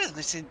staring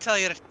this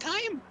entire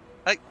time.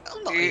 Like,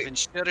 I'm not He- even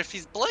sure if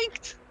he's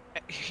blinked.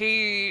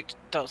 He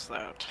does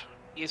that.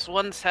 He's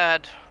once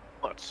had,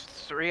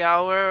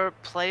 3-hour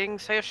playing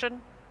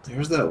session?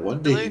 There's that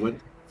one day Really? he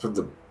went from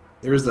the.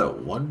 There was that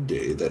one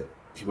day that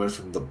he went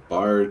from the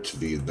bar to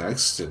the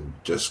next and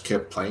just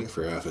kept playing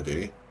for half a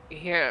day.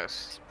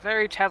 Yes,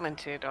 very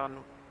talented on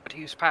what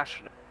he's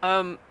passionate.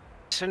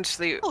 Since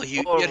the Oh,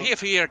 you're here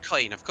for your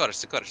coin, of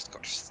course.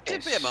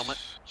 Give me a moment.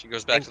 She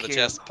goes back to Thank the you.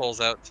 chest, pulls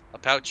out a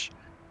pouch,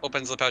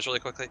 opens the pouch really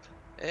quickly.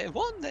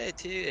 1,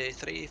 2,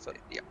 3, 4,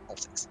 yeah, all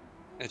 6.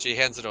 And she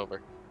hands it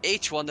over.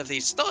 Each one of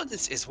these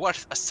stones is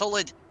worth a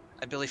solid,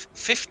 I believe,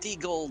 50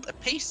 gold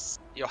apiece.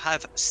 You'll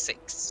have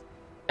 6.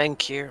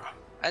 Thank you.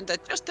 And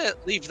just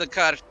leave the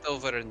cart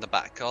over in the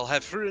back. I'll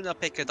have Runa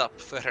pick it up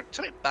for her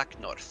trip back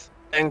north.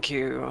 Thank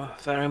you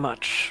very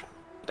much.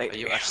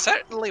 You are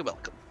certainly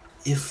welcome.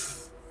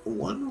 If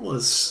one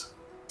was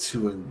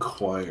to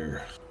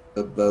inquire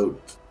about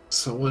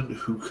someone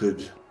who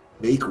could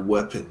make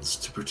weapons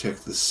to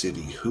protect the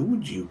city, who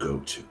would you go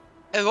to?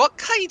 And what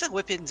kind of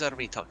weapons are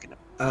we talking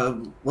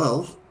about?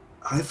 Well,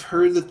 I've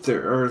heard that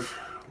there are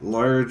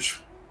large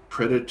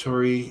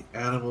predatory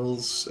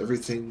animals,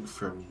 everything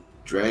from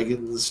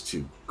dragons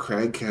to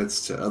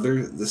cragcats to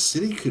other. The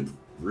city could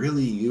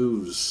really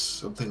use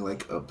something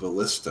like a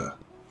ballista.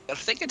 You're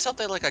thinking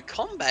something like a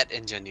combat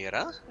engineer,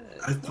 huh?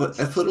 I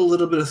put a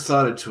little bit of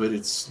thought into it.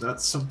 It's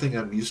not something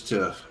I'm used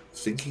to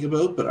thinking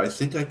about, but I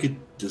think I could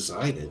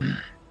design it.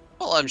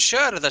 Well, I'm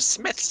sure the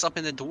smiths up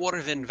in the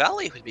Dwarven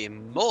Valley would be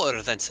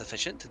more than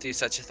sufficient to do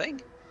such a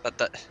thing.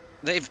 But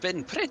they've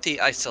been pretty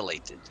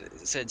isolated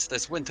since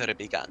this winter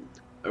began.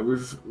 You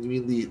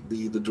mean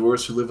the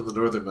dwarves who live in the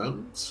northern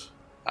mountains?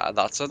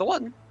 That's the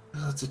one.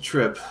 That's a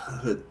trip,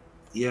 but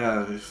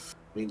yeah,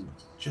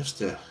 just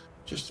to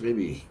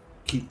maybe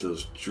keep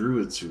those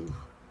druids who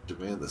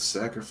demand the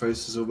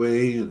sacrifices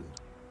away and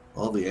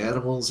all the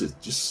animals. It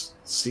just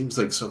seems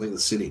like something the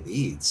city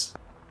needs.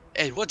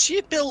 And would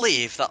you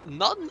believe that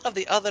none of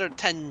the other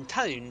 10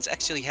 towns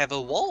actually have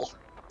a wall?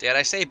 Dare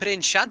I say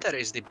Bryn Shanter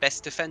is the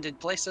best defended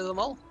place of them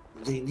all?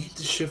 They need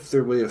to shift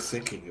their way of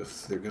thinking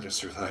if they're going to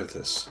survive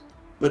this.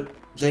 But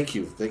thank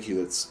you.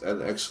 That's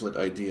an excellent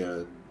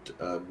idea,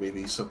 and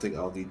maybe something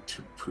I'll need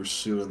to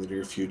pursue in the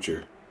near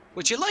future.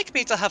 Would you like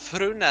me to have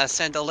Hruna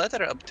send a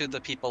letter up to the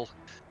people?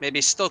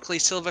 Maybe Stokely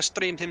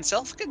Silverstream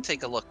himself can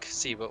take a look,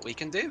 see what we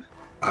can do.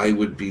 I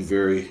would be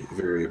very,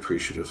 very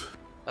appreciative.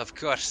 Of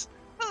course.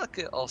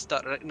 I'll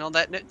start writing on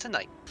that note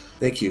tonight.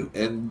 Thank you,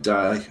 and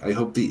I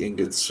hope the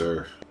ingots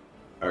are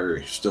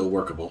still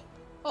workable.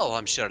 Oh,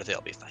 I'm sure they'll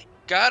be fine.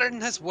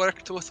 Garen has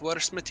worked with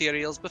worse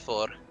materials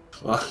before.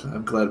 Well,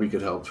 I'm glad we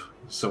could help.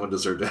 Someone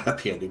deserved a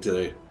happy ending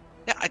today.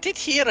 Yeah, I did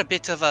hear a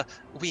bit of a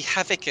wee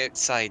havoc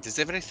outside. Is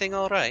everything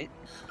alright?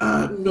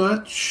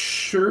 Not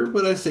sure,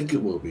 but I think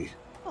it will be.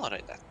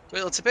 Alright then.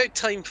 Well, it's about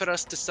time for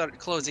us to start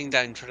closing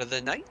down for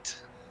the night.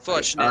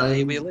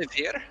 Fortunately, we live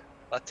here,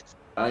 but...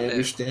 I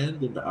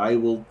understand, and I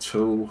will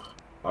tow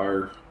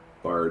our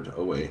bard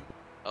away.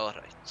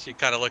 Alright. She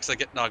kind of looks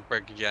like at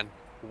Nogberg again,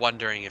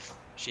 wondering if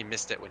she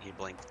missed it when he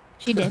blinked.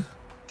 She did.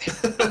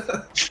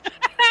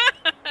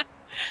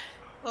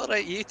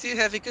 Alright, you two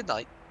have a good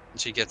night. And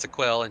she gets a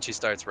quill and she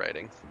starts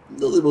writing.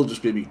 Lily will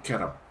just maybe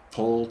kind of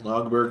pull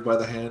Nogberg by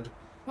the hand.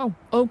 Oh,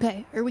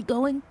 okay. Are we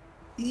going?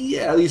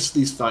 Yeah, at least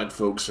these fine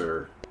folks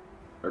are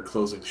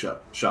closing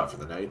shop for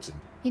the night.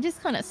 And... He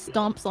just kind of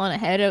stomps on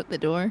ahead out the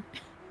door.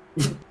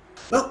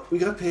 Well, we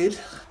got paid.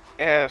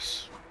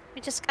 Yes.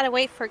 We just gotta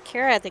wait for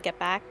Kira to get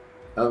back.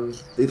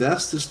 They've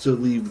asked us to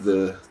leave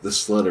the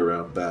sled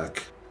around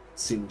back.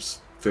 Seems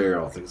fair,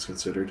 all things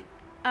considered.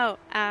 Oh,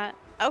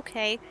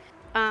 okay.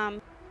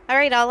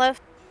 Alright,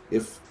 Olive.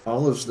 If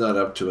Olive's not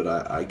up to it,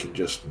 I can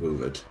just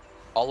move it.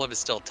 Olive is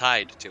still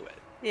tied to it.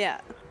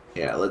 Yeah.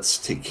 Yeah, let's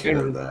take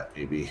care of that,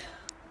 maybe.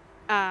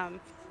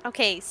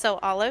 Okay, so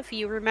Olive,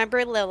 you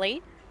remember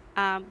Lily.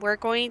 We're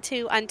going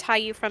to untie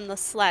you from the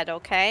sled,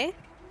 okay?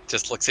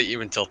 Just looks at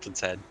you and tilts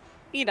its head.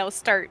 You know,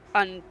 start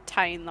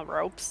untying the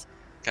ropes.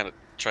 Kind of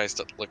tries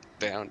to look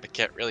down, but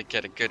can't really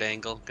get a good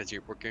angle because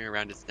you're working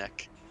around its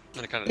neck.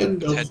 And it kind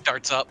And of head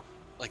darts up,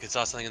 like it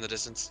saw something in the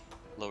distance.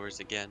 Lowers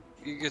again.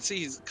 You can see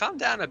he's calmed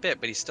down a bit,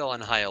 but he's still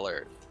on high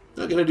alert.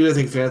 Not gonna do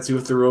anything fancy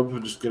with the rope.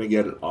 I'm just gonna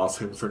get it off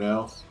him for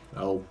now.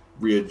 I'll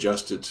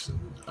readjust it and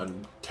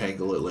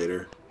untangle it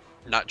later.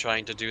 Not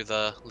trying to do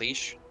the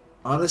leash.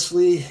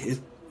 Honestly, it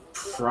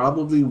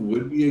probably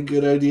would be a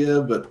good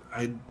idea, but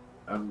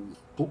I'm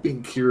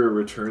hoping Kira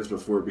returns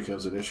before it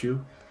becomes an issue.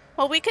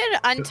 Well, we could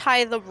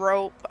untie the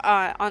rope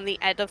on the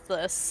end of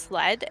the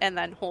sled and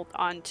then hold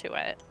on to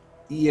it.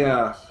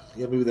 Yeah,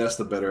 maybe that's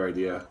the better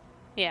idea.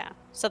 Yeah,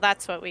 so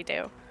that's what we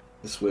do.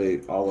 This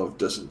way, Olive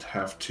doesn't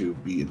have to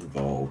be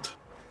involved.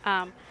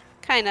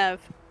 Kind of,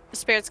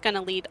 Spirit's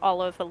gonna lead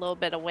Olive a little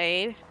bit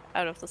away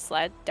out of the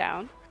sled,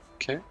 down.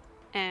 Okay.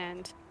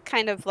 And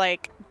kind of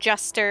like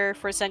gesture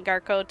for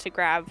Zengarko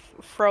to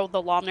throw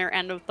the longer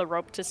end of the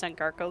rope to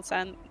Zengarko's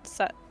end,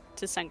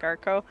 to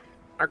Zengarko.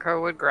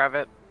 Arco would grab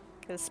it.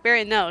 Because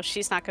Spirit knows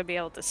she's not gonna be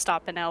able to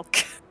stop an elk.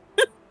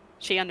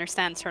 She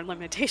understands her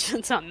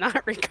limitations on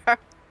that regard.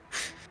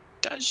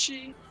 Does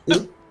she?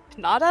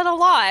 Not at a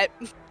lot.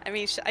 I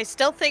mean, I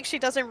still think she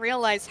doesn't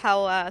realize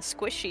how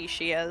squishy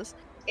she is.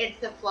 It's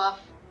the fluff.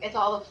 It's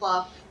all the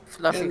fluff.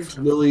 Fluffy. And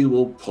Lily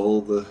will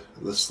pull the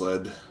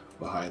sled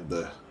behind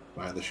the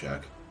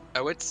shack.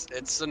 Oh,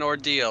 it's an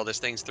ordeal. This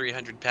thing's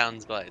 300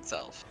 pounds by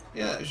itself.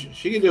 Yeah,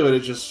 she can do it.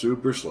 It's just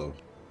super slow.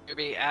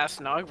 Maybe ask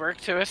Nogberg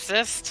to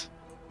assist.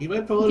 He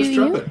might pull out his Do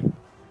you? trumpet.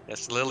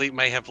 Yes, Lily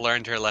may have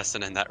learned her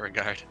lesson in that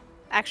regard.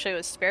 Actually, it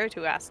was Spirit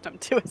who asked him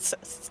to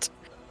assist.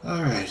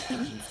 All right,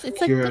 It's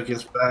like Kira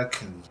gets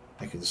back, and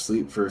I can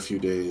sleep for a few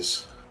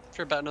days.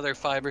 For about another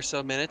 5 or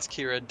so minutes,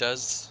 Kira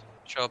does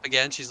show up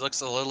again. She looks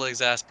a little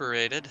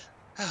exasperated.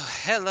 Oh,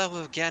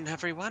 hello again,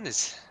 everyone.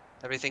 Is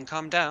everything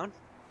calmed down?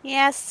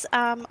 Yes,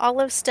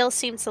 Olive still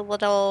seems a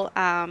little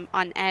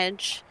on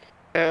edge.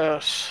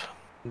 Yes.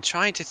 I'm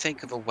trying to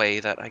think of a way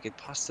that I could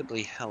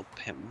possibly help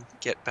him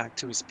get back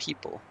to his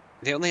people.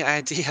 The only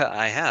idea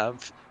I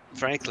have,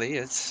 frankly,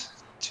 is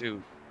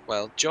to,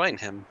 well, join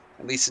him.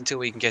 At least until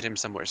we can get him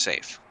somewhere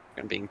safe.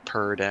 I'm being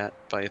purred at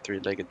by a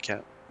 3-legged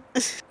cat.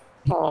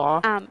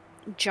 Aw.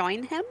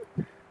 Join him?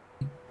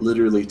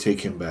 Literally take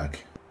him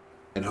back,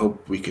 and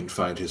hope we can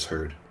find his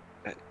herd.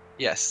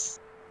 Yes,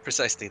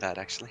 precisely that,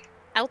 actually.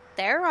 Out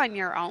there on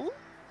your own?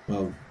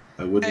 Well,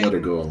 I wouldn't let her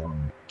go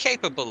alone.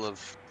 Capable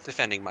of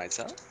defending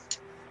myself.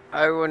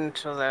 I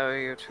wouldn't allow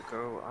you to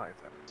go either.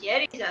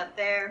 Yeti's out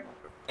there.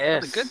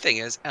 Yes. The good thing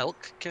is,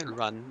 elk can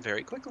run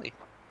very quickly.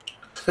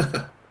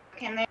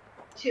 Can they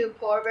two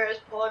poor bears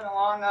pulling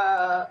along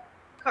a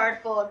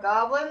cart full of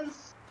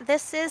goblins?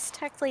 This is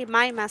technically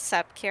my mess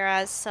up,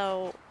 Kira,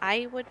 so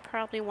I would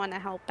probably want to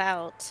help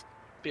out.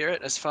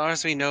 Spirit, as far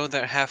as we know,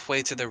 they're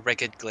halfway to the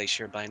Reged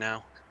Glacier by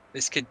now.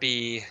 This could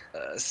be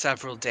a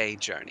several-day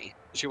journey.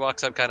 She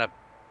walks up, kind of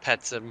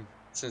pets him.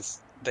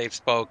 Since they've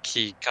spoke,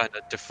 he kind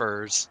of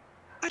defers.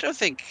 I don't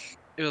think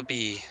it'll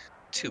be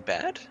too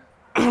bad.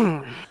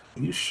 Are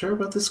you sure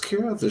about this,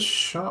 Kira? The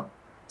shop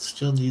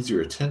still needs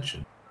your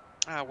attention.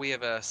 We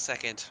have a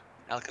second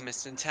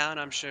alchemists in town,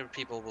 I'm sure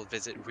people will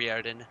visit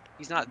Riordan.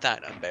 He's not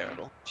that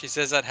unbearable. She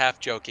says that half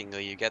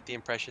jokingly. You get the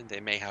impression they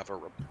may have a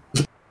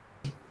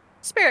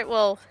Spirit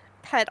will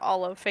pet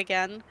Olive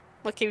again,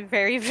 looking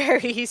very,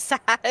 very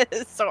sad.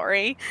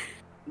 Sorry.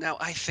 Now,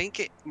 I think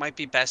it might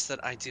be best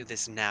that I do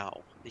this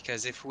now,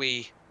 because if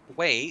we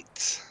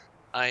wait,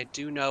 I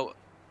do know,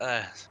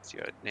 what's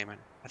your name?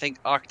 I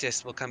think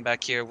Arctis will come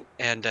back here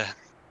and,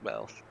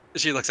 well,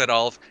 she looks at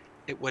Olive.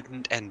 It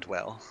wouldn't end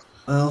well.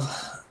 Well,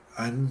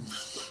 I'm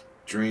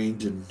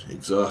drained and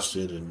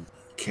exhausted and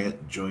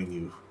can't join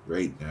you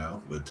right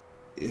now, but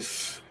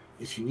if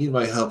you need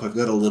my help, I've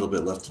got a little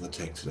bit left in the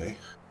tank today.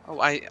 Oh,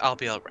 I'll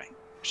be all right.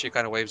 She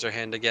kind of waves her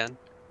hand again.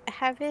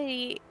 Have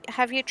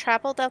you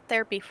traveled out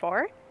there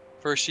before?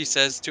 First, she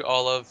says to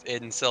Olive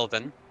in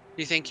Sylvan,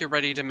 "You think you're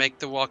ready to make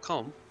the walk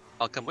home?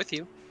 I'll come with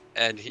you."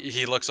 And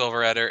he looks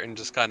over at her and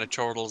just kind of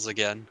chortles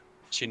again.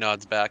 She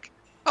nods back.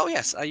 "Oh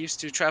yes, I used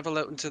to travel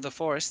out into the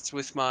forests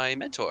with my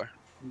mentor.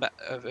 But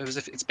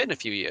it's been a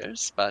few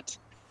years, but..."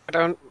 I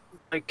don't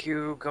like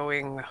you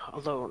going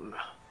alone.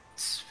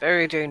 It's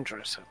very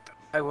dangerous out there.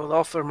 I will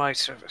offer my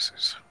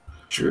services.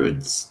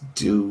 Druids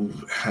do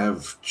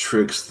have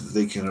tricks that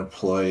they can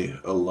apply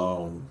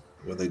alone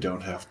when they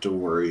don't have to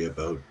worry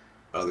about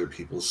other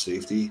people's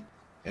safety,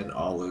 and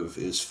Olive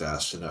is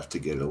fast enough to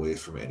get away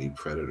from any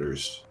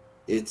predators.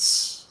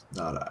 It's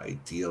not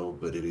ideal,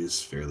 but it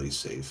is fairly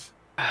safe.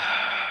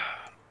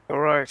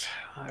 Alright,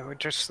 I would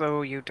just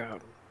slow you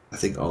down. I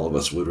think all of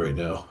us would right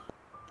now.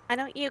 Why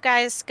don't you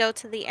guys go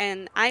to the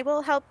inn? I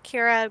will help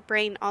Kira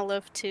bring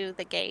Olive to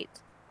the gate.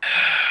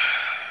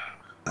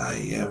 I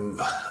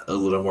am a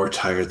little more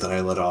tired than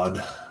I let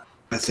on.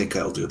 I think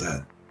I'll do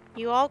that.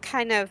 You all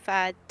kind of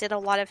did a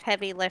lot of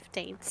heavy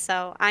lifting,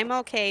 so I'm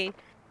okay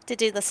to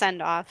do the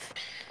send-off.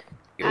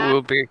 You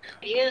will be.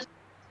 Use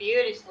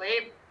beauty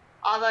sleep.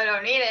 Although I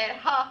don't need it,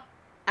 huh?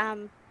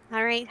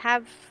 Alright,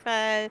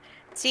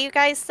 see you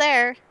guys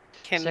there.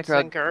 Can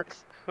Sakura- Zinkirk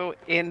go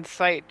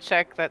insight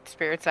check that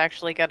Spirit's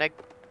actually gonna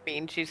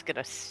mean she's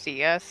gonna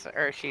see us,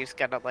 or she's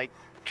gonna, like,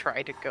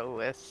 try to go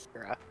with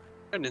Kira?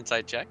 An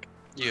insight check.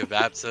 You have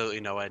absolutely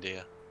no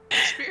idea.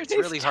 Spirit's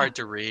really hard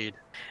to read.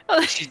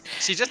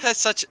 She just has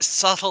such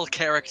subtle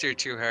character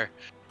to her.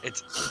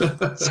 It's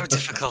so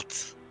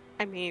difficult.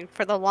 I mean,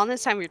 for the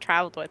longest time we've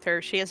traveled with her,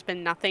 she has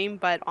been nothing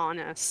but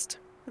honest.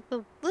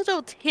 With a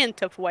little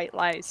hint of white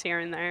lies here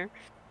and there.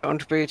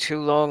 Don't be too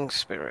long,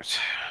 Spirit.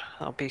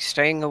 I'll be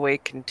staying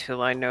awake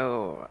until I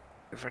know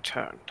you've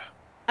returned.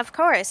 Of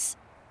course.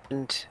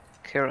 And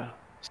Kira,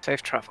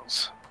 safe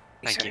travels.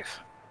 Be Thank you. safe.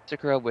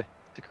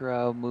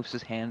 Sakura moves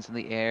his hands in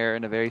the air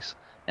in a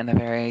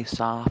very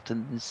soft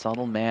and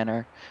subtle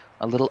manner.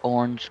 A little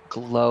orange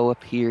glow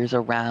appears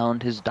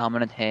around his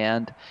dominant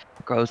hand,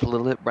 grows a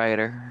little bit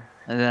brighter,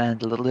 and then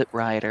a little bit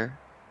brighter,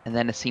 and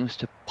then it seems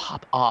to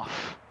pop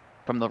off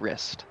from the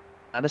wrist.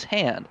 Not his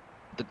hand,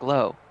 the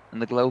glow,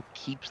 and the glow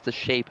keeps the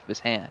shape of his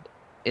hand.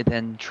 It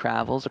then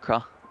travels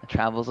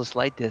a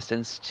slight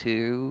distance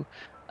to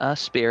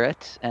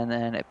Spirit, and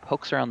then it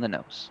pokes her on the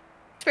nose.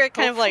 Spirit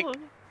kind of like,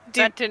 Hopefully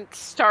that didn't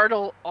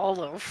startle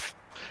Olive.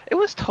 It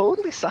was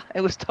totally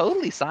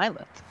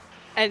silent.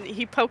 and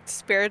he poked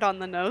Spirit on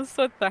the nose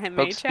with the Poke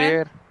mage hand.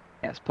 Spirit.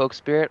 Yes, poke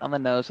Spirit on the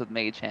nose with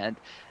mage hand,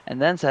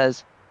 and then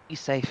says, "Be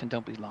safe and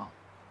don't be long."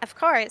 Of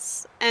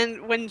course.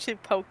 And when she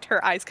poked,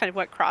 her eyes kind of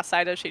went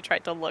cross-eyed as she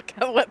tried to look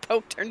at what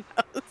poked her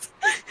nose.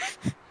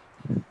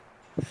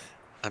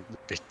 I'm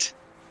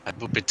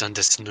a bit on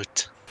the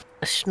snoot.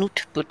 A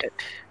snoot butted.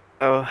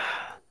 Oh,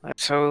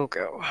 let's all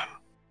go.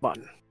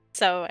 One.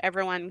 So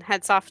everyone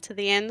heads off to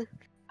the inn.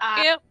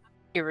 Yep.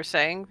 You were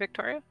saying,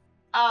 Victoria?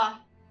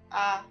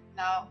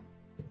 No.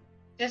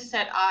 Just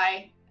said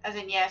I, as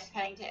in yes,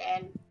 heading to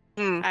inn.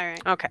 Hmm. All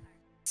right. Okay.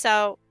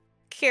 So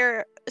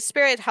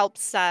Spirit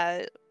helps,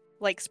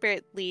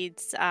 Spirit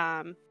leads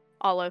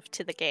Olive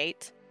to the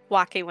gate,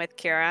 walking with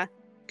Kira.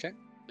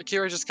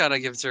 Akira just kind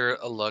of gives her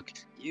a look.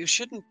 You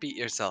shouldn't beat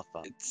yourself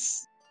up.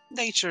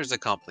 Nature's a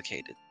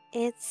complicated.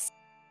 It's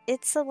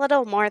a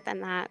little more than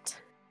that.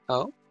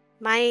 Oh?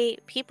 My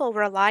people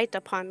relied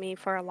upon me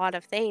for a lot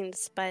of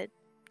things, but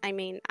I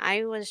mean,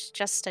 I was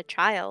just a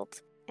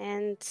child,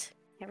 and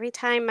every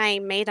time I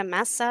made a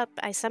mess up,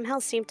 I somehow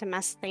seemed to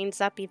mess things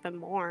up even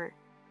more.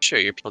 Sure,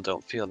 your people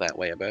don't feel that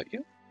way about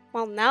you.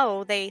 Well,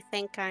 no, they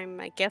think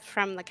I'm a gift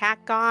from the cat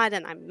god,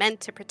 and I'm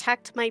meant to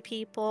protect my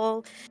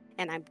people,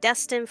 and I'm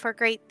destined for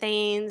great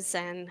things,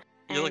 and...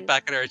 You look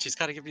back at her and she's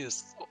kind of giving you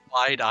this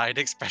wide-eyed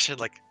expression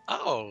like,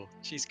 oh,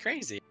 she's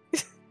crazy.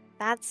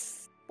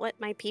 That's what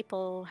my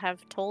people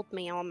have told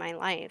me all my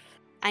life.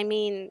 I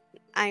mean,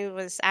 I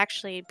was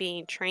actually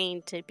being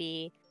trained to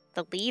be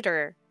the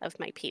leader of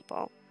my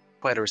people.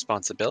 Quite a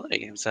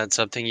responsibility. Is that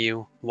something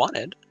you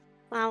wanted?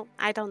 Well,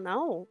 I don't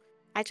know.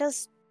 I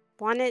just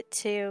wanted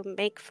to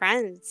make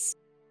friends.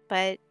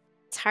 But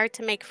it's hard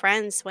to make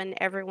friends when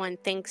everyone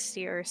thinks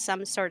you're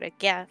some sort of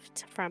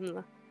gift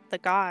from the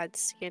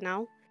gods, you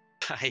know?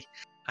 I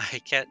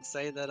can't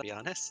say that, I'll be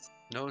honest.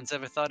 No one's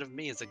ever thought of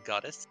me as a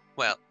goddess.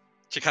 Well,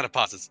 she kind of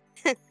pauses.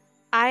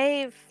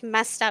 I've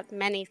messed up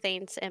many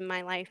things in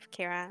my life,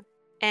 Kira.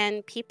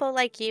 And people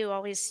like you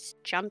always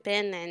jump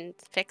in and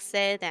fix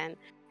it and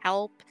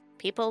help.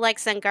 People like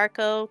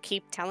Zangarko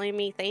keep telling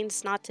me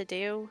things not to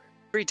do.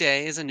 Every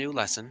day is a new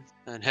lesson,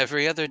 and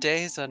every other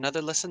day is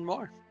another lesson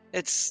more.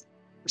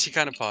 She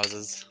kind of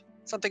pauses.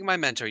 Something my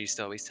mentor used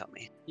to always tell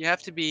me. You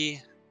have to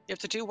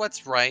do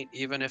what's right,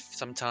 even if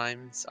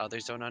sometimes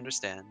others don't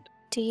understand.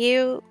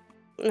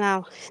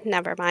 No,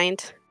 never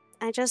mind.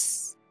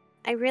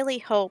 I really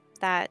hope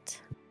that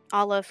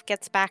Olive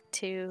gets back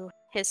to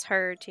his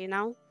herd, you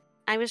know?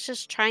 I was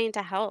just trying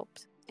to help,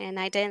 and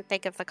I didn't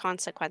think of the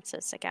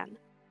consequences again.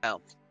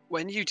 Well,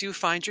 when you do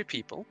find your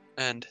people,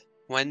 and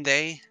when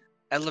they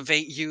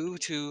elevate you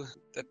to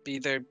be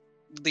their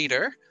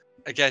leader,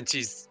 again,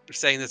 she's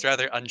saying this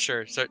rather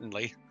unsure,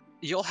 certainly,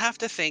 you'll have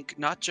to think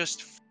not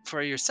just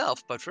for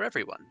yourself, but for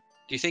everyone.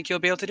 Do you think you'll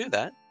be able to do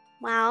that?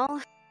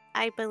 Well,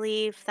 I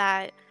believe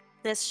that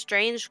this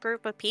strange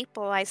group of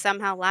people I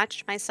somehow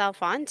latched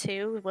myself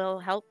onto will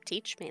help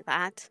teach me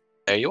that.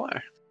 There you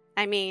are.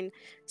 I mean,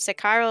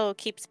 Sakaro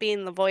keeps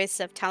being the voice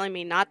of telling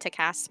me not to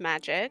cast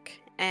magic,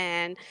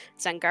 and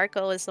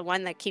Zangarko is the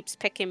one that keeps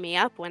picking me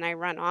up when I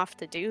run off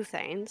to do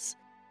things.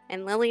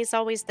 And Lily's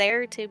always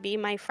there to be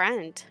my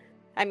friend.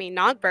 I mean,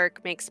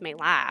 Nogberg makes me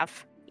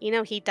laugh. You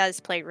know, he does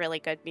play really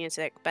good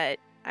music, but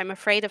I'm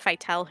afraid if I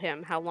tell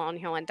him how long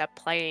he'll end up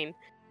playing.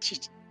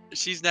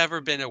 She's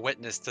never been a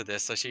witness to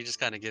this, so she just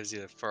kind of gives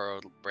you a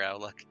furrowed brow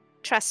look.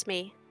 Trust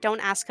me, don't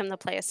ask him to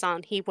play a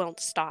song. He won't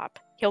stop.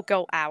 He'll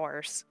go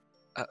hours.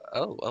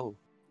 Oh.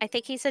 I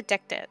think he's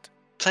addicted.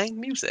 Playing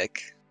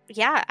music?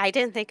 Yeah, I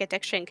didn't think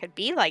addiction could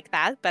be like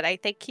that, but I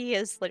think he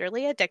is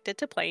literally addicted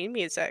to playing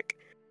music.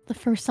 The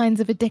first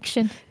signs of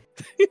addiction.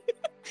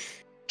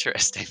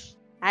 Interesting.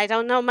 I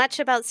don't know much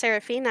about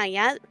Serafina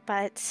yet,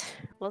 but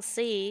we'll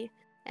see.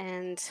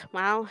 And,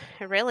 well,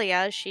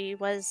 Aurelia, she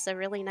was a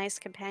really nice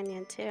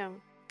companion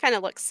too. Kind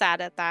of looks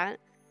sad at that.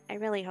 I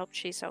really hope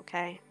she's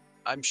okay.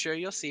 I'm sure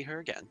you'll see her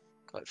again.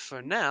 But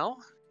for now,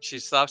 she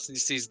stops and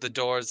sees the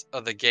doors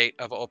of the gate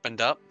have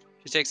opened up.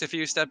 She takes a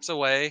few steps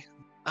away.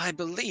 I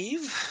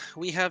believe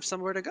we have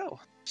somewhere to go.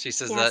 She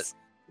says Yes.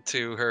 that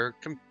to her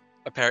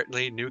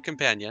apparently new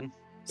companion,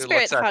 who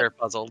Spirit looks at hug- her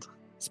puzzled.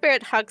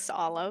 Spirit hugs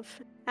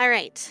Olive. All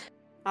right,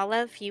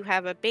 Olive, you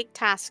have a big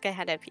task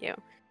ahead of you.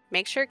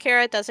 Make sure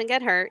Kira doesn't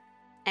get hurt,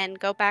 and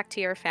go back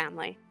to your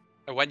family.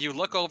 And when you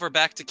look over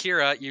back to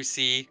Kira, you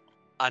see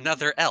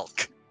another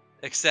elk,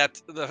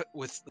 except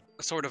with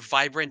sort of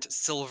vibrant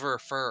silver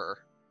fur,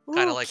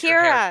 kind Ooh, of like her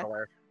hair Kira,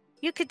 color.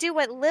 you could do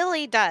what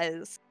Lily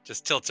does.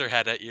 Just tilts her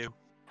head at you,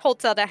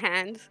 Holds out a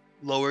hand.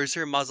 lowers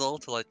her muzzle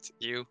to let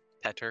you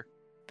pet her.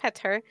 Pet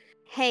her.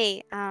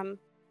 Hey,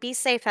 be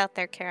safe out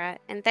there, Kara,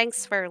 and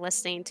thanks for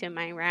listening to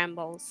my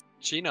rambles.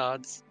 She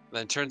nods,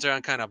 then turns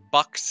around, kind of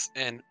bucks,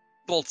 and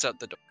bolts out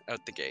the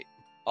gate.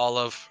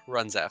 Olive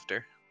runs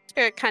after.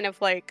 Spirit kind of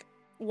like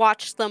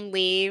watch them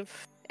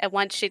leave, and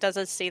once she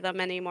doesn't see them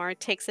anymore,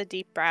 takes a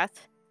deep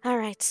breath. All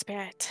right,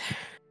 Spirit.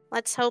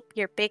 Let's hope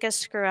your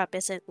biggest screw up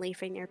isn't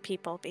leaving your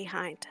people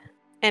behind.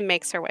 And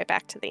makes her way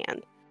back to the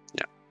inn.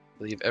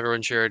 I believe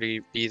everyone should already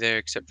be there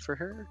except for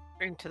her.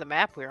 According to the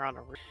map, we're on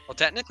a route. Well,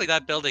 technically,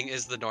 that building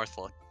is the North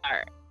Fork.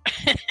 Alright.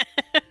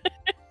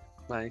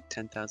 My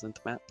 10,000th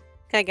map.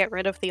 Gotta get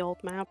rid of the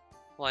old map.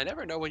 Well, I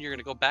never know when you're going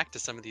to go back to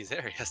some of these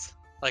areas.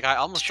 Like, I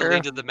almost True.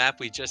 deleted the map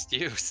we just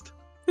used.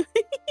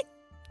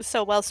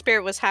 So while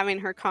Spirit was having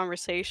her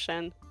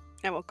conversation,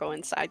 I won't go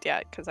inside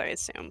yet because I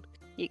assume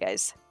you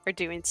guys are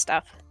doing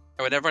stuff.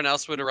 And when everyone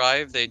else would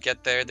arrive, they'd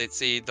get there, they'd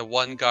see the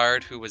one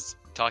guard who was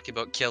talking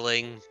about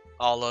killing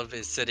Olive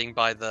is sitting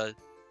by the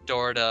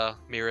door to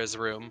Mira's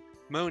room.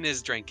 Moon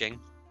is drinking,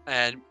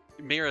 and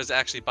Mira's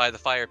actually by the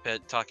fire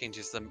pit talking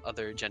to some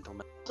other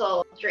gentlemen.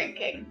 So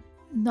drinking.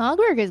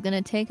 Nogberg is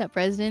gonna take up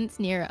residence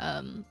near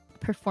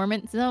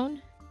performance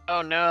zone.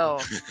 Oh no.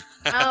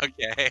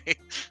 Okay.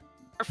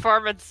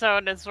 Performance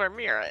zone is where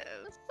Mira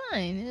is. It's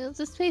fine. It'll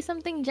just play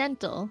something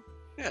gentle,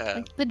 Yeah.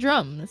 like the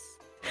drums.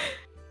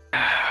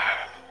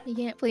 He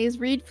can't play his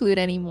reed flute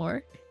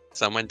anymore.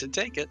 Someone did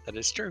take it, that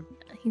is true.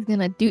 He's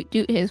gonna doot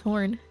his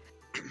horn.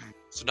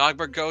 So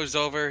Nogberg goes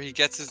over, he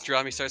gets his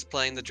drum, he starts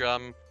playing the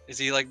drum. Is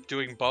he like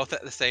doing both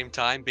at the same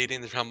time, beating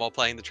the drum while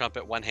playing the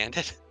trumpet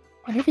one-handed?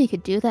 Wonder if he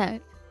could do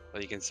that.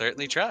 Well, you can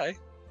certainly try.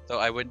 Though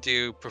I would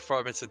do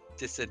performance with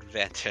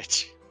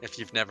disadvantage if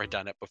you've never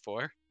done it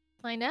before.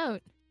 Find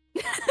out.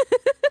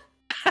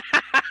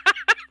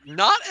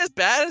 Not as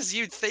bad as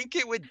you'd think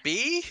it would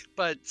be,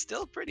 but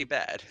still pretty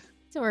bad.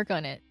 To work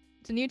on it.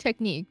 It's a new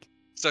technique.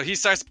 So he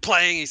starts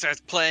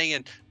playing,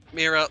 and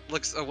Mira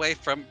looks away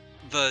from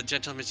the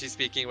gentleman she's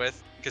speaking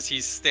with because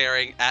he's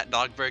staring at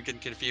Nogberg in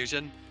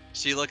confusion.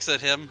 She looks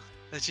at him,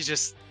 and she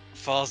just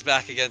falls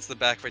back against the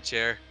back of her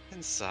chair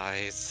and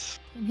sighs.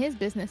 In his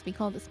business, we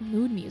call this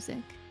mood music.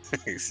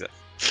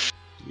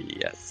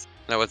 Yes.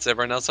 Now what's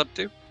everyone else up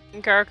to?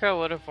 Garko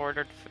would have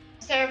ordered food.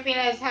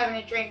 Serafina is having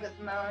a drink with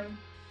Moon.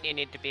 You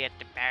need to be at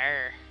the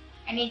bar.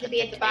 I need to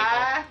be at the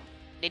bar.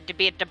 Need to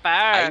be at the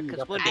bar, I because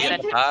need we'll to be be at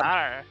at the the bar.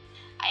 bar.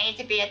 I need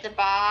to be at the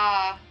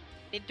bar.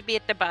 Need to be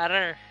at the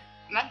bar.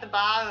 I'm at the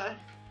bar.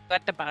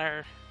 At the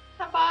bar.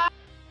 The bar.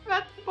 I'm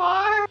at the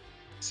bar.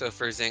 So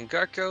for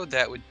Zangarko,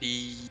 that would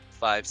be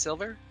 5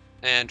 silver.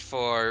 And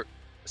for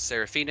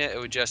Seraphina, it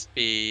would just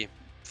be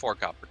 4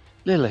 copper.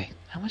 Lily,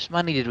 how much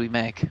money did we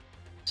make?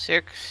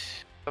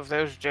 6 of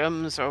those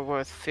gems are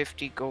worth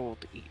 50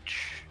 gold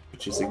each.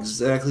 Which is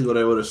exactly what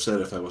I would have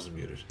said if I wasn't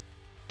muted.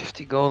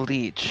 50 gold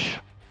each.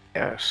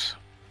 Yes.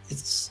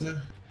 It's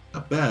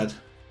not bad.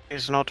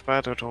 It's not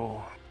bad at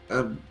all.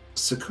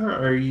 Sakar,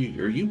 are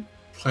you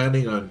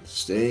planning on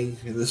staying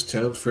in this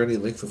town for any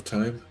length of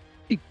time?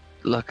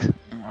 Look,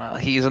 well,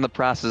 he's in the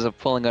process of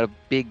pulling out a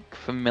big,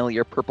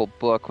 familiar purple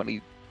book when he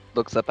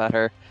looks up at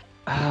her.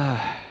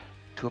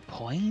 To a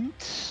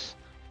point?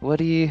 Why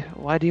do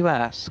you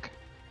ask?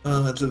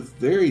 At the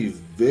very,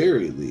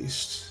 very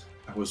least,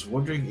 I was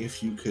wondering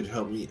if you could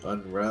help me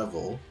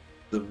unravel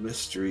the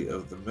mystery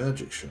of the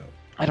magic shop.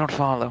 I don't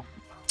follow.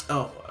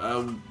 Oh,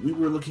 we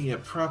were looking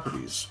at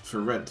properties for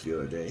rent the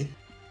other day.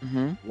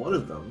 Mm-hmm. One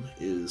of them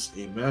is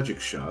a magic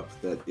shop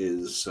that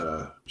is,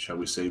 shall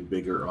we say,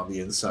 bigger on the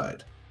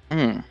inside.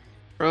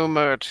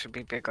 Rumored to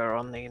be bigger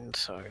on the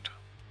inside.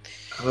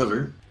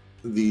 However,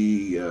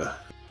 the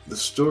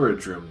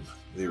storage room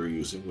they were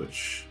using,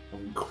 which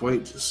I'm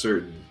quite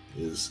certain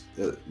is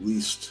at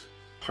least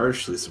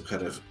partially some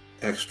kind of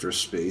extra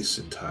space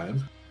and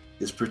time,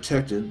 is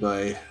protected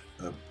by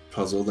a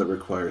puzzle that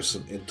requires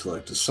some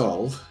intellect to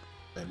solve.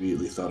 I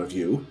immediately thought of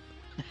you.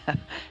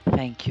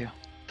 Thank you.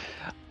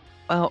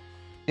 Well,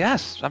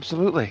 yes,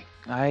 absolutely.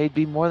 I'd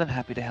be more than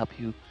happy to help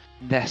you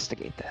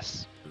investigate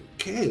this.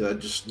 Okay, I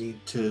just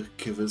need to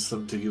convince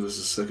them to give us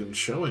a second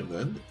showing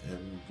then,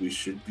 and we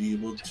should be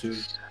able to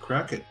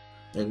crack it.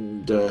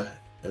 And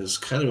as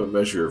kind of a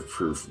measure of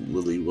proof,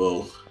 Lily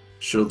will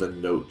show the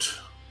note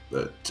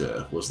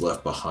that was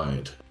left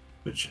behind,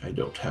 which I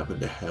don't happen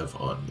to have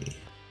on me.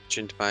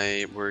 Mentioned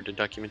my word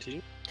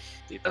documentation.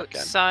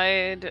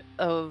 Outside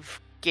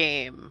of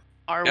game,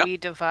 are Yep. we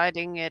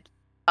dividing it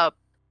up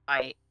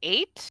by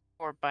 8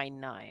 or by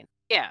 9?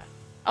 Yeah,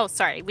 Oh,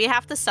 sorry. We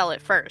have to sell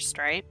it first,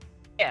 right?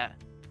 yeah.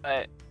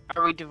 But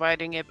are we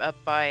dividing it up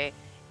by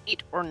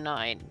 8 or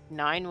 9?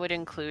 9 would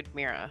include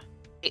Mira.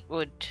 8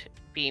 would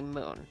be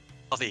Moon.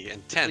 All the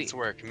intense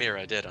work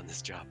Mira did on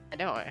this job. I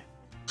know.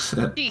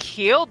 She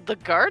healed the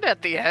guard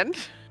at the end.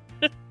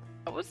 That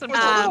was It was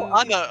a little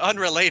impressive.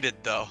 unrelated,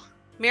 though.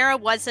 Mira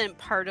wasn't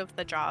part of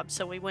the job,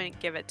 so we wouldn't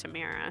give it to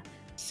Mira.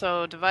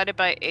 So divided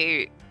by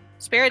 8.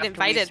 Spirit After we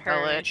invited her,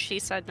 sell it. and she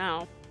said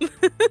no.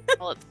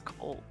 Well, it's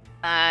cold.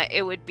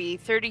 It would be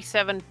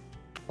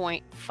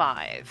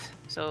 37.5.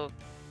 So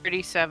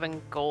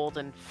 37 gold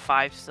and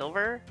 5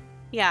 silver.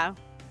 Yeah,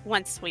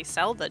 once we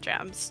sell the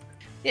gems.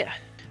 Yeah.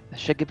 This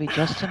should give me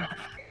Justin.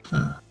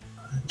 I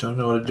don't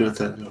know what to do with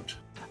that note.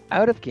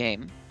 Out of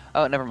game.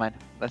 Oh, never mind.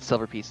 That's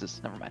silver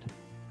pieces. Never mind.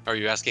 Are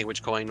you asking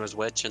which coin was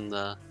which in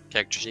the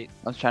character sheet?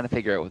 I was trying to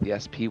figure out what the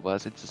SP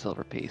was. It's a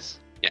silver piece.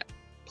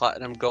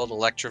 Platinum, gold,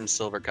 electrum,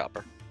 silver,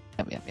 copper.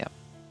 Yep.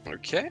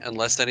 Okay,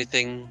 unless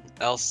anything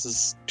else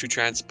is to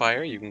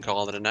transpire, you can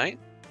call it a night.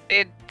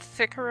 Did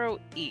Thicaro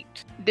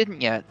eat? Didn't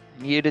yet.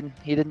 He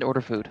didn't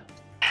order food.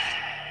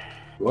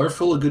 You are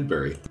full of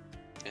Goodberry.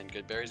 And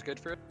good berries, good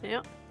fruit.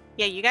 Yeah,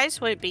 you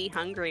guys would be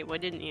hungry,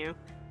 wouldn't you?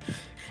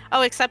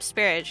 Oh, except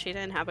Spirit. She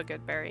didn't have a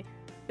good berry.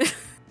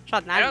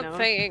 Shot I that don't note.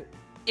 think.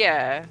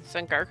 Yeah,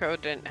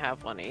 Sangarko didn't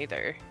have one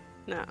either.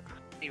 No.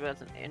 He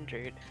wasn't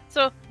injured.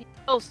 So,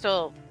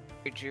 still,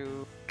 did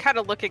you kind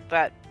of looking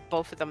at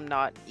both of them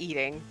not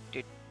eating?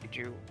 Did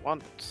you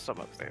want some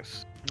of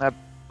this?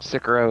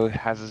 Sikoro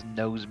has his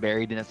nose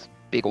buried in this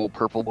big old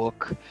purple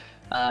book,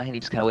 and he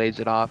just kind of waves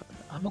it off.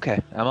 I'm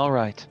okay. I'm all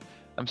right.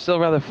 I'm still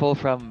rather full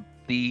from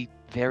the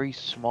very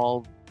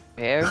small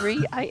berry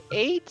I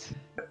ate.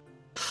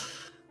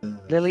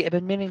 Lily, I've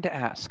been meaning to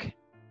ask,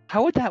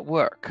 how would that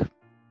work?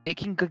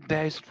 Making good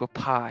berries into a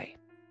pie.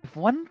 If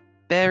one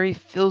berry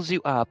fills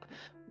you up,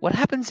 what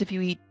happens if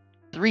you eat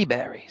 3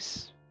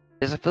 berries?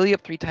 Does it fill you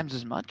up 3 times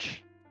as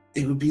much?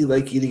 It would be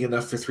like eating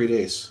enough for 3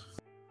 days.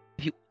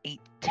 If you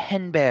ate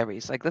 10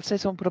 berries, like let's say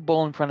someone put a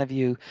bowl in front of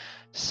you,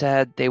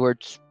 said they were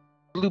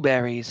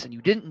blueberries, and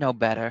you didn't know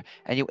better,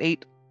 and you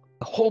ate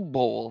the whole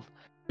bowl,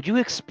 would you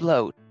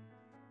explode?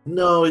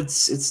 No,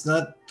 it's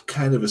not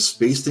kind of a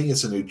space thing,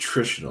 it's a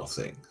nutritional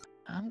thing.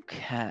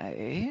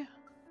 Okay.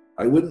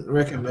 I wouldn't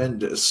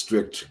recommend a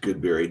strict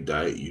Goodberry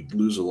diet. You'd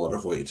lose a lot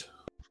of weight.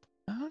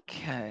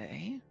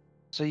 Okay.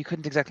 So you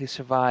couldn't exactly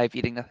survive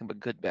eating nothing but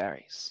good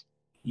berries.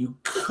 You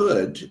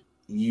could.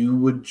 You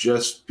would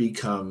just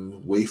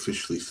become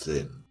waifishly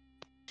thin.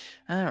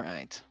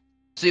 Alright.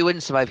 So you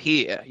wouldn't survive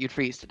here, you'd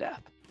freeze to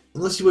death.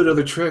 Unless you had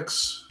other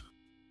tricks.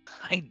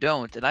 I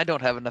don't, and I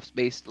don't have enough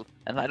space,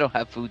 and I don't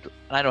have food,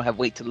 and I don't have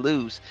weight to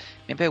lose.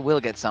 Maybe I will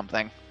get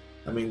something.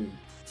 I mean,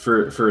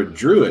 for a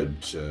druid,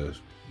 you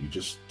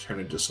just turn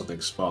into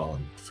something small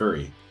and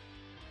furry.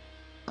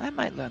 I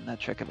might learn that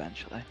trick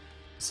eventually.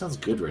 It sounds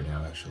good right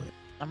now, actually.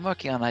 I'm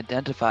working on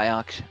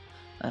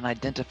an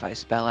identify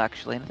spell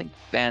actually, nothing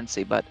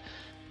fancy, but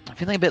I'm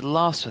feeling a bit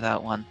lost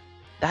without one.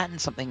 That and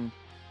something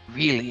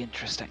really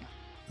interesting.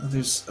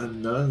 There's a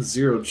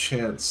non-zero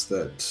chance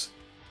that,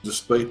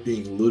 despite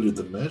being looted,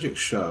 the magic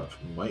shop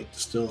might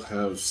still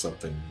have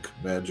something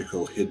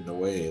magical hidden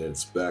away in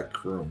its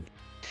back room.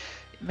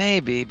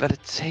 Maybe, but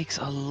it takes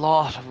a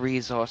lot of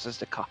resources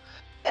to Have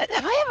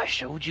I ever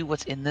showed you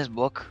what's in this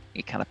book?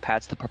 He kind of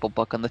pats the purple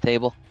book on the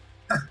table.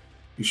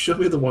 You showed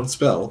me the one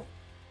spell.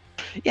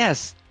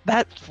 Yes,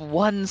 that's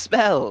one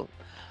spell.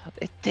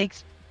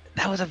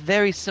 That was a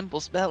very simple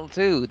spell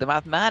too. The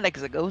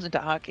mathematics that goes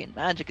into arcane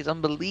magic is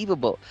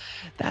unbelievable.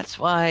 That's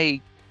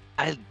why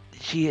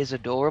she is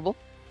adorable.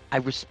 I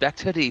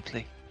respect her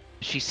deeply.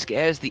 She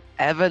scares the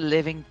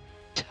ever-living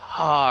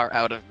tar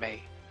out of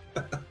me.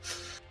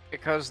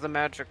 Because the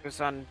magic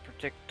is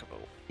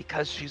unpredictable.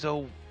 Because she's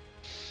a...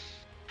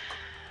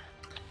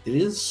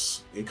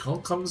 It all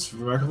comes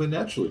remarkably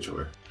naturally to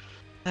her.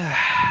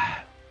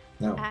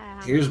 Now,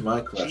 here's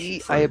my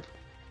question.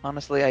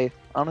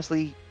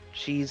 Honestly,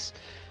 she's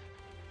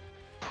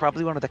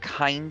probably one of the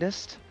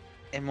kindest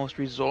and most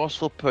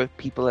resourceful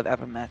people I've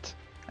ever met.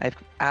 I have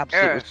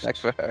absolute respect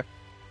for her.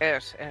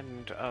 Yes,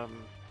 and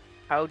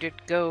how did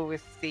it go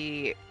with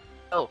the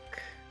elk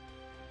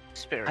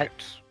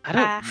spirit? I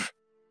don't...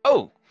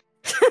 Oh!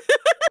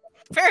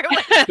 Very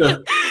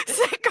well.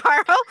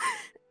 Carl.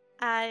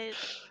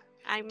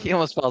 He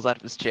almost falls out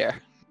of his chair.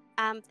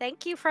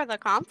 Thank you for the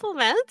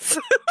compliments.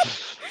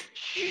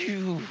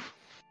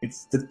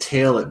 It's the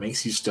tail that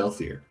makes you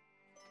stealthier.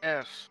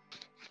 Yes.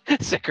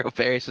 Sekiro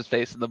buries his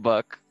face in the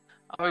book.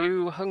 Are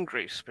you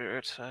hungry,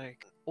 Spirit? I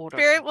order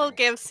Spirit will something.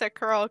 give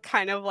Sekiro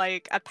kind of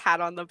like a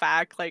pat on the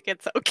back, like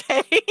it's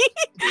okay.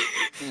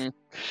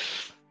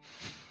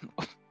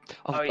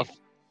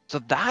 So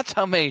that's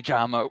how mage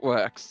armor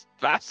works.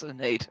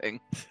 Fascinating.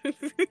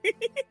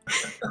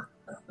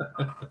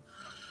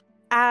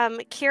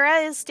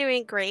 Kira is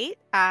doing great.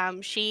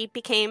 She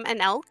became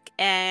an elk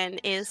and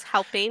is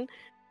helping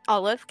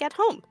Olive get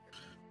home.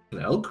 An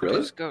elk, really?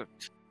 That's good.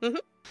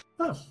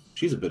 Oh,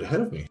 she's a bit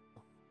ahead of me.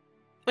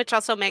 Which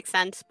also makes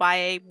sense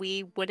why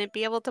we wouldn't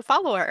be able to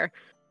follow her.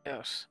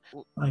 Yes.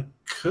 I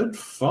could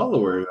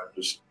follow her. I'm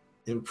just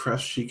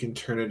impressed she can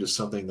turn into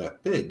something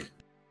that big.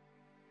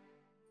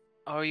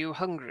 Are you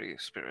hungry,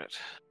 Spirit?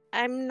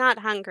 I'm not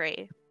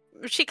hungry.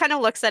 She kind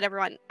of looks at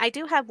everyone. I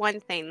do have one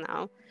thing,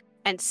 though.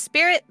 And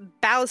Spirit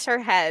bows her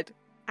head.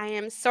 I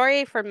am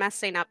sorry for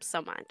messing up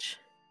so much.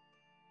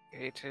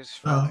 It is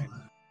Oh, fine.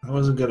 I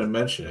wasn't going to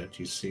mention it.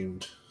 You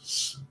seemed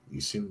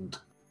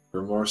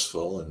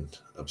remorseful and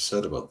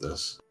upset about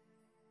this.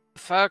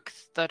 The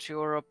fact that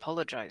you're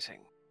apologizing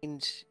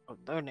means you're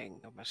learning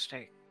your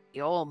mistake.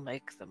 We all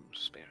make them,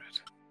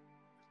 Spirit.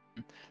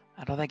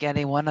 I don't think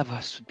any one of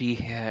us would be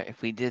here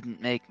if we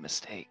didn't make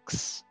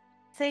mistakes.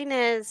 Thing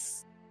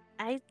is,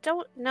 I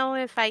don't know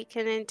if I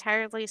can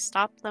entirely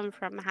stop them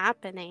from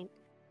happening.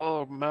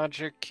 Oh,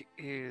 magic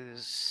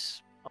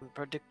is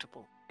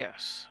unpredictable.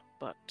 Yes,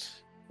 but...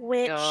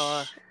 Which,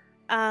 yeah.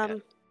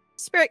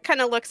 Spirit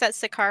kind of looks at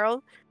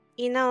Sekiro.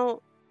 You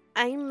know,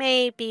 I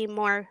may be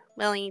more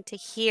willing to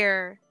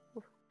hear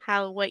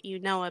what you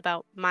know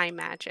about my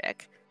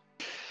magic.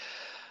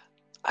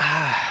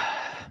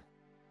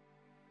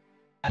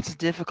 That's a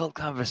difficult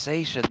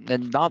conversation,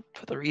 and not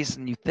for the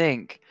reason you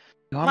think.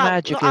 Your Well,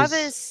 magic is...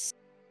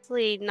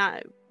 obviously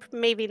not,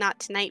 maybe not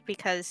tonight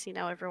because, you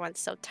know, everyone's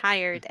so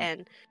tired,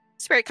 and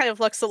Spirit kind of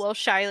looks a little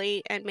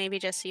shyly, and maybe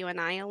just you and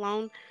I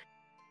alone.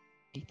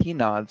 He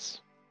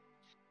nods.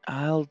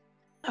 Have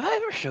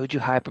I ever showed you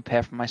how I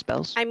prepare for my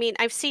spells? I mean,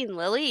 I've seen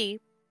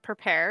Lily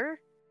prepare,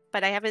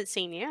 but I haven't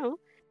seen you.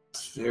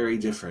 It's very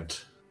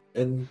different.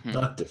 And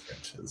not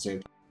different at the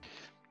same time.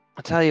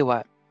 I'll tell you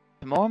what.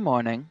 Tomorrow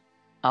morning,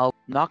 I'll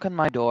knock on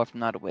my door if I'm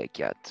not awake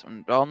yet.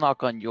 And I'll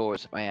knock on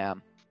yours if I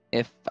am.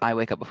 If I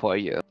wake up before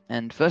you.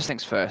 And first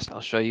things first,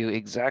 I'll show you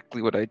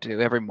exactly what I do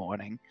every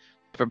morning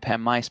to prepare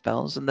my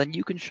spells, and then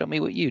you can show me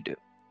what you do.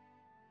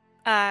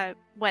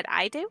 What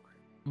I do?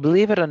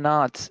 Believe it or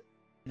not,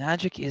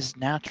 magic is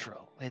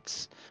natural.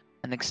 It's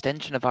an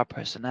extension of our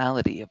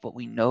personality, of what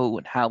we know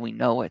and how we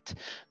know it.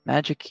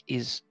 Magic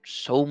is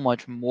so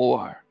much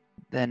more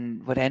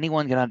than what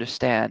anyone can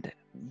understand.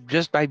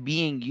 Just by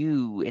being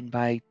you and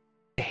by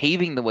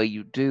behaving the way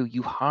you do,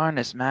 you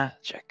harness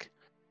magic.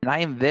 And I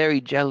am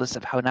very jealous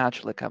of how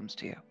natural it comes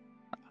to you.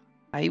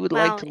 I would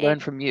like to learn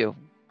from you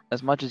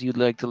as much as you'd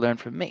like to learn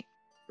from me.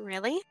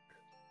 Really?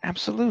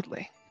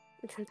 Absolutely.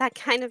 That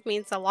kind of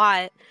means a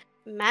lot.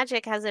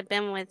 Magic hasn't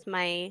been with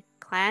my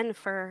clan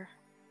for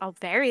a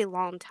very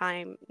long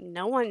time.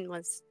 No one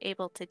was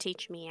able to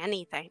teach me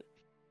anything.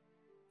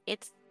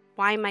 It's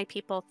why my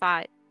people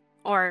thought,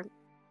 or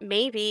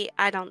maybe,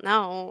 I don't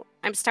know,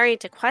 I'm starting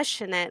to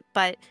question it,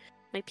 but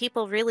my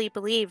people really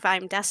believe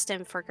I'm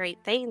destined for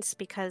great things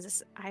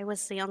because I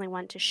was the only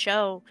one to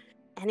show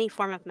any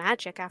form of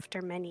magic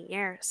after many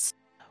years.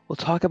 We'll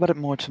talk about it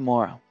more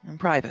tomorrow, in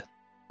private.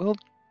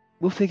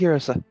 We'll figure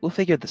this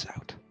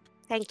out.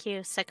 Thank you,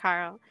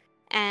 Sekiro.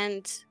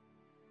 And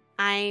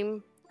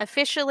I'm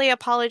officially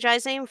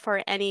apologizing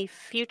for any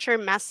future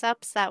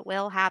mess-ups that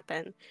will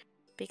happen,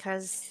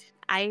 because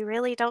I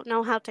really don't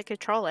know how to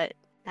control it.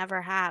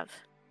 Never have.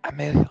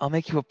 I'll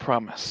make you a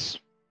promise.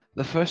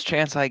 The first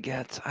chance I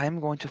get, I'm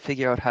going to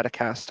figure out how to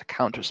cast a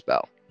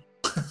counterspell.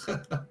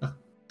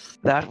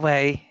 That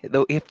way,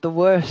 though, if the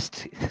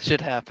worst should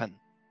happen,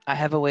 I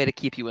have a way to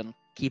keep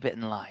it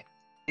in line.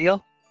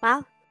 Deal?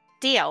 Well,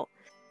 deal.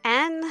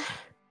 And,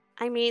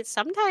 I mean,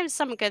 sometimes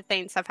some good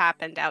things have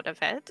happened out of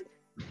it.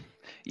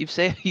 You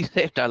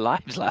saved our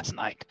lives last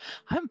night.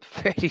 I'm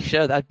pretty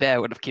sure that bear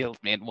would have killed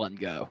me in one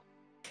go.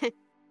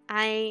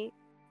 I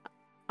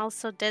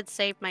also did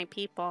save my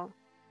people.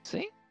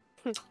 See?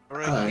 You're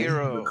I a have a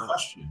hero.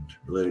 question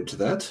related to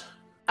that.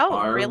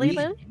 Oh, really,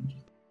 Lou?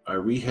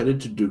 Are we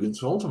headed to Dugan's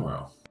Hole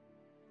tomorrow?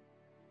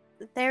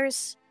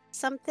 There's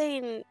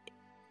something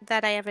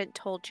that I haven't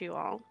told you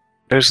all.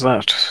 There's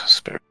that,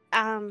 Spirit.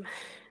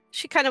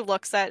 She kind of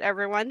looks at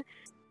everyone.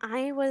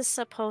 I was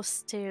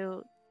supposed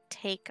to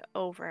take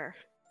over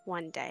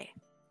one day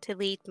to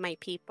lead my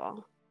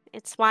people.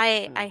 It's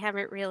why I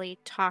haven't really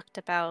talked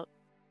about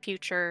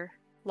future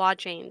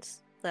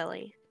lodgings,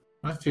 Lily.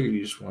 I figured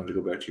you just wanted to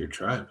go back to your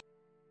tribe.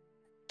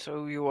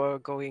 So you are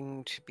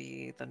going to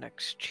be the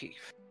next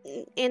chief.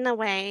 In a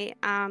way,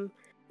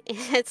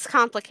 it's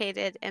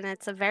complicated and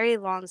it's a very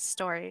long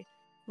story.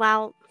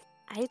 Well,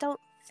 I don't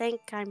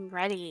think I'm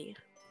ready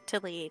to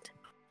lead.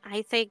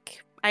 I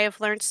think I have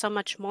learned so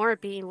much more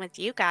being with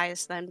you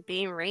guys than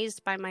being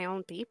raised by my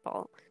own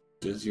people.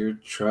 Does your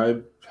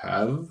tribe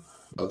have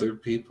other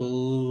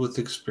people with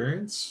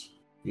experience?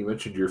 You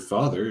mentioned your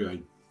father.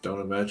 I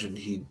don't imagine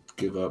he'd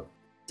give up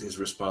his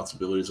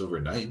responsibilities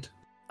overnight.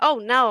 Oh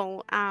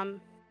no,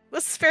 the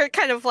spirit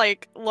kind of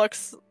like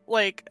looks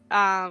like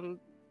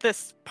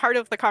this part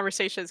of the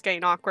conversation is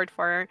getting awkward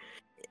for her.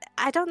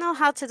 I don't know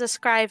how to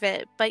describe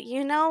it, but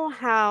you know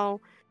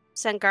how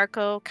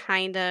Zangarko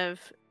kind of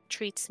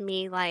treats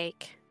me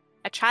like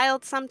a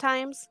child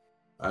sometimes?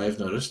 I've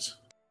noticed.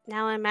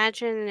 Now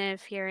imagine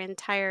if your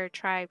entire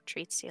tribe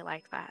treats you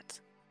like that.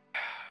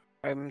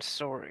 I'm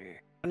sorry.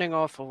 Running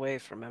off away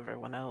from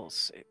everyone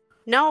else.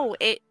 No,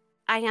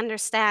 I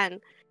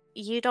understand.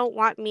 You don't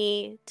want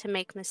me to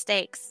make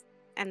mistakes,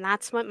 and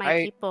that's what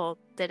my people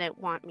didn't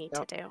want me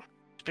to do.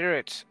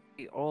 Spirit,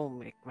 we all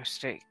make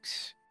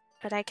mistakes.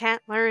 But I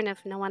can't learn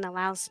if no one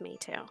allows me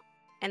to.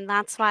 And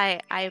that's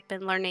why I've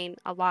been learning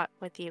a lot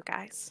with you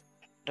guys.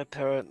 But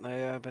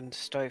apparently I've been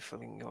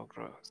stifling your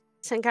growth.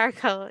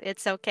 Sangarko,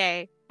 it's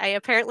okay. I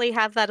apparently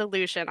have that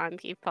illusion on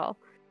people.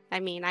 I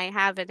mean, I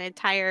have an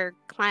entire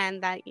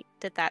clan that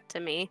did that to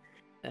me.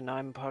 And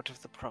I'm part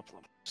of the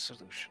problem.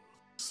 Solution.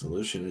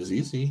 Solution is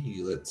easy.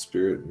 You let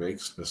Spirit make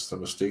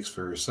some mistakes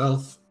for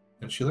herself,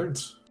 and she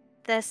learns.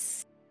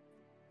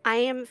 I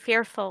am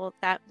fearful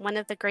that one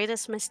of the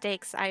greatest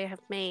mistakes I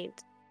have made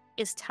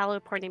is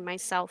teleporting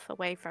myself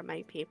away from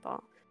my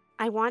people.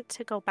 I want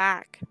to go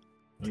back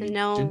to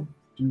know. You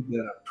didn't do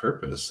that on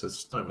purpose.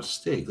 That's not a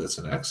mistake. That's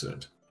an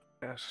accident.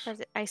 Yes.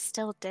 But I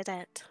still did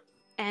it.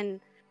 And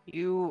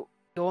your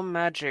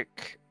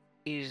magic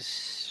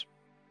is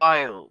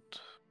wild.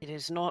 It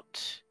is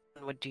not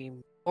what would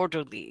deem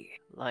orderly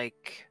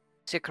like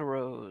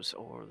Sikaro's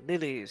or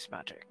Lily's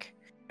magic.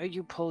 Where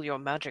you pull your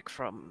magic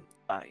from,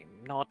 I'm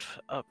not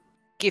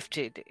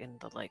gifted in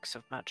the likes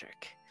of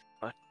magic,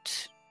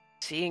 but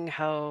seeing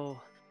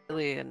how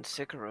Lily and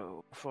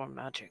Sikaro perform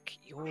magic,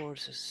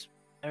 yours is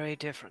very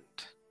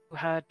different. You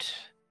had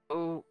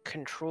no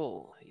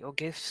control. Your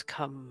gifts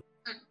come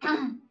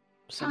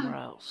somewhere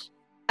else.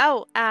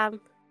 Oh,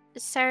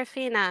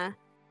 Serafina.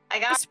 I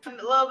got a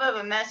little bit of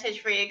a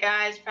message for you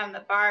guys from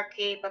the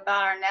barkeep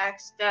about our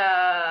next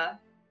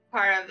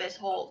part of this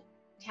whole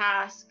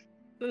task.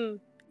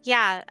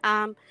 Yeah,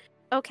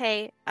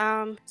 okay.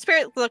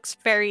 Spirit looks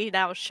very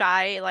now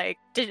shy. Like,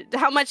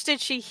 how much did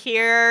she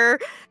hear?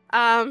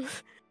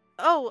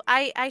 Oh,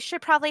 I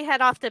should probably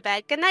head off to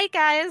bed. Good night,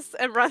 guys,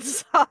 and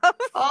runs off.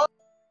 Oh,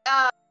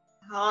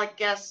 I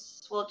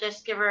guess we'll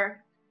just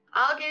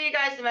I'll give you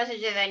guys the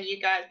message and then you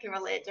guys can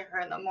relay it to her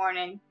in the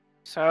morning.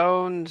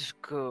 Sounds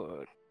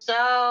good.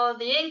 So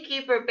the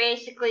innkeeper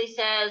basically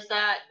says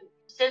that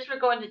since we're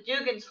going to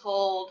Dugan's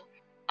Hold,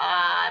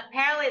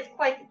 apparently it's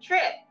quite the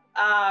trip.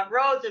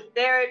 Roads are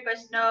buried by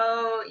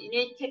snow. You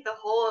need to take the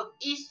whole of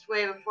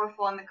Eastway before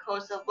following the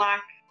coast of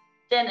Lac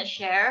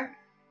Denishare.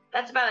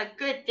 That's about a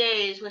good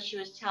day is what she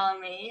was telling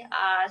me,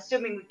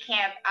 assuming we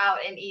camp out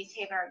in East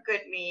Haven or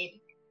Goodmead.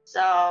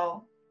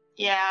 So,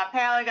 yeah,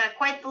 apparently got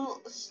quite the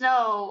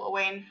snow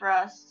awaiting for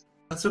us.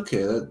 That's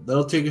okay.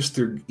 That'll take us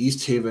through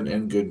East Haven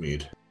and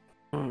Goodmead.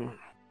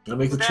 That'll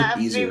make the trip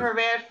easier. Be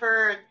prepared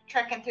for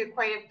trekking through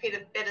quite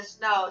a bit of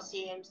snow, it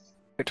seems.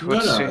 No.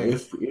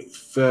 If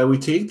we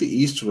take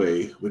the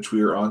Eastway, which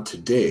we are on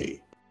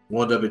today,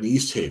 we'll end up in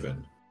East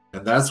Haven,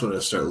 and that's when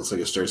looks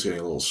like it starts getting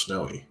a little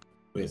snowy.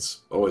 I mean,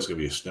 it's always going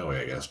to be snowy,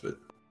 I guess, but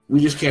we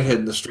just can't head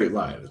in a straight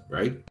line,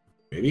 right?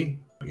 Maybe?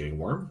 Am I getting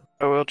warm?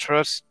 I will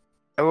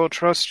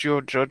trust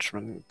your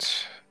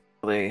judgment,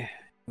 Lee.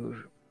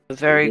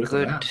 Very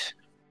good.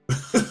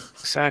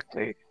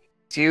 Exactly.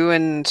 It's you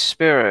and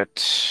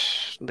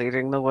Spirit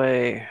leading the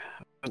way.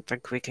 I don't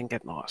think we can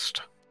get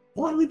lost.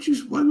 Why would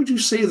you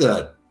say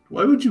that?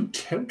 Why would you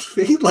tempt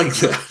fate like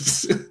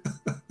that?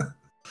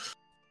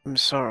 I'm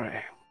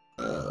sorry.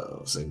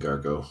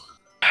 Zangarko.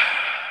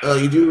 Well,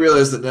 you do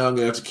realize that now I'm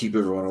gonna have to keep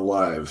everyone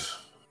alive.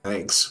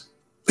 Thanks.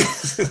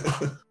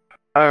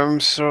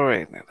 I'm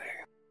sorry, Lily.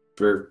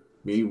 For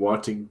me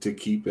wanting to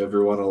keep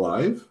everyone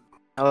alive?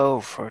 Oh,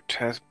 for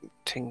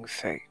tempting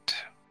fate.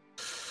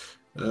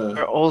 Uh,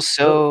 You're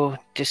also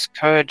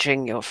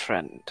discouraging your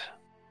friend,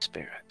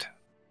 Spirit.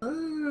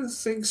 I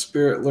think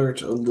Spirit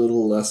learned a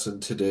little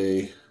lesson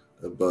today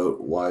about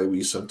why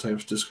we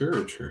sometimes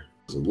discourage her.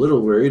 I was a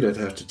little worried I'd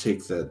have to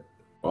take that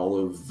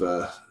olive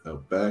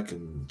out back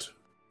and,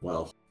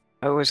 well...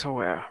 I was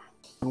aware.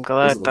 I'm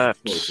glad wasn't that...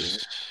 looking forward to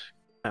it.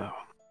 No,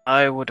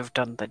 I would have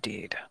done the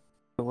deed.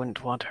 I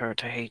wouldn't want her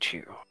to hate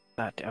you, if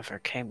that ever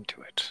came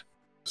to it.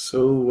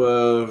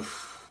 So,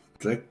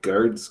 that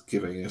guard's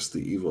giving us the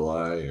evil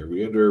eye. Are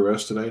we under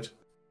arrest tonight?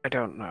 I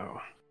don't know.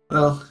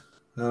 Well,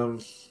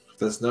 if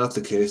that's not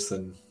the case,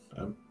 then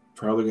I'm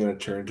probably going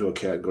to turn into a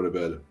cat and go to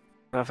bed.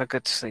 Have a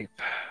good sleep,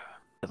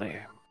 Lily.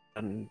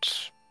 And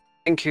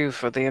thank you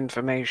for the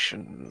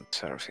information,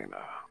 Serafina.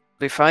 I'll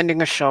be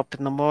finding a shop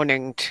in the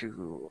morning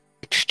to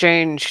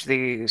exchange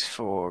these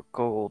for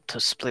gold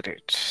to split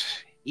it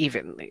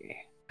evenly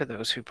for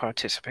those who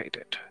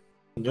participated.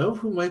 You know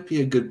who might be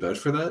a good bet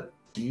for that?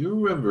 Do you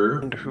remember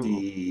And who?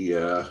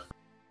 the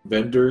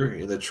vendor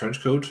in the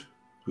trench coat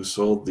who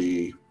sold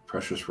the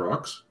precious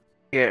rocks?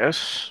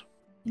 Yes.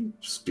 He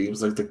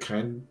seems like the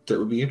kind that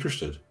would be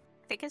interested.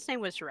 I think his name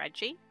was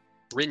Reggie.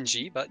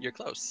 Rinji, but you're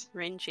close.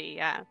 Rinji,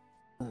 yeah.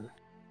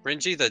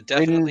 Rinji,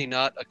 definitely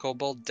not a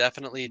kobold,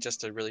 definitely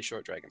just a really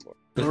short dragonborn.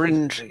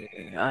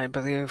 Rinji, I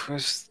believe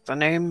was the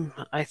name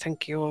I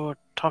think you're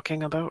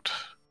talking about.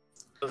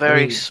 A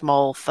very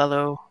small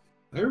fellow.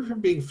 I remember him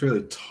being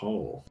fairly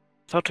tall.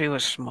 Thought he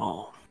was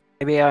small.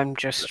 Maybe I'm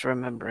just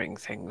remembering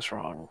things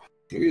wrong.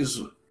 Here's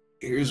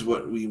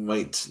what we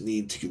might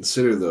need to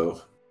consider,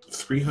 though.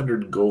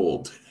 300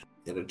 gold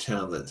in a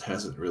town that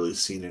hasn't really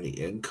seen any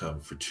income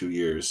for 2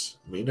 years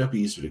may not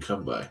be easy to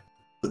come by.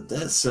 But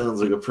that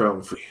sounds like a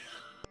problem for you.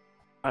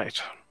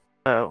 Right.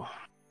 Well,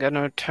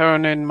 gonna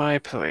turn in my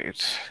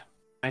plate.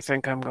 I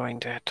think I'm going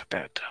to head to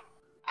bed.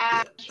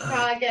 I should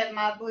probably get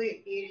my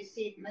beauty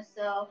sleep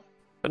myself.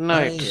 Good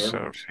night, I am-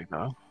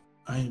 Serafina.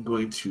 I am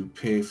going to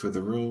pay for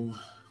the room,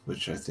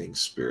 which I think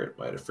Spirit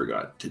might have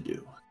forgotten to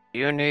do.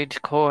 You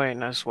need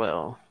coin as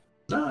well.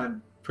 No,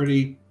 I'm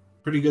pretty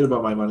good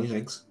about my money,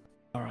 thanks.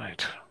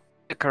 Alright.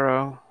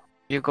 Icaro,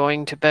 you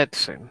going to bed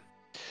soon?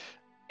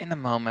 In a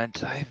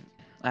moment,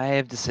 I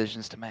have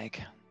decisions to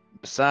make.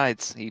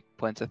 Besides, he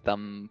points a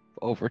thumb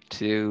over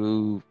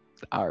to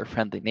our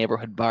friendly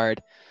neighborhood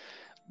bard.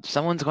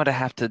 Someone's going to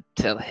have to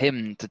tell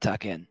him to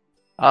tuck in.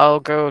 I'll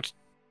go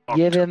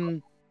Give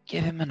him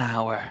an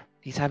hour.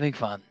 He's having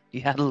fun. He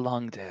had a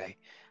long day.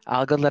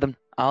 I'll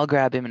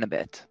grab him in a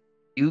bit.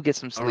 You get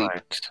some sleep.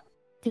 Alright.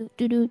 Do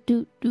do do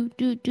do do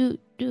do do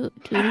do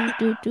do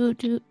do do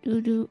do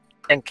do do.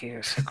 Thank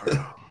you,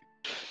 Sakura.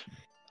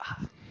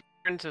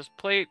 Turns his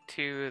plate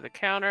to the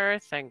counter,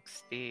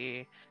 thanks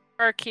the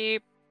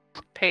barkeep,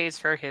 pays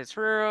for his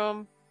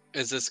room.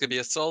 Is this going to be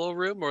a solo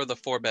room or the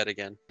 4-bed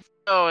again?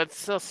 Oh,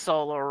 it's a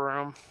solo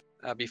room.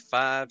 That'll be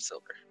 5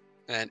 silver.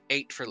 And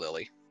 8 for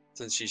Lily,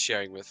 since she's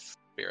sharing with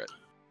Spirit.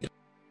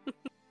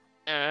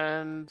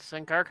 And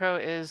Zangarko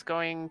is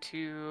going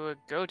to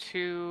go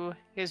to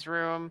his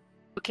room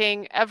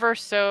looking ever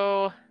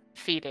so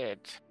defeated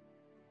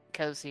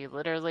because he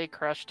literally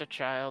crushed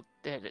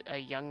a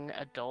young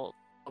adult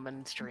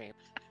woman's dream.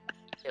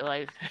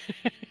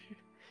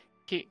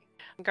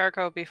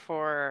 Zangarko,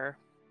 before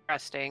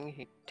resting,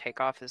 he'd take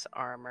off his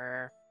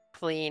armor,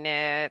 clean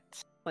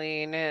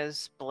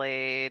his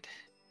blade,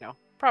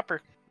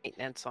 proper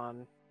maintenance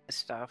on his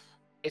stuff.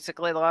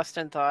 Basically lost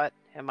in thought.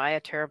 Am I a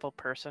terrible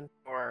person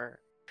for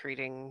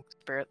treating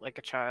Spirit like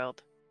a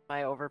child? Am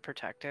I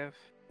overprotective?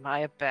 Am I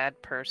a bad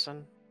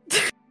person?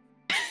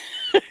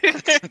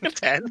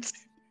 Tense.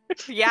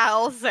 Yeah,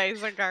 I'll say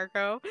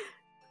Zagarko.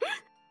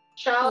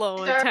 Child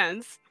Low start,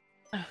 intense.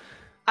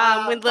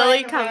 When Lily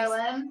playing the comes,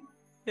 violin.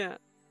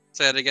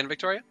 Say that again,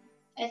 Victoria.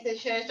 I said,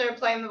 should I start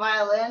playing the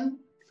violin?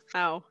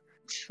 oh,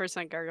 for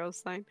Zagarko's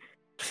sign.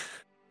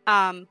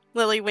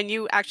 Lily, when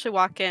you actually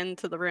walk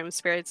into the room,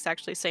 Spirit's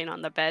actually sitting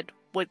on the bed,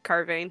 wood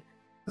carving.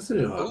 That's a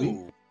new hobby.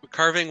 Ooh.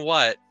 Carving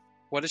what?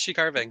 What is she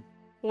carving?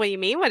 What do you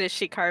mean? What is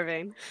she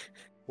carving?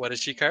 What is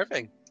she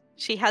carving?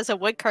 She has a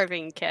wood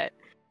carving kit.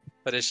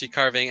 But is she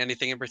carving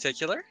anything in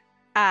particular?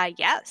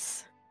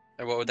 Yes.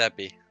 And what would that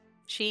be?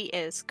 She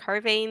is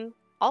carving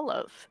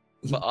olive.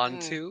 But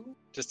onto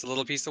just a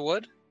little piece of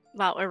wood?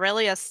 Well,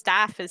 Aurelia's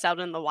staff is out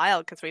in the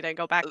wild because we didn't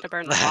go back to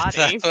burn the body.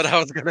 That's what I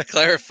was going to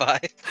clarify.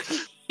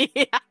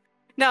 Yeah.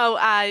 No,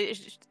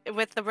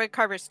 with the wood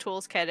carver's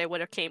tools kit, it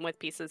would have came with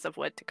pieces of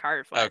wood to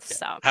carve with. Okay.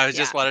 So I was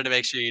just wanted to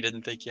make sure you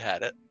didn't think you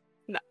had it.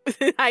 no,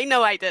 I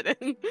know I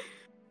didn't.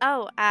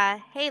 Oh,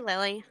 hey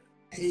Lily,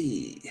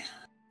 Hey.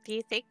 do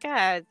you think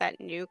that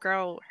new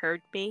girl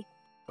heard me?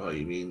 Oh,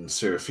 you mean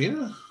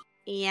Serafina?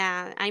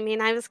 Yeah, I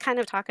mean, I was kind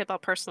of talking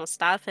about personal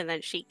stuff, and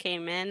then she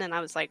came in, and I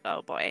was like,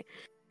 oh boy,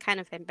 kind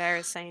of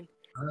embarrassing.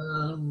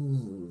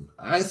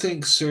 I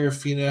think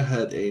Serafina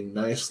had a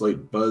nice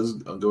light buzz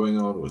going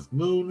on with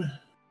Moon,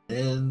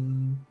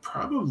 and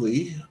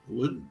probably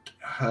wouldn't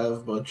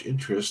have much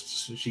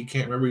interest since she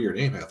can't remember your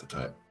name half the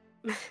time.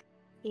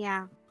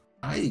 Yeah.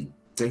 I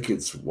think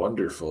it's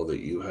wonderful that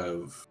you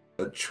have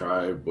a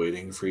tribe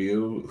waiting for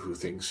you who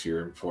thinks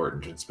you're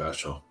important and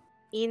special.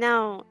 You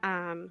know,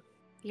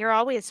 you're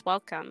always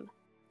welcome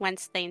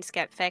once things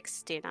get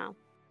fixed, you know.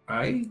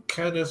 I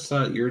kind of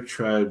thought your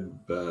tribe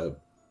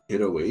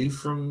hid away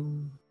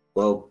from,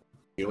 well,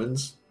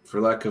 humans, for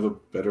lack of a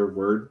better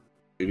word.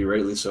 Maybe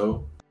rightly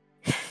so.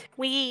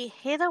 We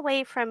hid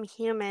away from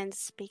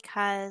humans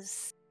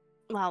because,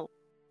 well,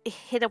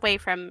 hid away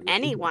from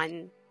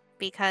anyone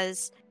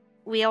because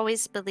we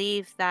always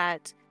believed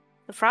that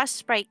the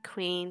Frostbite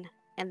Queen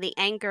and the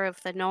anger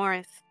of the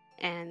North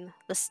and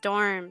the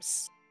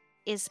storms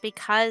is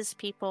because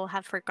people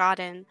have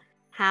forgotten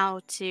how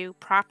to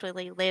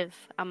properly live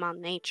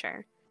among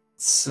nature.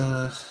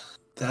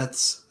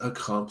 That's a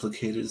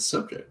complicated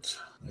subject.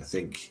 I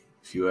think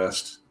if you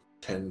asked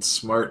 10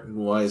 smart and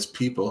wise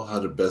people how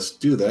to best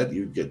do that,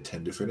 you'd get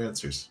 10 different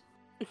answers.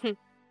 I'm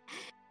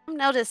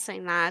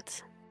noticing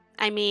that.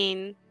 I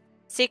mean,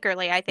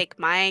 secretly, I think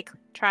my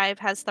tribe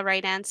has the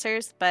right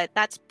answers, but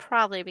that's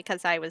probably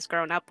because I was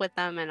grown up with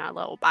them and a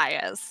little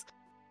biased.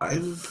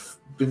 I've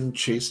been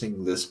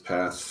chasing this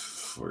path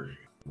for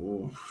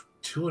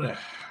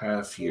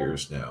 2.5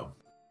 years now.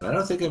 I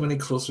don't think I'm any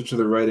closer to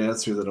the right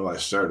answer than when I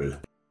started.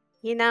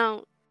 You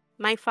know,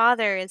 my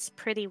father is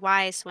pretty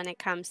wise when it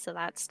comes to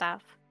that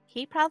stuff.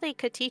 He probably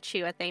could teach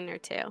you a thing or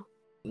two.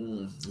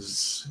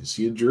 Is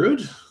he a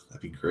druid?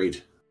 That'd be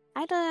great.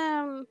 I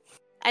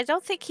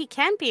don't think he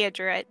can be a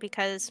druid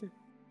because,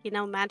 you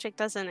know, magic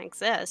doesn't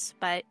exist,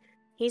 but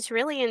he's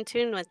really in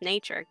tune with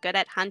nature, good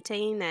at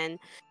hunting and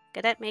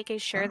good at making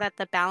sure that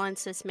the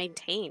balance is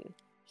maintained.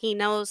 He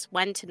knows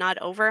when to not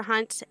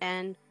overhunt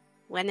and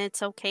when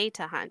it's okay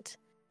to hunt.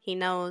 He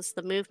knows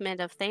the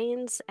movement of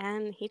things,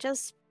 and he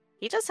just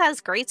has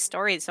great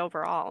stories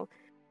overall.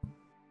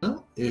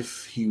 Well,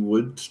 if he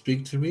would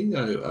speak to me,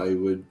 I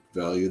would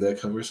value that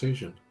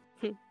conversation.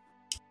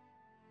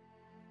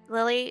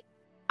 Lily,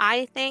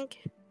 I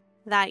think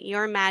that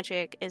your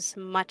magic is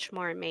much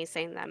more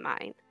amazing than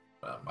mine.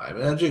 My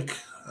magic?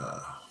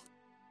 I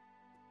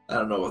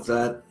don't know about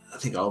that. I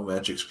think all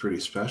magic's pretty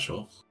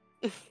special.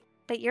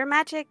 But your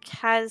magic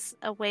has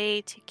a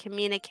way to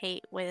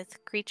communicate with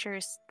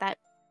creatures that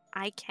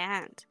I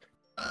can't.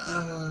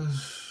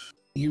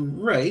 You're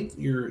right.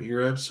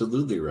 You're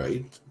absolutely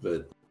right.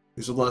 But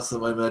there's a lot that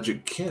my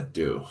magic can't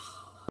do.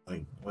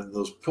 Like when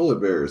those polar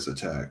bears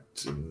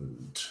attacked,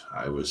 and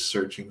I was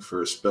searching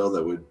for a spell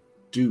that would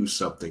do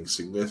something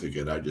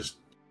significant. I just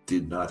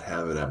did not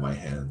have it at my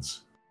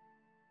hands.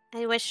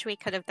 I wish we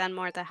could have done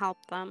more to help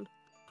them.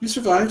 We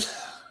survived,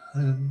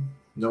 and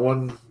no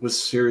one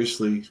was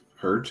seriously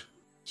hurt.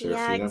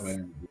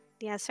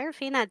 Yeah,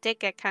 Serafina did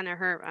get kind of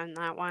hurt on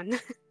that one.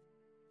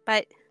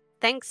 But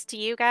thanks to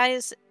you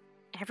guys,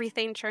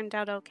 everything turned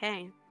out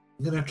okay.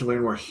 I'm gonna have to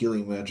learn more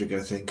healing magic,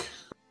 I think.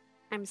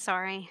 I'm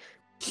sorry.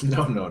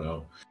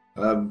 No.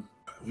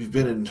 We've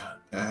been in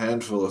a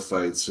handful of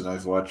fights, and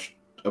I've watched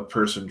a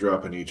person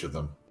drop in each of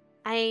them.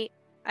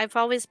 I've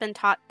always been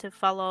taught to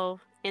follow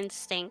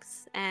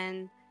instincts,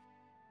 and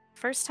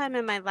first time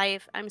in my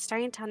life, I'm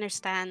starting to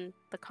understand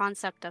the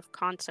concept of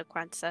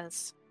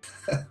consequences.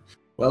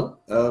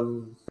 Well,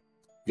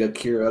 got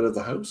Kira out of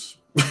the house.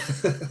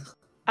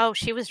 Oh,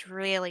 she was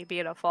really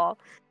beautiful.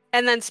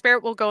 And then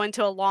Spirit will go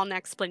into a long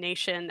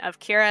explanation of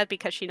Kira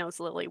because she knows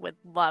Lily would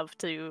love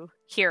to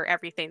hear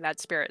everything that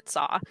Spirit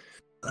saw.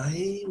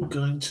 I'm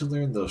going to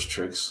learn those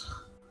tricks.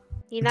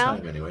 You know,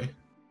 time anyway.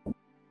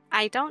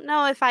 I don't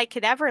know if I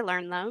could ever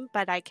learn them,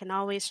 but I can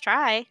always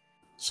try.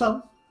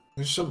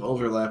 There's some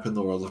overlap in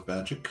the world of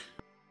magic.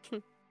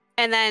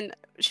 And then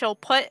she'll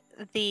put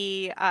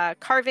the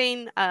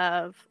carving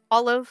of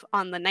Olive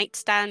on the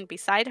nightstand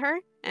beside her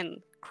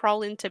and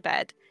crawl into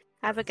bed.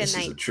 Have a good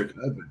night.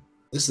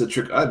 This is a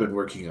trick I've been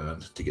working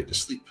on to get to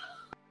sleep.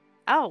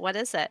 Oh, what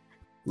is it?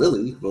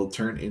 Lily will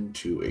turn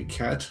into a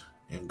cat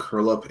and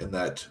curl up in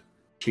that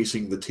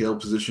chasing the tail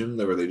position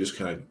where they just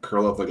kind of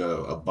curl up like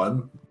a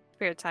bun.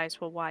 Spirit's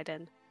eyes will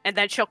widen. And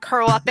then she'll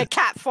curl up in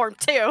cat form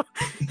too.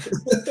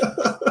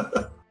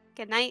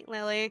 Good night,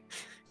 Lily.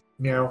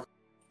 Meow.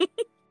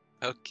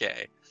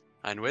 Okay.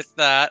 And with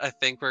that, I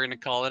think we're going to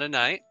call it a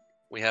night.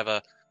 We have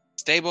a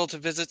stable to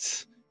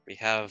visit. We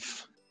have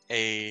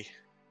a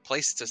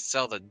place to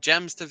sell the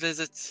gems to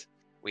visit.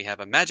 We have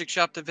a magic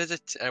shop to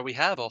visit. And we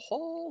have a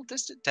whole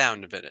distant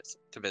town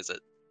to visit.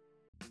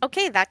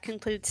 Okay, that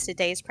concludes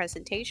today's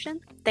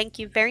presentation. Thank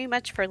you very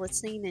much for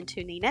listening and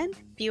tuning in.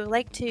 If you would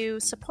like to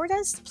support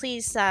us,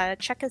 please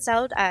check us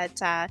out at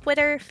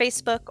Twitter,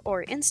 Facebook,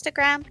 or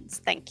Instagram.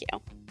 Thank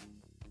you.